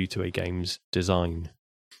due to a game's design?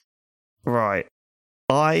 Right.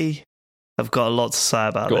 I have got a lot to say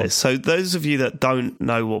about this. So those of you that don't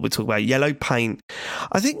know what we're talking about, yellow paint,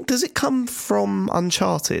 I think, does it come from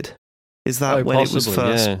Uncharted? Is that when possibly, it was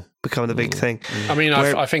first becoming the big thing. I mean,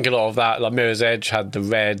 I think a lot of that, like Mirror's Edge had the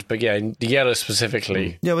red, but yeah, the yellow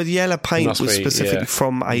specifically. Yeah, well, the yellow paint was specifically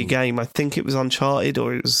from a game. I think it was Uncharted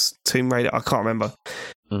or it was Tomb Raider. I can't remember.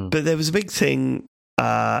 But there was a big thing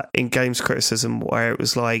in games criticism where it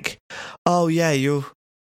was like, oh yeah, you're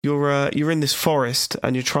in this forest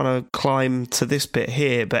and you're trying to climb to this bit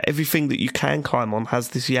here, but everything that you can climb on has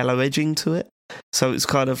this yellow edging to it. So it's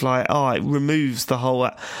kind of like, it removes the whole...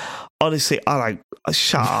 Honestly,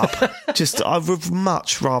 shut up. I would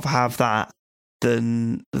much rather have that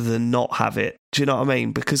than not have it. Do you know what I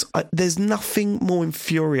mean? Because there's nothing more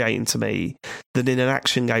infuriating to me than in an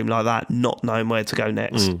action game like that, not knowing where to go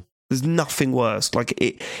next. There's nothing worse.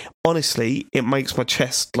 Like, honestly, it makes my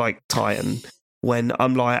chest, like, tighten when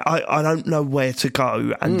I'm like, I don't know where to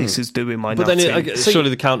go, and this is doing my But nutting. then surely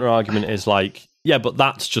the counter-argument is like, yeah, but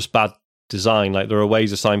that's just bad design. Like, there are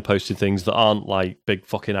ways of signposting things that aren't like big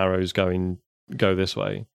fucking arrows go this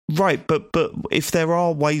way. Right, but if there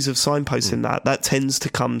are ways of signposting that tends to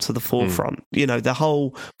come to the forefront. You know, the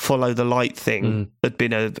whole follow the light thing had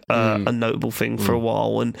been a notable thing for a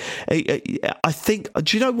while, and I think,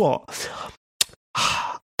 do you know what?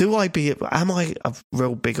 Am I a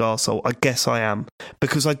real big arsehole? I guess I am,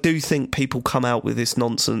 because I do think people come out with this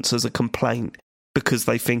nonsense as a complaint because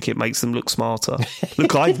they think it makes them look smarter.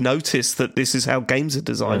 Look, I've noticed that this is how games are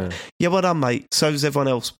designed. Yeah, well done, mate. So's everyone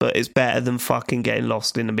else, but it's better than fucking getting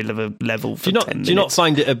lost in the middle of a level for 10 minutes. Do you not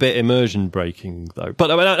find it a bit immersion breaking, though?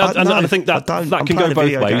 But I mean, I think that can go both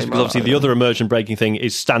ways, because obviously the other immersion breaking thing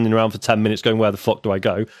is standing around for 10 minutes going, where the fuck do I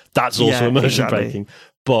go? That's also immersion breaking.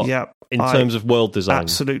 But in terms of world design...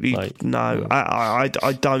 Absolutely, no. I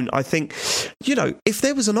don't. I think, you know, if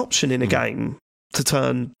there was an option in a game to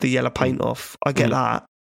turn the yellow paint off, I get that,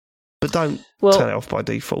 but don't turn it off by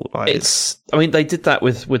default. Like, I mean, they did that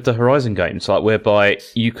with the Horizon games, like whereby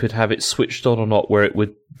you could have it switched on or not, where it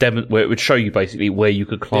would show you basically where you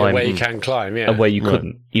could climb, where you can climb, and where you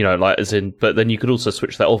couldn't. You know, like as in, but then you could also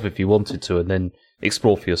switch that off if you wanted to, and then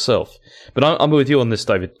explore for yourself. But I'm with you on this,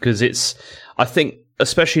 David, because I think,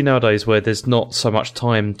 especially nowadays where there's not so much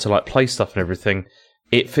time to like play stuff and everything,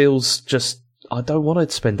 it feels just, I don't want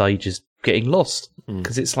to spend ages getting lost,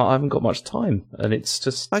 because it's like I haven't got much time, and it's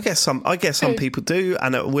just... I guess some people do,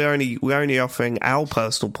 and we're only offering our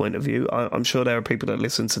personal point of view. I'm sure there are people that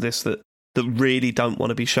listen to this that really don't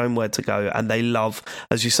want to be shown where to go, and they love,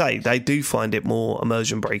 as you say, they do find it more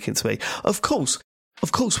immersion breaking to me. Of course,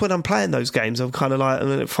 when I'm playing those games, I'm kind of like,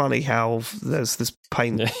 isn't it funny how there's this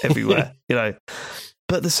paint everywhere, you know?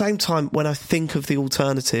 But at the same time, when I think of the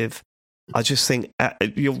alternative, I just think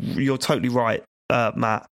you're totally right,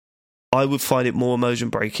 Matt. I would find it more immersion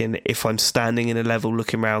breaking if I'm standing in a level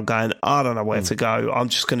looking around going, I don't know where to go. I'm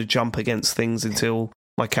just going to jump against things until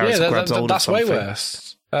my character grabs hold of something. That's way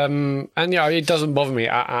worse. And yeah, it doesn't bother me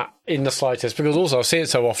in the slightest, because also I see it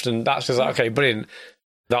so often. That's just like, okay, brilliant,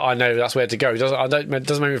 that I know that's where to go. It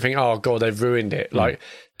doesn't make me think, oh god, they've ruined it. Like,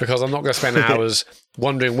 because I'm not going to spend hours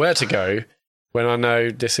wondering where to go when I know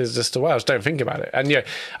this is just the way. I just don't think about it. And yeah,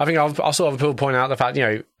 I think I saw other people point out the fact, you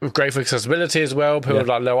know, great for accessibility as well, people with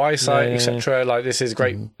like low eyesight, etc. Like, this is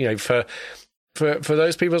great, you know, for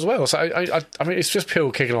those people as well. So I mean, it's just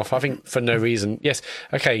people kicking off, I think, for no reason. Yes,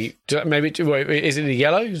 okay, maybe, is it the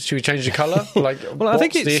yellow? Should we change the colour? Like, well, I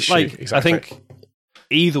think it's the issue? like, exactly. I think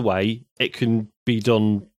either way, it can be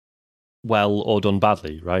done well or done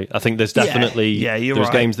badly, right? I think there's definitely there's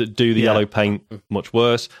games that do the yellow paint much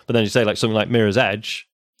worse, but then you say like something like Mirror's Edge,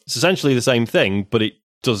 it's essentially the same thing, but it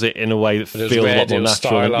does it in a way that feels a lot more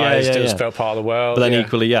natural. It felt part of the world. But then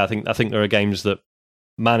equally, I think there are games that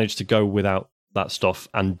manage to go without that stuff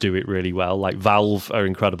and do it really well. Like Valve are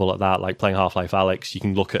incredible at that. Like playing Half-Life Alyx, you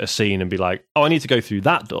can look at a scene and be like, oh, I need to go through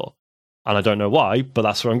that door, and I don't know why, but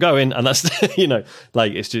that's where I'm going, and that's you know,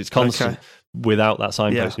 like it's constant. Okay. Without that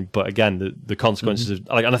signposting, but again, the consequences of,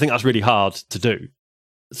 like, and I think that's really hard to do.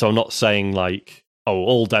 So I'm not saying like, oh,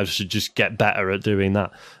 all devs should just get better at doing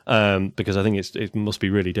that, because I think it must be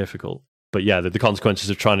really difficult. But yeah, the consequences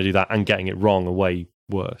of trying to do that and getting it wrong are way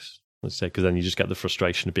worse. Let's say, because then you just get the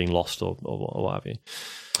frustration of being lost or what have you.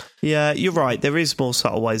 Yeah, you're right. There is more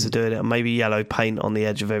subtle ways of doing it, and maybe yellow paint on the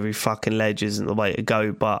edge of every fucking ledge isn't the way to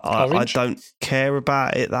go, but I don't care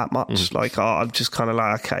about it that much. Like, I'm just kind of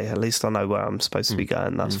like, okay, at least I know where I'm supposed to be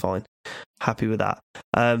going. That's fine. Happy with that.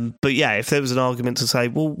 But yeah, if there was an argument to say,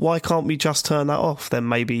 well, why can't we just turn that off? Then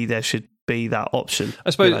maybe there should be that option. I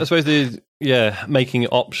suppose making it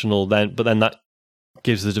optional then, but then that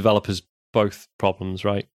gives the developers both problems,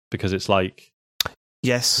 right? Because it's like,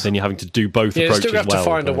 Yes. Then you're having to do both you approaches still have to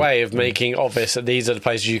find a right? way of making obvious that these are the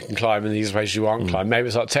places you can climb and these are the places you can't climb. Maybe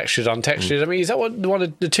it's like textured, untextured. I mean, is that what one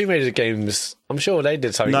of the Tomb Raider games? I'm sure they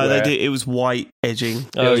did something. No, they did. It was white edging.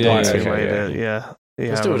 Oh, it was yeah, white yeah.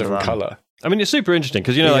 It's still a different colour. I mean, it's super interesting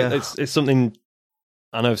because, you know, like, it's something...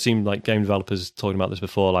 I know I've seen like game developers talking about this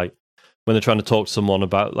before, like when they're trying to talk to someone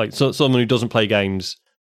about, like, someone who doesn't play games,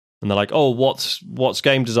 and they're like, "Oh, what's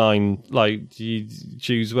game design? Like, do you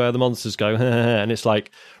choose where the monsters go?" And it's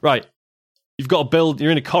like, right, you've got to build.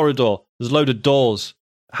 You're in a corridor. There's a load of doors.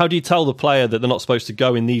 How do you tell the player that they're not supposed to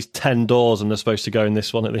go in these 10 doors and they're supposed to go in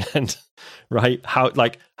this one at the end? Right?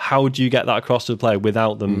 How do you get that across to the player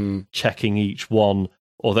without them checking each one,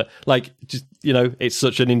 or that, like, just, you know, it's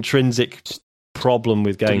such an intrinsic problem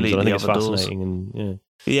with games, and I think it's fascinating. Doors. And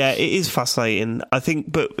yeah, it is fascinating. I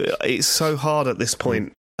think, but it's so hard at this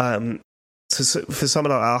point. For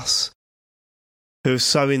someone like us who are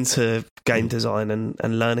so into game design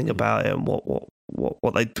and learning about it and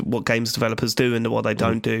what games developers do and what they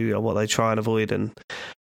don't do and what they try and avoid, and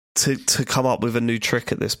to come up with a new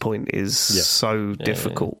trick at this point is so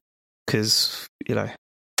difficult because you know,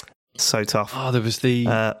 so tough. Oh, there was the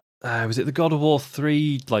was it the God of War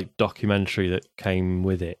 3 like documentary that came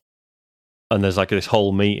with it? And there's like this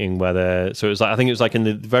whole meeting where so it was like, I think it was like in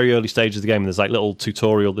the very early stages of the game, and there's like little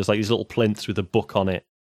tutorial, there's like these little plinths with a book on it.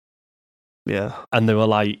 Yeah. And they were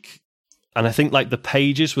like, and I think like the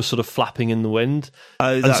pages were sort of flapping in the wind.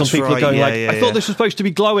 Oh, and some people are going I thought this was supposed to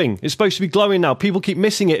be glowing. It's supposed to be glowing now. People keep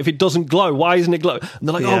missing it if it doesn't glow. Why isn't it glowing? And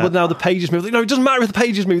they're like, oh, but now the pages move. Like, no, it doesn't matter if the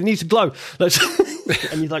pages move. It needs to glow.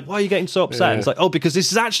 And you're like, why are you getting so upset? And it's like, oh, because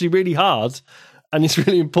this is actually really hard. And it's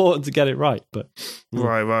really important to get it right. But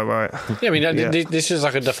right. Yeah, I mean, this is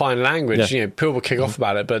like a defined language. Yeah. You know, people will kick off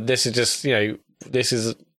about it, but this is just, you know, this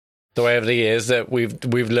is the way over the years that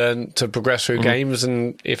we've learned to progress through games.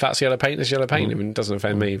 And if that's yellow paint, it's yellow paint. I mean, it doesn't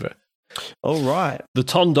offend me, but all right. The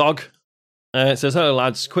Ton Dog says, hello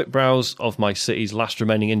lads, quick browse of my city's last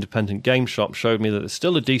remaining independent game shop showed me that there's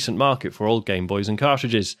still a decent market for old Game Boys and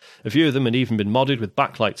cartridges. A few of them had even been modded with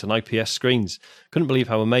backlights and IPS screens. Couldn't believe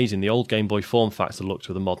how amazing the old Game Boy form factor looked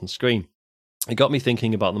with a modern screen. It got me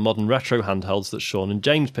thinking about the modern retro handhelds that Sean and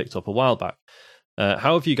James picked up a while back.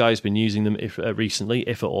 How have you guys been using them recently,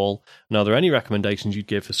 if at all? And are there any recommendations you'd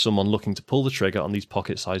give for someone looking to pull the trigger on these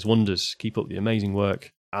pocket-sized wonders? Keep up the amazing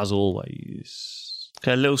work, as always.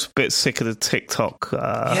 A little bit sick of the TikTok.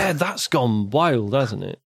 Yeah, that's gone wild, hasn't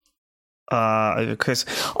it? Over Chris.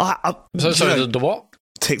 Sorry, the what?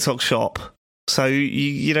 TikTok shop. So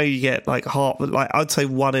you know you get like I'd say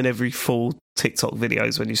 1 in every 4 TikTok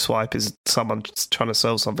videos when you swipe is someone trying to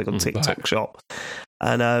sell something on TikTok shop.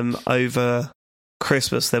 And over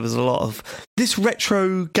Christmas there was a lot of this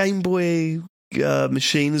retro Game Boy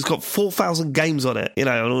machine has got 4,000 games on it, you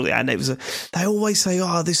know, and it was they always say,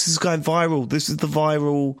 "Oh, this is going viral. This is the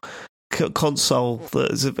viral console."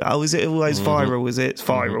 Is it always viral? Is it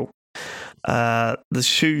viral? The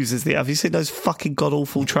shoes is the. Have you seen those fucking god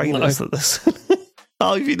awful trailers that this?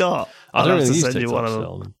 Oh, have you not? I don't have to use send you TikTok one of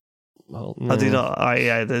them. Well, no. I do not.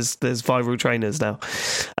 There's viral trainers now.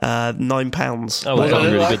 £9. Oh,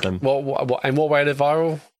 well, really good then. What? In what way are they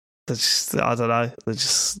viral? I don't know.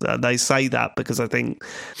 They say that because I think,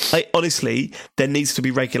 honestly, there needs to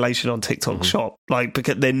be regulation on TikTok Shop. Like,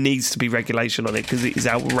 because there needs to be regulation on it because it is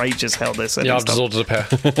outrageous how they're selling. Yeah, I've just ordered a pair.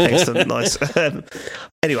 Excellent, nice.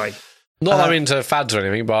 Anyway, not that I'm into fads or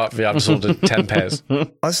anything, but I've just ordered 10 pairs.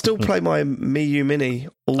 I still play my Miyuu Mini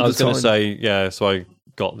all the time. I was going to say, yeah. So I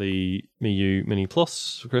got the Miyuu Mini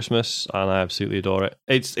Plus for Christmas, and I absolutely adore it.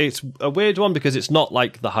 It's a weird one because it's not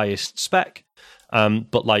like the highest spec.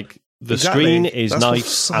 But like the screen is nice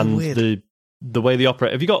so and weird. the way they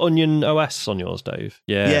operate. Have you got Onion OS on yours, Dave?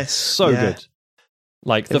 Yeah. Yes. So good.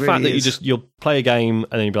 Like the fact that you'll play a game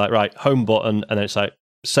and then you'll be like, right, home button, and then it's like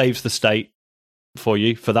saves the state for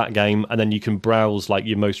you for that game, and then you can browse like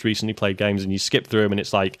your most recently played games and you skip through them and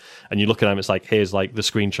it's like, and you look at them, it's like, here's like the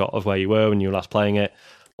screenshot of where you were when you were last playing it.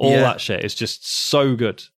 All that shit is just so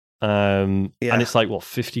good. And it's like, what,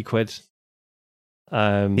 50 quid?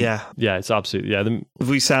 It's absolutely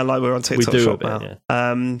we sound like we're on TikTok Shop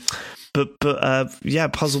now. But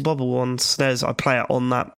Puzzle Bobble on SNES, I play it on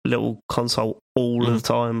that little console all the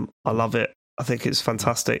time. I love it. I think it's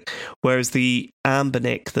fantastic. Whereas the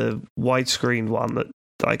Ambernic, the widescreen one that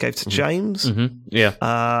I gave to James,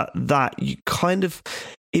 that you kind of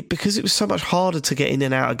because it was so much harder to get in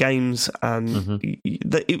and out of games, and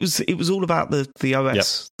it was all about the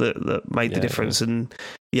OS that made the difference. And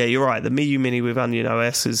you're right. The Miyuu Mini with Onion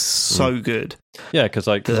OS is so good. Yeah, because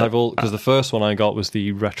the first one I got was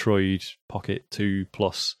the Retroid Pocket 2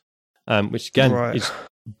 Plus, which again is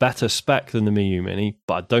better spec than the Mii U Mini,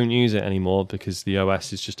 but I don't use it anymore because the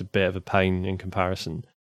OS is just a bit of a pain in comparison.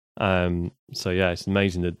 So yeah, it's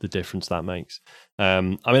amazing the difference that makes. I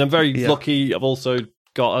mean, I'm very lucky. I've also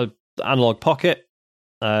got an Analog Pocket.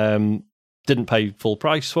 Didn't pay full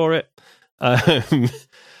price for it.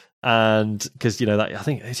 And because that, I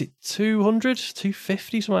think, is it 200,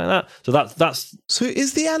 250, something like that. So that's. So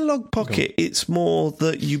is the Analog Pocket? It's more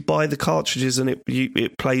that you buy the cartridges and it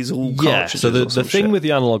plays all cartridges. So the thing with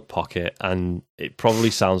the Analog Pocket, and it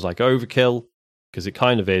probably sounds like overkill because it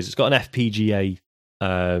kind of is. It's got an FPGA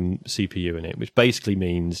CPU in it, which basically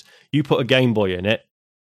means you put a Game Boy in it,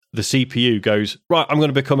 the CPU goes, right, I'm going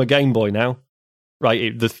to become a Game Boy now.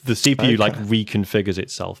 Right, the CPU reconfigures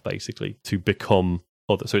itself basically to become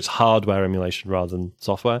other. So it's hardware emulation rather than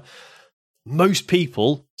software. Most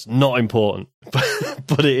people, it's not important,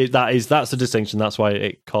 but that's the distinction. That's why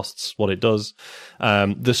it costs what it does.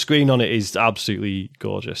 The screen on it is absolutely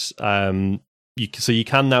gorgeous. So you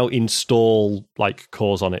can now install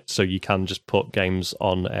cores on it. So you can just put games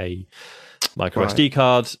on a micro SD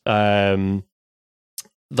card.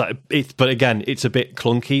 But again, it's a bit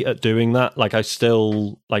clunky at doing that. I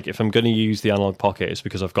still if I'm going to use the Analog Pocket, it's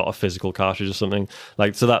because I've got a physical cartridge or something.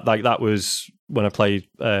 So that was when I played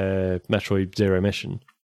Metroid Zero Mission.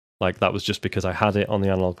 That was just because I had it on the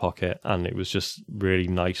Analog Pocket, and it was just really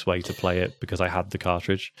nice way to play it because I had the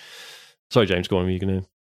cartridge. Sorry, James, go on. Are you going to?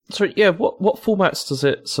 Sorry, yeah. What formats does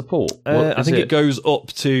it support? I think it goes up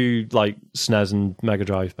to SNES and Mega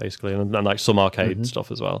Drive basically, and some arcade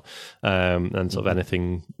stuff as well, and sort of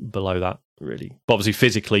anything below that really. But obviously,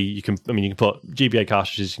 physically, you can put GBA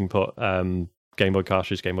cartridges, you can put Game Boy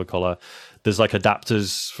cartridge, Game Boy Color. There's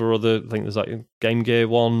adapters for other. I think there's Game Gear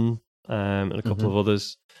one and a couple of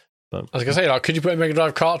others. But, I was going to say, could you put a Mega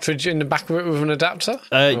Drive cartridge in the back of it with an adapter?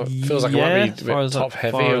 It feels like it might be a bit top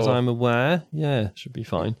heavy. As far as I'm aware, yeah, should be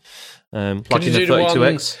fine. Like in the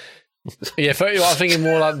 32X? Yeah, I was thinking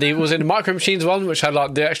more was it the Micro Machines one, which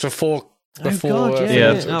had the extra four before? I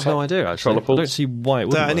have no idea, actually. I don't see why it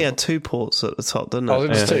wouldn't. That only had 2 ports at the top, didn't it? Oh, it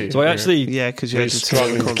was 2. So I actually... Yeah, because you had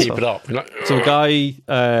struggling to keep it up. So a guy...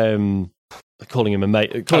 calling him a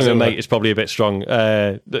mate is probably a bit strong.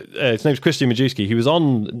 His name's Christian Majewski. He was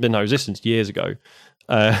on Midnight Resistance years ago.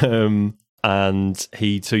 And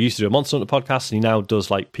he used to do a Monster Hunter podcast, and he now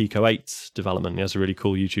does Pico 8 development. He has a really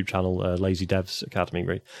cool YouTube channel, Lazy Devs Academy,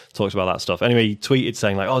 where he talks about that stuff. Anyway, he tweeted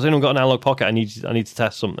saying has anyone got an Analog Pocket? I need to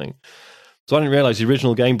test something. So I didn't realise the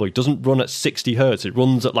original Game Boy doesn't run at 60 hertz. It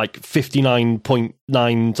runs at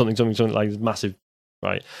 59.9 something massive,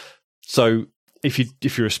 right? So if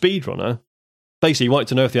you're a speedrunner, basically, you wanted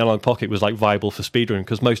to know if the Analog Pocket was viable for speedrunning,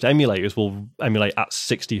 because most emulators will emulate at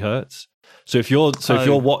 60 hertz. So if you're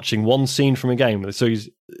watching one scene from a game, so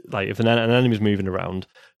if an enemy's moving around,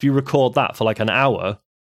 if you record that for an hour,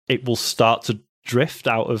 it will start to drift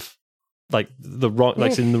out of the wrong,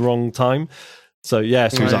 it's in the wrong time. So yeah,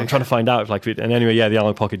 so I'm trying to find out if and anyway, yeah, the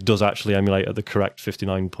Analog Pocket does actually emulate at the correct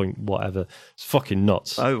 59 point whatever. It's fucking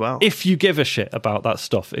nuts. Oh wow! If you give a shit about that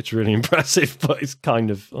stuff, it's really impressive, but it's kind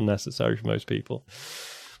of unnecessary for most people.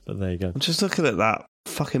 But there you go. I'm just looking at that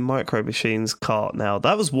fucking Micro Machines cart now.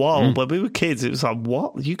 That was wild. When we were kids, it was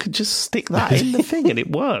what? You could just stick that in the thing and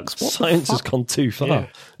it works. What Science has gone too far.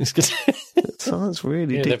 Yeah. Science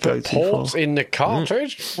really did go put too far. ports in the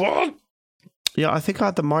cartridge? What? Yeah, I think I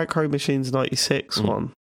had the Micro Machines 96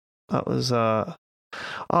 one. That was...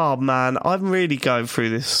 Oh, man, I'm really going through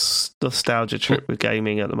this nostalgia trip with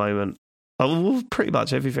gaming at the moment. Well, pretty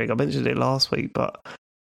much everything. I mentioned it last week, but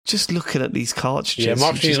just looking at these cartridges... Yeah,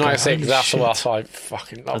 Micro Machines 96, that's what I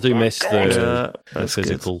fucking love. I do miss the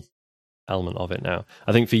physical element of it now.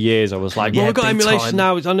 I think for years I was we've got emulation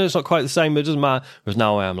now. I know it's not quite the same, but it doesn't matter. Whereas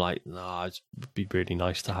now I'm it would be really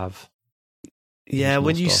nice to have... Yeah,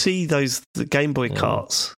 when you see the Game Boy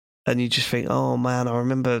carts, and you just think, oh man, I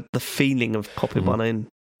remember the feeling of popping one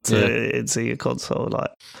into your console. Love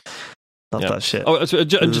that shit. Oh,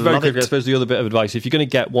 just very quickly, I suppose the other bit of advice: if you're going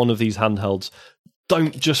to get one of these handhelds,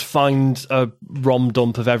 don't just find a ROM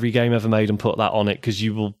dump of every game ever made and put that on it, because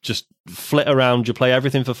you will just flit around. You play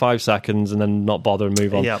everything for 5 seconds and then not bother and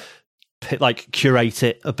move on. Yep. Curate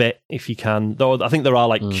it a bit if you can. Though I think there are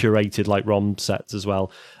curated ROM sets as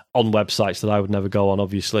well on websites that I would never go on,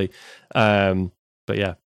 obviously. But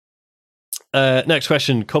yeah. Next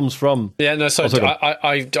question comes from... Yeah, no, sorry.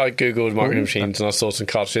 I Googled Micro Machines and I saw some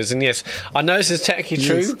cartridges. And yes, I know this is technically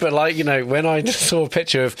true, but when I just saw a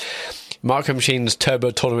picture of Micro Machines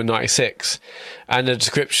Turbo Tournament 96 and the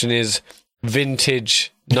description is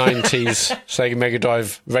vintage 90s Sega Mega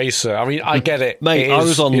Drive racer. I mean, I get it. Mate, I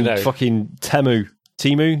was on fucking Temu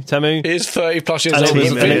Temu. It is 30 plus years And old.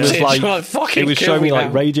 it was like fucking it was kill showing me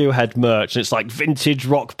like now. Radiohead merch, and it's like vintage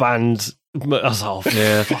rock band. I was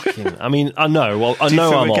like, fucking. I mean, I know. Well, I Do you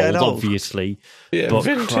know feel I'm we're old, getting old? obviously. Yeah, but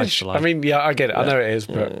vintage. Christ alive. I mean, yeah, I get it. I know it is,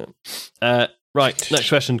 but Right, next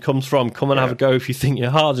question comes from come and have a go if you think you're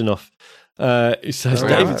hard enough. It says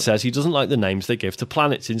David says he doesn't like the names they give to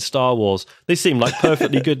planets in Star Wars. They seem like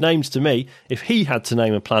perfectly good names to me. If he had to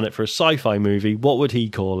name a planet for a sci-fi movie, what would he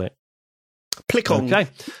call it? Plicon. Okay.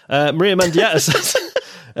 Maria Mendieta says,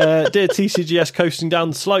 dear TCGS coasting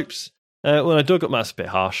down the slopes. When I dug up, that's a bit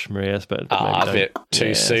harsh, Maria. But a bit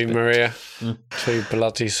too soon, Maria. Too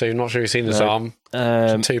bloody soon. Not sure you've seen his arm.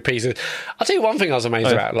 2 pieces. I'll tell you one thing I was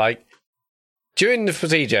amazed about. Like, during the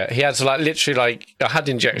procedure, he had to like literally like I had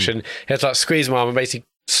the injection. He had to like squeeze my arm and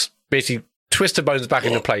basically twist the bones back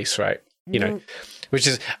into place, right? You know, which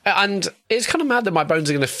is and it's kind of mad that my bones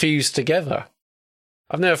are going to fuse together.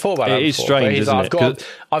 I've never thought about that. It is before, strange, isn't it?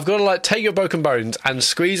 I've got to like take your broken bones and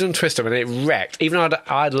squeeze and twist them, and it wrecked. Even though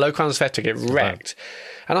I had local anaesthetic, it wrecked.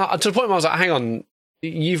 And to the point where I was like, "Hang on,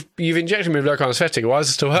 you've injected me with local anaesthetic. Why is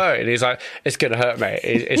it still hurting?" He's like, "It's going to hurt, mate.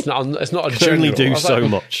 It's not a can only general." do so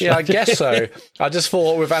much. Yeah, I guess so. I just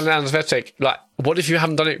thought with an anaesthetic, like, what if you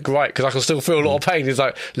haven't done it right? Because I can still feel a lot of pain. He's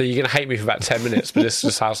like, "Look, you're going to hate me for about 10 minutes, but this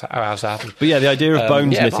is just how it happens." But yeah, the idea of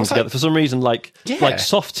bones knitting together, like, for some reason, like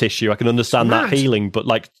soft tissue, I can understand that healing, but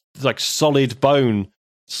like solid bone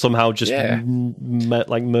somehow just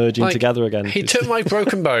like merging together again. He took my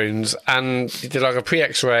broken bones and he did like a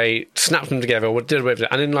pre-X-ray, snapped them together, or did with it,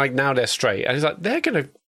 and then like now they're straight. And he's like, they're going to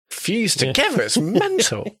fuse together. It's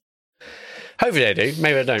mental. Hopefully they do.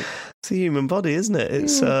 Maybe they don't. It's a human body, isn't it?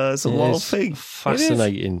 It's a wild thing.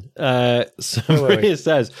 Fascinating. So Maria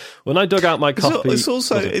says, when I dug out my copy... It's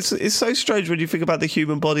also it's so strange when you think about the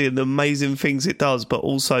human body and the amazing things it does, but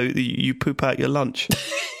also you poop out your lunch.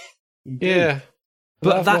 Yeah.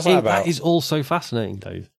 But that is also fascinating,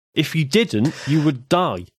 Dave. If you didn't, you would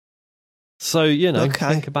die. So,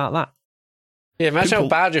 think about that. Yeah, imagine how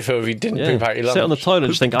bad you feel if you didn't poop out your lunch. Sit on the toilet and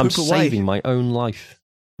just think, I'm poop away. saving my own life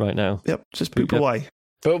right now. Yep, just poop away.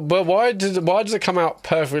 But why does it come out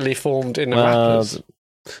perfectly formed in the wrappers?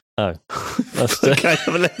 Okay,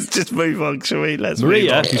 but let's just move on, shall we?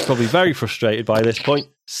 Maria, who's probably very frustrated by this point,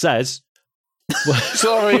 says...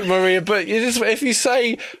 Sorry, Maria, but if you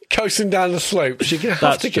say coasting down the slopes, you're going to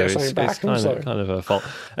have to get something back. It's kind of her fault.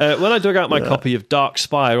 When I dug out my copy of Dark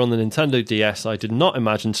Spire on the Nintendo DS, I did not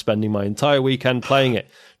imagine spending my entire weekend playing it.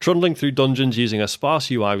 Trundling through dungeons using a sparse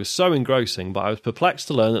UI was so engrossing, but I was perplexed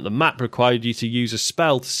to learn that the map required you to use a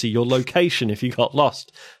spell to see your location if you got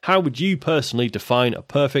lost. How would you personally define a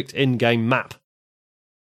perfect in-game map?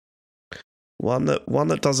 One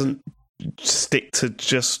that doesn't stick to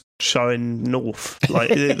just showing north, like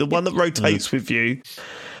the one that rotates with you.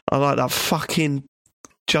 I like that fucking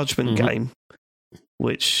Judgment game,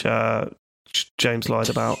 which James lied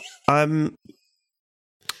about. I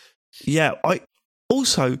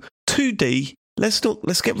also 2D. Let's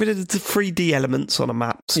get rid of the 3D elements on a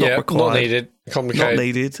map. It's not required. Not needed. Complicated. Not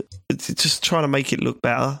needed. It's just trying to make it look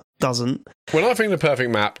better. Doesn't. When I think the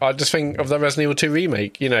perfect map, I just think of the Resident Evil 2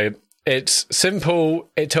 remake. It's simple.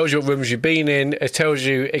 It tells you what rooms you've been in. It gives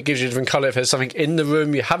you a different colour if there's something in the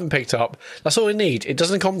room you haven't picked up. That's all you need. It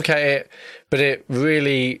doesn't complicate it, but it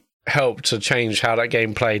really helped to change how that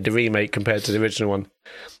game played, the remake compared to the original one.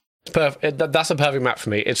 That's a perfect map for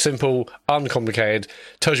me. It's simple, uncomplicated,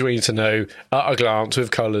 tells you what you need to know at a glance with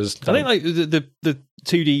colours. I think like the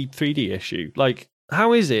 2D, 3D issue, like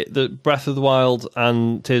how is it that Breath of the Wild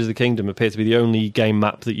and Tears of the Kingdom appear to be the only game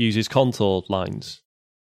map that uses contour lines?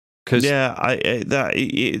 The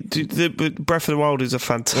Breath of the Wild is a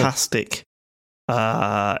fantastic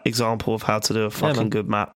example of how to do a fucking good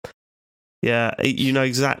map. Yeah, you know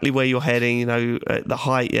exactly where you're heading. You know the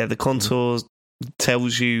height. Yeah, the contours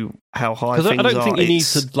tells you how high things are. I don't think you need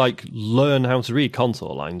to like learn how to read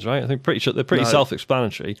contour lines, right? I think they're pretty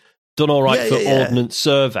self-explanatory. Done all right for Ordnance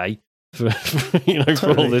Survey for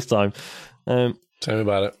all this time. Tell me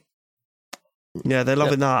about it. Yeah, they're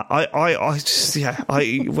loving that.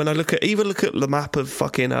 When I look at the map of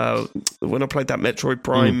fucking when I played that Metroid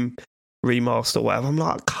Prime remaster or whatever, I'm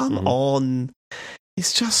like, come on,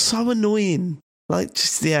 it's just so annoying. Like,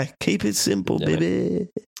 just keep it simple, baby.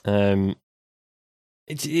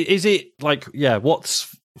 Is it like what's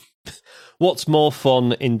more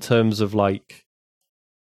fun in terms of like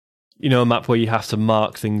a map where you have to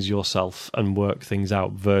mark things yourself and work things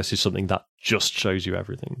out versus something that just shows you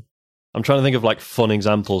everything? I'm trying to think of like fun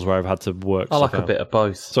examples where I've had to work. I like a bit of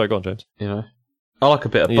both. Sorry, go on, James. I like a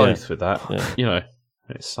bit of both with that. Yeah.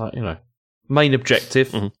 It's like main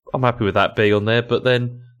objective. I'm happy with that being on there, but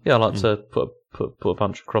then I like to put a put a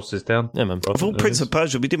bunch of crosses down. Yeah, man. I thought Prince of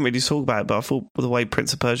Persia, we didn't really talk about it, but I thought the way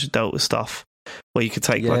Prince of Persia dealt with stuff, where you could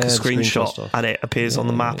take like a screenshot and it appears on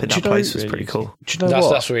the map in that place, was pretty cool. Do you know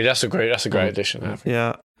what? That's a great addition.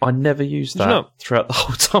 Yeah. I never used that throughout the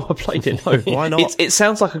whole time I played it. No. Why not? It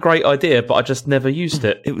sounds like a great idea, but I just never used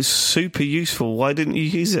it. It was super useful. Why didn't you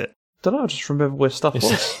use it? I don't know. I just remember where stuff was.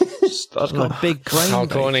 I don't know. Got a big brain. How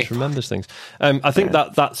corny. Remembers things. I think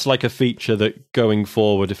that's like a feature that going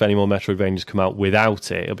forward, if any more Metroidvanias come out without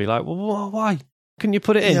it, it'll be like, well, why couldn't you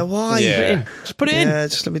put it in? Yeah, why? Yeah. Just put it in. Yeah,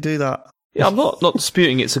 just let me do that. Yeah, I'm not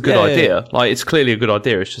disputing it's a good idea. Like, it's clearly a good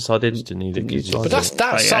idea. It's just I didn't need it. use it. But that's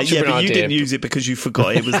such a But good you idea. didn't use it because you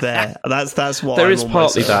forgot it was there. That's what There I'm is almost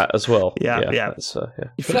partly saying. that as well. Yeah. That's, You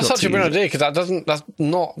But forgot that's such to a brilliant use it. idea because that's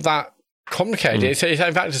not that complicated. It's in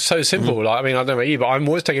fact it's so simple. Like, I mean, I don't know about you, but I'm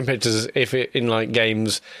always taking pictures if it in like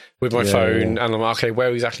games with my phone, and I'm like, okay,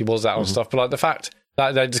 where exactly was that and stuff. But like the fact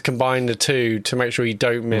that they just combine the two to make sure you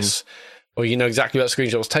don't miss, or you know exactly what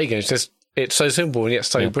screenshot was taken. It's so simple and yet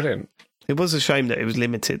so brilliant. It was a shame that it was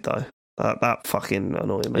limited though. That fucking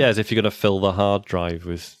annoyed me. Yeah, as if you're going to fill the hard drive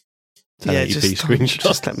with 1080p screenshots.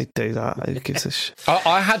 Just let me do that. Who gives a shit?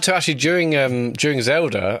 I had to actually during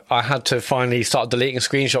Zelda, I had to finally start deleting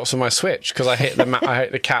screenshots from my Switch because I hit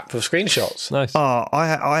the cap of screenshots. Nice. Oh,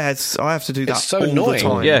 I have to do that It's so all annoying. the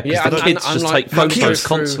time. Yeah, because the kids and just like, take photos kids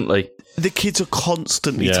constantly. The kids are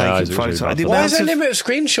constantly Yeah, taking it's really photos. bad. The Why amount is there a of- limit of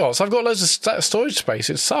screenshots? I've got loads of storage space.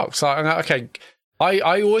 It sucks. Like, okay,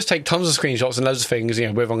 I always take tons of screenshots and loads of things, you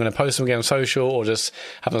know, whether I'm going to post them again on social or just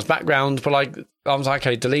have them as background. But like, I was like,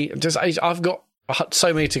 okay, delete. I've got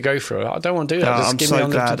so many to go through. I don't want to do that. Just I'm give me so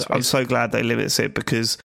unlimited glad. space. I'm so glad they limit it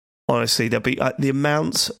because honestly, there'll be the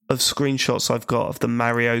amount of screenshots I've got of the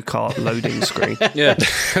Mario Kart loading screen Yeah.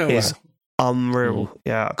 is unreal.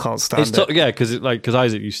 Yeah, I can't stand It's it. yeah, because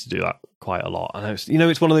Isaac used to do that quite a lot, and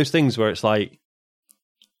it's one of those things where it's like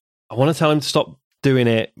I want to tell him to stop doing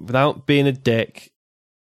it without being a dick,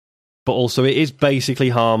 but also it is basically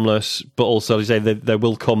harmless. But also, as you say, there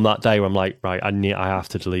will come that day where I'm like, right, I have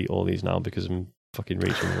to delete all these now because I'm fucking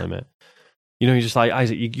reaching the limit. You know, you're just like,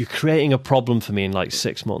 Isaac, you're creating a problem for me in like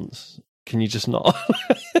 6 months. Can you just not?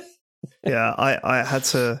 Yeah, I had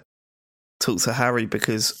to talk to Harry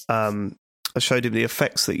because I showed him the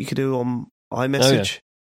effects that you could do on iMessage.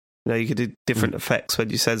 You know, you could do different effects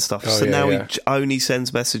when you send stuff. So now he only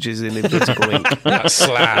sends messages in invisible ink. That's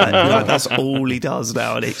slam. Like, that's all he does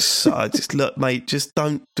now, and it's just look, mate. Just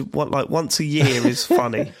don't like once a year is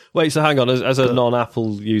funny. Wait, so hang on. As a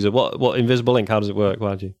non-Apple user, what Invisible Ink? How does it work?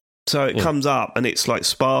 Why do you? So it comes up and it's like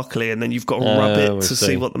sparkly, and then you've got to rub it to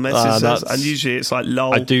see what the message says. And usually it's like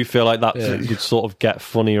lol. I do feel like that would sort of get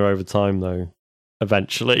funnier over time, though.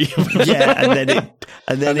 Eventually, yeah, and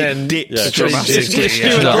then it dips dramatically.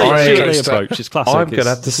 It's approach. It's classic. I'm going to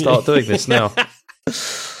have to start doing this now.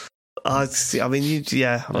 I mean,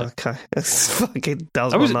 okay. It fucking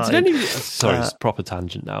does Sorry, it's a proper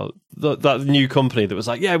tangent now. That new company that was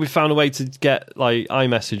like, yeah, we found a way to get like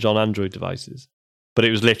iMessage on Android devices, but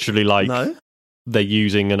it was literally like they're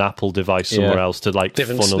using an Apple device somewhere else to like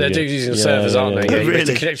funnel they're you. using servers, aren't they? Yeah, You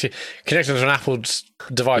really? have to connect them to an Apple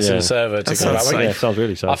device and a server to go that way. Yeah, sounds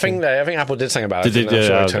really sad. I think Apple did something about it.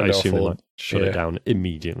 I turned it assume they off. might shut it down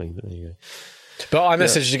immediately. But there you go. But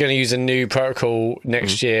iMessage is going to use a new protocol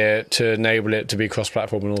next year to enable it to be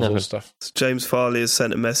cross-platform and all sorts of stuff. James Farley has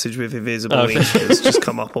sent a message with invisible ink that's just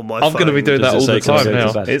come up on my phone. I'm going to be doing that all the time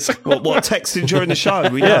now. It's what texting during the show.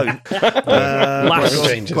 We know.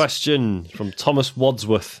 Last question from Thomas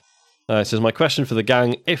Wadsworth. It says, my question for the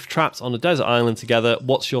gang, if trapped on a desert island together,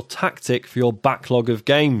 what's your tactic for your backlog of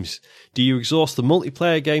games? Do you exhaust the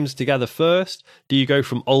multiplayer games together first? Do you go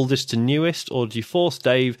from oldest to newest? Or do you force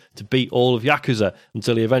Dave to beat all of Yakuza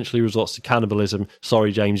until he eventually resorts to cannibalism?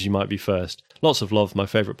 Sorry, James, you might be first. Lots of love. My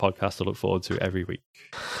favourite podcast I look forward to every week.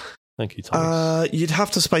 Thank you, Thomas. You'd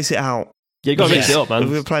have to space it out. Yeah, you got to mix it up, man. If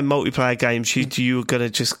we were playing multiplayer games, you're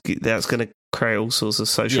going to that's going to create all sorts of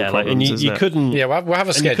social problems. And you couldn't. Yeah, we'll have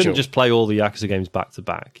a schedule. You couldn't just play all the Yakuza games back to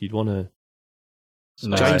back. You'd want to.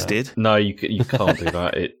 No, James did. No, you can't do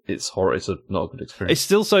that. It's horrible. It's not a good experience. It's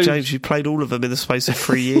still so. James, you played all of them in the space of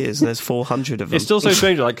 3 years, and there's 400 of them. It's still so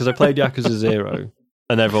strange, like because I played Yakuza 0,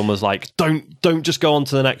 and everyone was like, "Don't just go on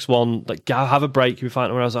to the next one. Like, have a break. You'll be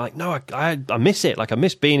fine." Where I was like, "No, I miss it. Like, I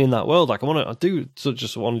miss being in that world. Like, I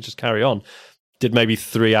just want to carry on." Did maybe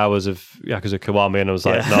 3 hours of Yakuza Kiwami, and I was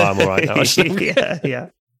like, "No, I'm all right now."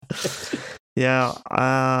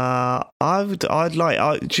 I'd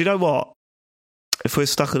like. Do you know what? If we're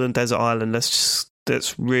stuck on a desert island, let's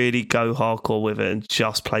really go hardcore with it and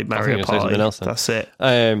just play Mario Party. That's it.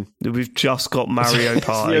 We've just got Mario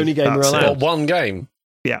Party. It's the only game we're allowed. One game?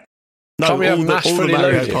 Yeah. No, Can't we have Mash all the fully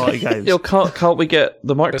Mario loaded? Party games. Yeah, can't we get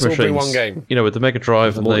the micro Let's all machines? bring one game. You know, with the Mega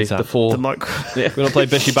Drive and the multi-tap. 4. The micro. We're going to play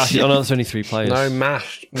Bishy Bashy. Oh, no, it's only 3 players. No,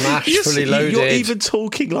 Mash Yes, fully loaded. You're even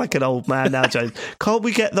talking like an old man now, James. Can't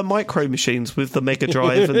we get the micro machines with the Mega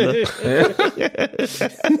Drive and the?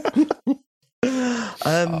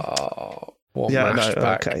 What Yeah, Mash no,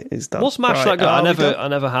 back? okay, it's done. What's Mash Right, that got? are we done? I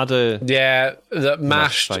never had a... Yeah, the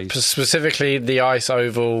Mash, Mash phase. specifically the Ice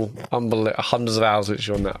Oval, hundreds of hours which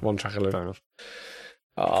are on that one track alone. Fair enough.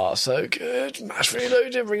 Oh, so good. Mash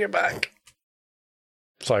Reloaded, bring it back.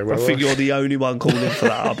 Sorry, I where think were you're the only one calling for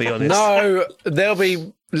that. I'll be honest. No, there'll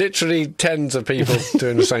be literally tens of people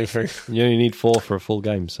doing the same thing. You only need 4 for a full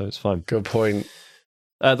game, so it's fine. Good point.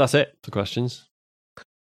 That's it for questions.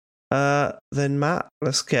 Then Matt,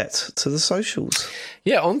 let's get to the socials.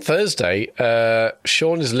 Yeah, on Thursday,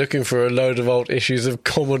 Sean is looking for a load of old issues of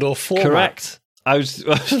Commodore 4. Correct. I was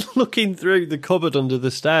looking through the cupboard under the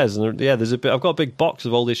stairs, and yeah, there's a bit. I've got a big box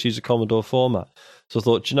of old issues of Commodore format. So I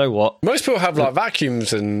thought, do you know what? Most people have like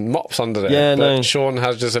vacuums and mops under there. Yeah, but no. Sean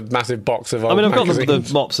has just a massive box of old I mean, I've got magazines.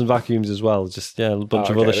 the mops and vacuums as well. Just a bunch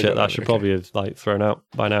of okay, other they shit got that I that, should okay. probably have like thrown out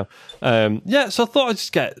by now. Yeah, so I thought I'd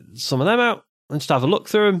just get some of them out and just have a look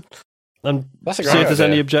through them and That's a see great if there's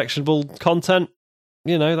idea. any objectionable content.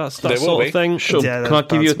 You know, that's There that will sort be. of thing. Sean, Yeah, can I that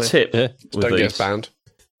give you a bounds me. tip? Yeah. with Don't get these? us banned.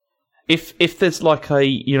 If there's like a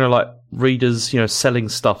like readers selling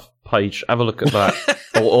stuff page, have a look at that,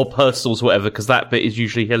 or personals, whatever, because that bit is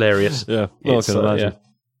usually hilarious. Yeah, well, I It's, can imagine. yeah.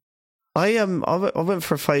 I went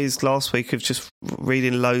for a phase last week of just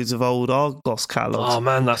reading loads of old Argos catalogs. Oh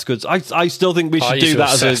man, that's good. I still think we I should used do to that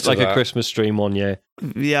as obsess a, like with a that. Christmas stream one year.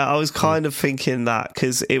 Yeah, I was kind of thinking that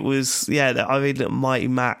because it was, I mean, Mighty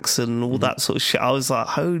Max and all that sort of shit. I was like,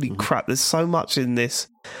 holy crap, there's so much in this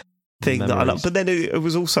thing that I love. Memories. But then it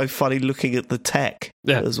was also funny looking at the tech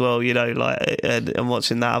as well, like and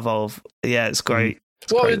watching that evolve. Yeah, it's great.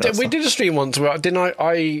 It's Well, great, that we stuff. did a stream once where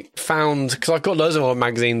I found, because I've got loads of old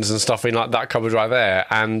magazines and stuff in like that cupboard right there,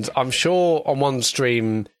 and I'm sure on one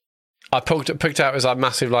stream I picked out as a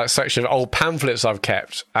massive like section of old pamphlets I've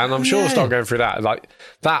kept, and I'm sure I'll start going through that. Like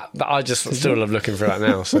that I just still love looking through that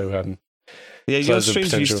now. So Yeah, So your there's a streams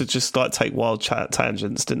used potential. to just like take wild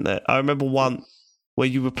tangents, didn't they? I remember one where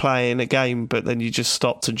you were playing a game, but then you just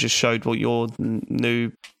stopped and just showed what your new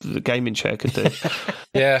gaming chair could do.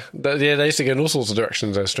 yeah, they used to go in all sorts of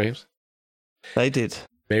directions, those streams. They did.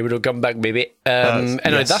 Maybe it'll come back, baby. Anyway,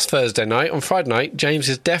 yes. that's Thursday night. On Friday night, James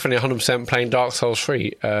is definitely 100% playing Dark Souls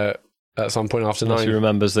 3 at some point after Unless 9. he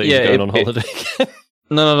remembers that Yeah, he's going it- on holiday.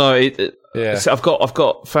 No. Yeah. So I've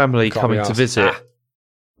got family Can't coming be to asked. visit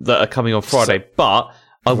that are coming on Friday, but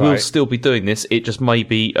I will Right. still be doing this. It just may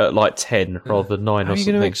be at like 10 rather than 9 How or are you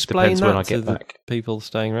something. going to explain Depends that when I to get the back. people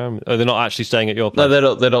staying around? Oh, they're not actually staying at your No,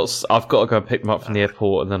 place. they're not. I've got to go and pick them up from the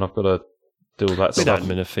airport, and then I've got to do all that Set stuff.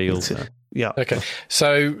 them in a field. Yeah. Okay,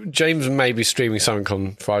 so James may be streaming something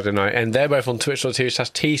on Friday night, and they're both on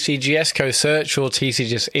twitch.tv/TCGS. Go search for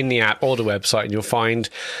TCGS in the app or the website, and you'll find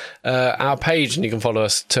our page, and you can follow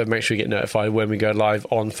us to make sure you get notified when we go live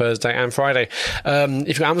on Thursday and Friday. If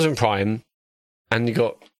you've got Amazon Prime and you've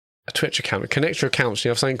got a Twitch account, connect your accounts, and you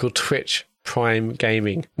have something called Twitch Prime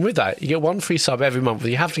Gaming. With that, you get one free sub every month.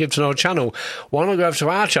 You have to give to another channel. Why not go over to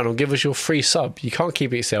our channel, give us your free sub? You can't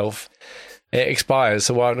keep it yourself. It expires,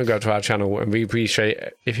 so why don't go to our channel? And we appreciate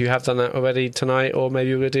it if you have done that already tonight, or maybe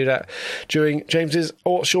you're going to do that during James's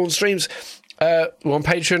or Sean's streams. We're on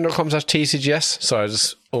patreon.com/TCGS. Sorry, I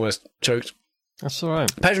just almost choked. That's all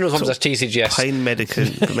right. Patreon.com/TCGS. Pain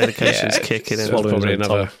medications kicking in. That's Swallowing probably them,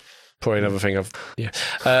 Tom. another thing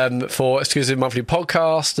I've for exclusive monthly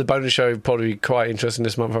podcast. The bonus show will probably be quite interesting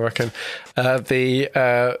this month, I reckon.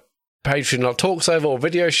 The Patreon talks over or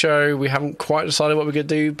video show, we haven't quite decided what we're going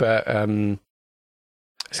to do, but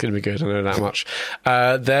it's going to be good, I know that much.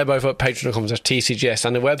 They're both at patreon.com/TCGS,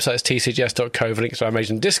 and the website is tcgs.co for links to our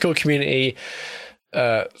amazing Discord community,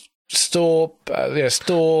 store,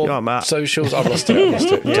 Yeah, Matt. socials. I've lost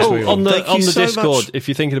it. Just move on Thank the you so Discord, much. if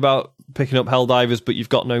you're thinking about picking up Helldivers but you've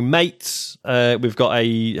got no mates, we've got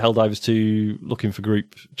a Helldivers 2 looking for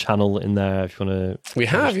group channel in there if you want to. We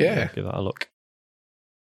have, yeah. Give that a look.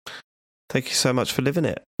 Thank you so much for living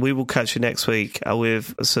it. We will catch you next week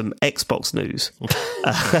with some Xbox news.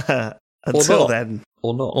 Until not. then.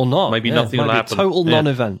 Or not. Or not. Maybe Yeah, nothing will might be a happen. total Yeah.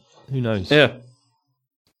 non-event. Who knows? Yeah.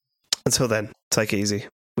 Until then, take it easy.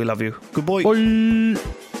 We love you. Good boy. Bye.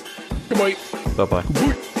 Goodbye.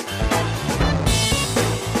 Bye-bye.